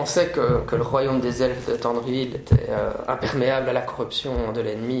 il pensait que le royaume des elfes de Tandruil était imperméable à la corruption de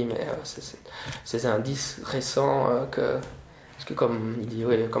l'ennemi, mais ces indices récents parce que comme il dit,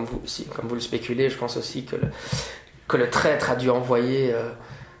 oui, comme vous le spéculez, je pense aussi que le traître a dû envoyer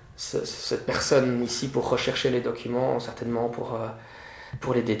cette personne ici pour rechercher les documents, certainement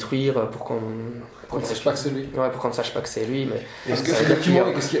pour les détruire, pour qu'on ne sache pas que c'est lui. Ouais, pour qu'on ne sache pas que c'est lui. Mais est-ce que ces documents,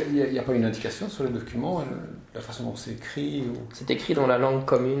 il n'y a pas une indication sur les documents, la façon dont c'est écrit ou... C'est écrit dans la langue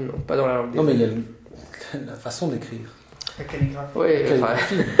commune, pas dans la langue des... Non, mais il y a la façon d'écrire. La calligraphie. Oui,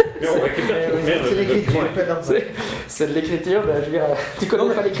 mais on récupère c'est l'écriture, c'est de l'écriture, ben, je veux dire, tu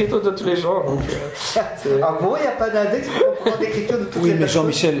connais pas l'écriture de tous les gens. Donc, ah bon, il n'y a pas d'index pour comprendre l'écriture de toutes les personnes? Oui, mais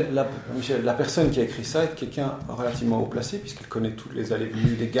Jean-Michel, la personne qui a écrit ça est quelqu'un relativement haut placé, puisqu'elle connaît toutes les allées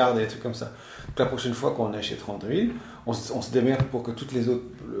venues, les gardes et des trucs comme ça. Donc la prochaine fois qu'on est chez Tandruil, on se démerde pour que toutes les autres,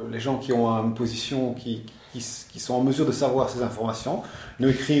 les gens qui ont une position, qui sont en mesure de savoir ces informations, nous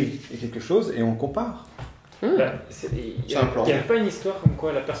écrivent quelque chose et on compare. Il n'y a pas une histoire comme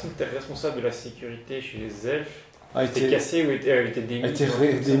quoi la personne qui était responsable de la sécurité chez les elfes a été cassée ou a été démise? A été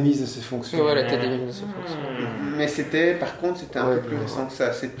démise de ses fonctions. Ouais, elle a été démise de ses fonctions. Mais par contre, c'était un peu plus récent que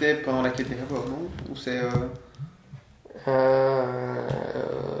ça. C'était pendant la quête des Rébords, non? Ou c'est...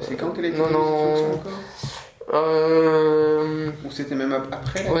 C'est quand qu'elle a été démise de ses fonctions encore? Ou c'était même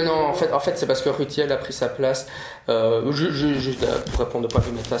après? Ouais, non, en fait c'est parce que Rutiel a pris sa place. Juste pour répondre de point de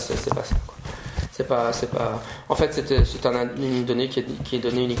vue méta, c'est pas ça, quoi. C'est pas... En fait, c'est une donnée qui est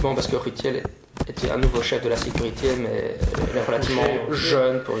donnée uniquement parce que Rutiel était un nouveau chef de la sécurité, mais elle est relativement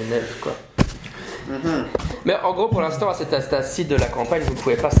jeune pour une elfe, quoi. Mm-hmm. Mais en gros, pour l'instant, à cet stade-ci de la campagne, vous ne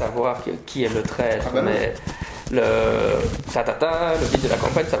pouvez pas savoir qui est le traître. Mais le but de la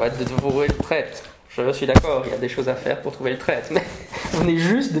campagne, ça va être de trouver le traître. Je suis d'accord, il y a des choses à faire pour trouver le traître, mais vous venez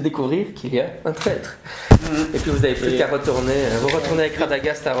juste de découvrir qu'il y a un traître. Et puis vous n'avez plus qu'à retourner avec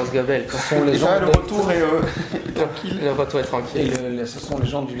Radagast à Rosgobel. Le retour est tranquille. Le retour est tranquille. Et ce sont les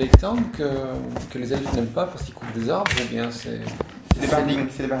gens du Lake Town que les elfes n'aiment pas parce qu'ils coupent des arbres, ou bien c'est... C'est les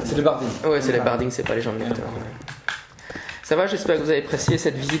Bardings. Oui, c'est les Bardings, c'est pas les gens du Lake Town. Ça va, j'espère que vous avez apprécié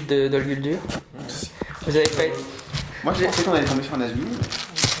cette visite de Guldur. Vous avez fait... Moi je pensais qu'on allait tomber sur un Nazgûl.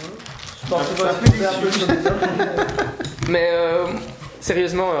 Mais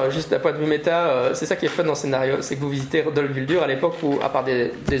sérieusement, juste d'un point de vue méta, c'est ça qui est fun dans le scénario, c'est que vous visitez Dol Guldur à l'époque où, à part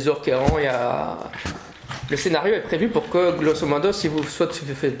des orques errants, il y a... Le scénario est prévu pour que, grosso modo, si vous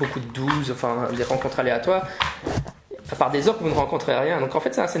faites beaucoup de 12, enfin des rencontres aléatoires, à part des orques, vous ne rencontrez rien. Donc en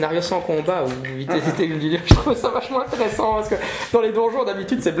fait, c'est un scénario sans combat où vous visitez Guldur. Je trouve ça vachement intéressant parce que dans les donjons,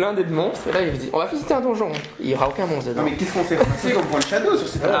 d'habitude, c'est blindé de monstres. Et là, il vous dit, on va visiter un donjon. Il n'y aura aucun monstre dedans. Non, mais qu'est-ce qu'on fait passer comme point de shadow sur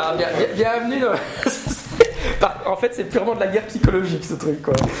cette bienvenue dans... En fait, c'est purement de la guerre psychologique, ce truc,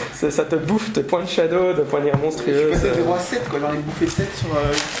 quoi. Ça te bouffe de points de shadow, de poignards monstrueux. Je suis passé de roi 7, quoi, dans les bouffées de 7 sur...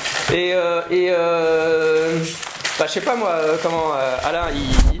 je sais pas moi, comment Alain,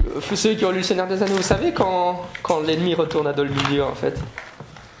 ceux qui ont lu le Seigneur des Anneaux, vous savez quand l'ennemi retourne à Dol Guldur en fait?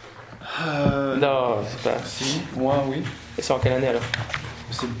 Non, c'est pas. Si, moi oui. Et c'est en quelle année alors?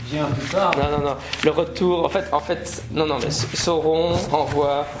 C'est bien plus tard. Non. Le retour, en fait, non, mais Sauron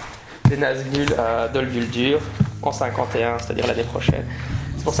envoie des Nazgûl à Dol Guldur en 51, c'est-à-dire l'année prochaine.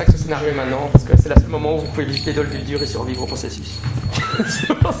 C'est pour ça que ce scénario est maintenant, parce que c'est le seul moment où vous pouvez visiter Dol Guldur et survivre au processus.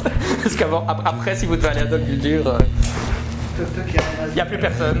 Parce qu'après, si vous devez aller à Dol Guldur, il n'y a plus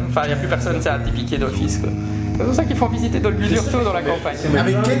personne. Enfin, il n'y a plus personne, c'est atypiqué d'office, quoi. C'est pour ça qu'il faut visiter Dol Guldur tôt dans la campagne.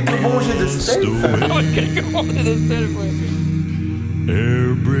 Avec quelques bons jets de stealth. Avec quelques bons jets de stealth, ouais.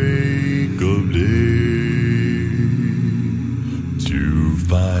 Ere break of day to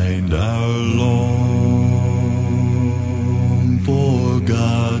find our long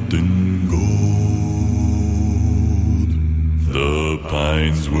forgotten gold. The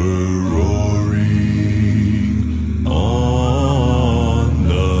pines were roaring on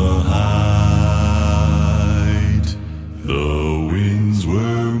the height. The winds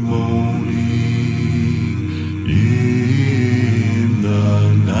were moaning in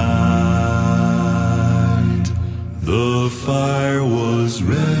the night. The fire was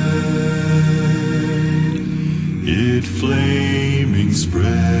red, it flaming spread.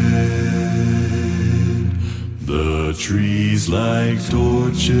 The trees like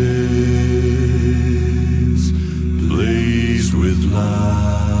torches blazed with light.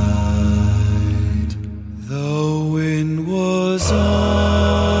 The wind was on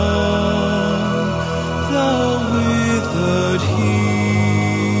the withered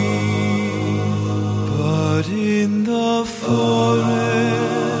heath, but in the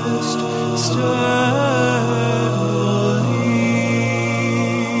forest stand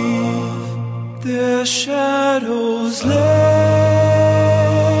beneath. Their shadows lay,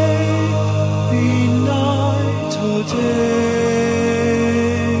 be night or day,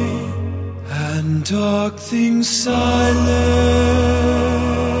 and dark things silent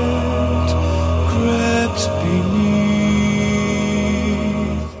crept beneath.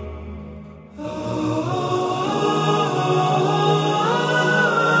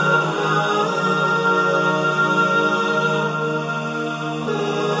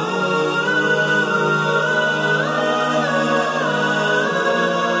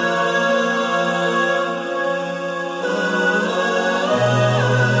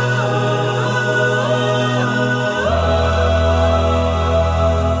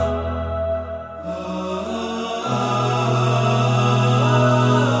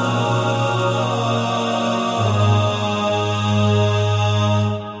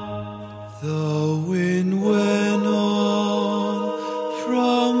 The wind went on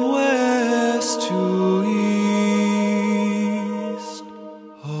from west to east,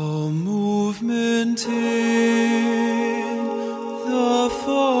 all movement in the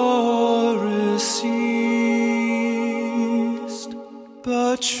forest ceased,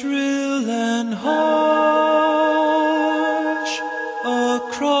 but shrill and harsh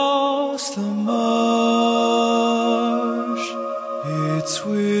across the marsh, its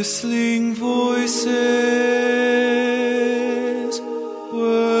whistling voices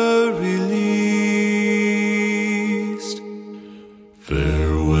were released.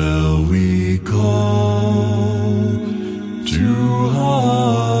 Farewell we call to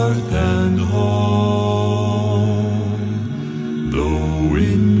hearth and home. The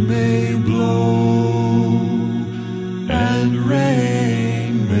wind may blow and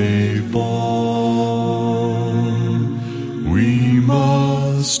rain may fall,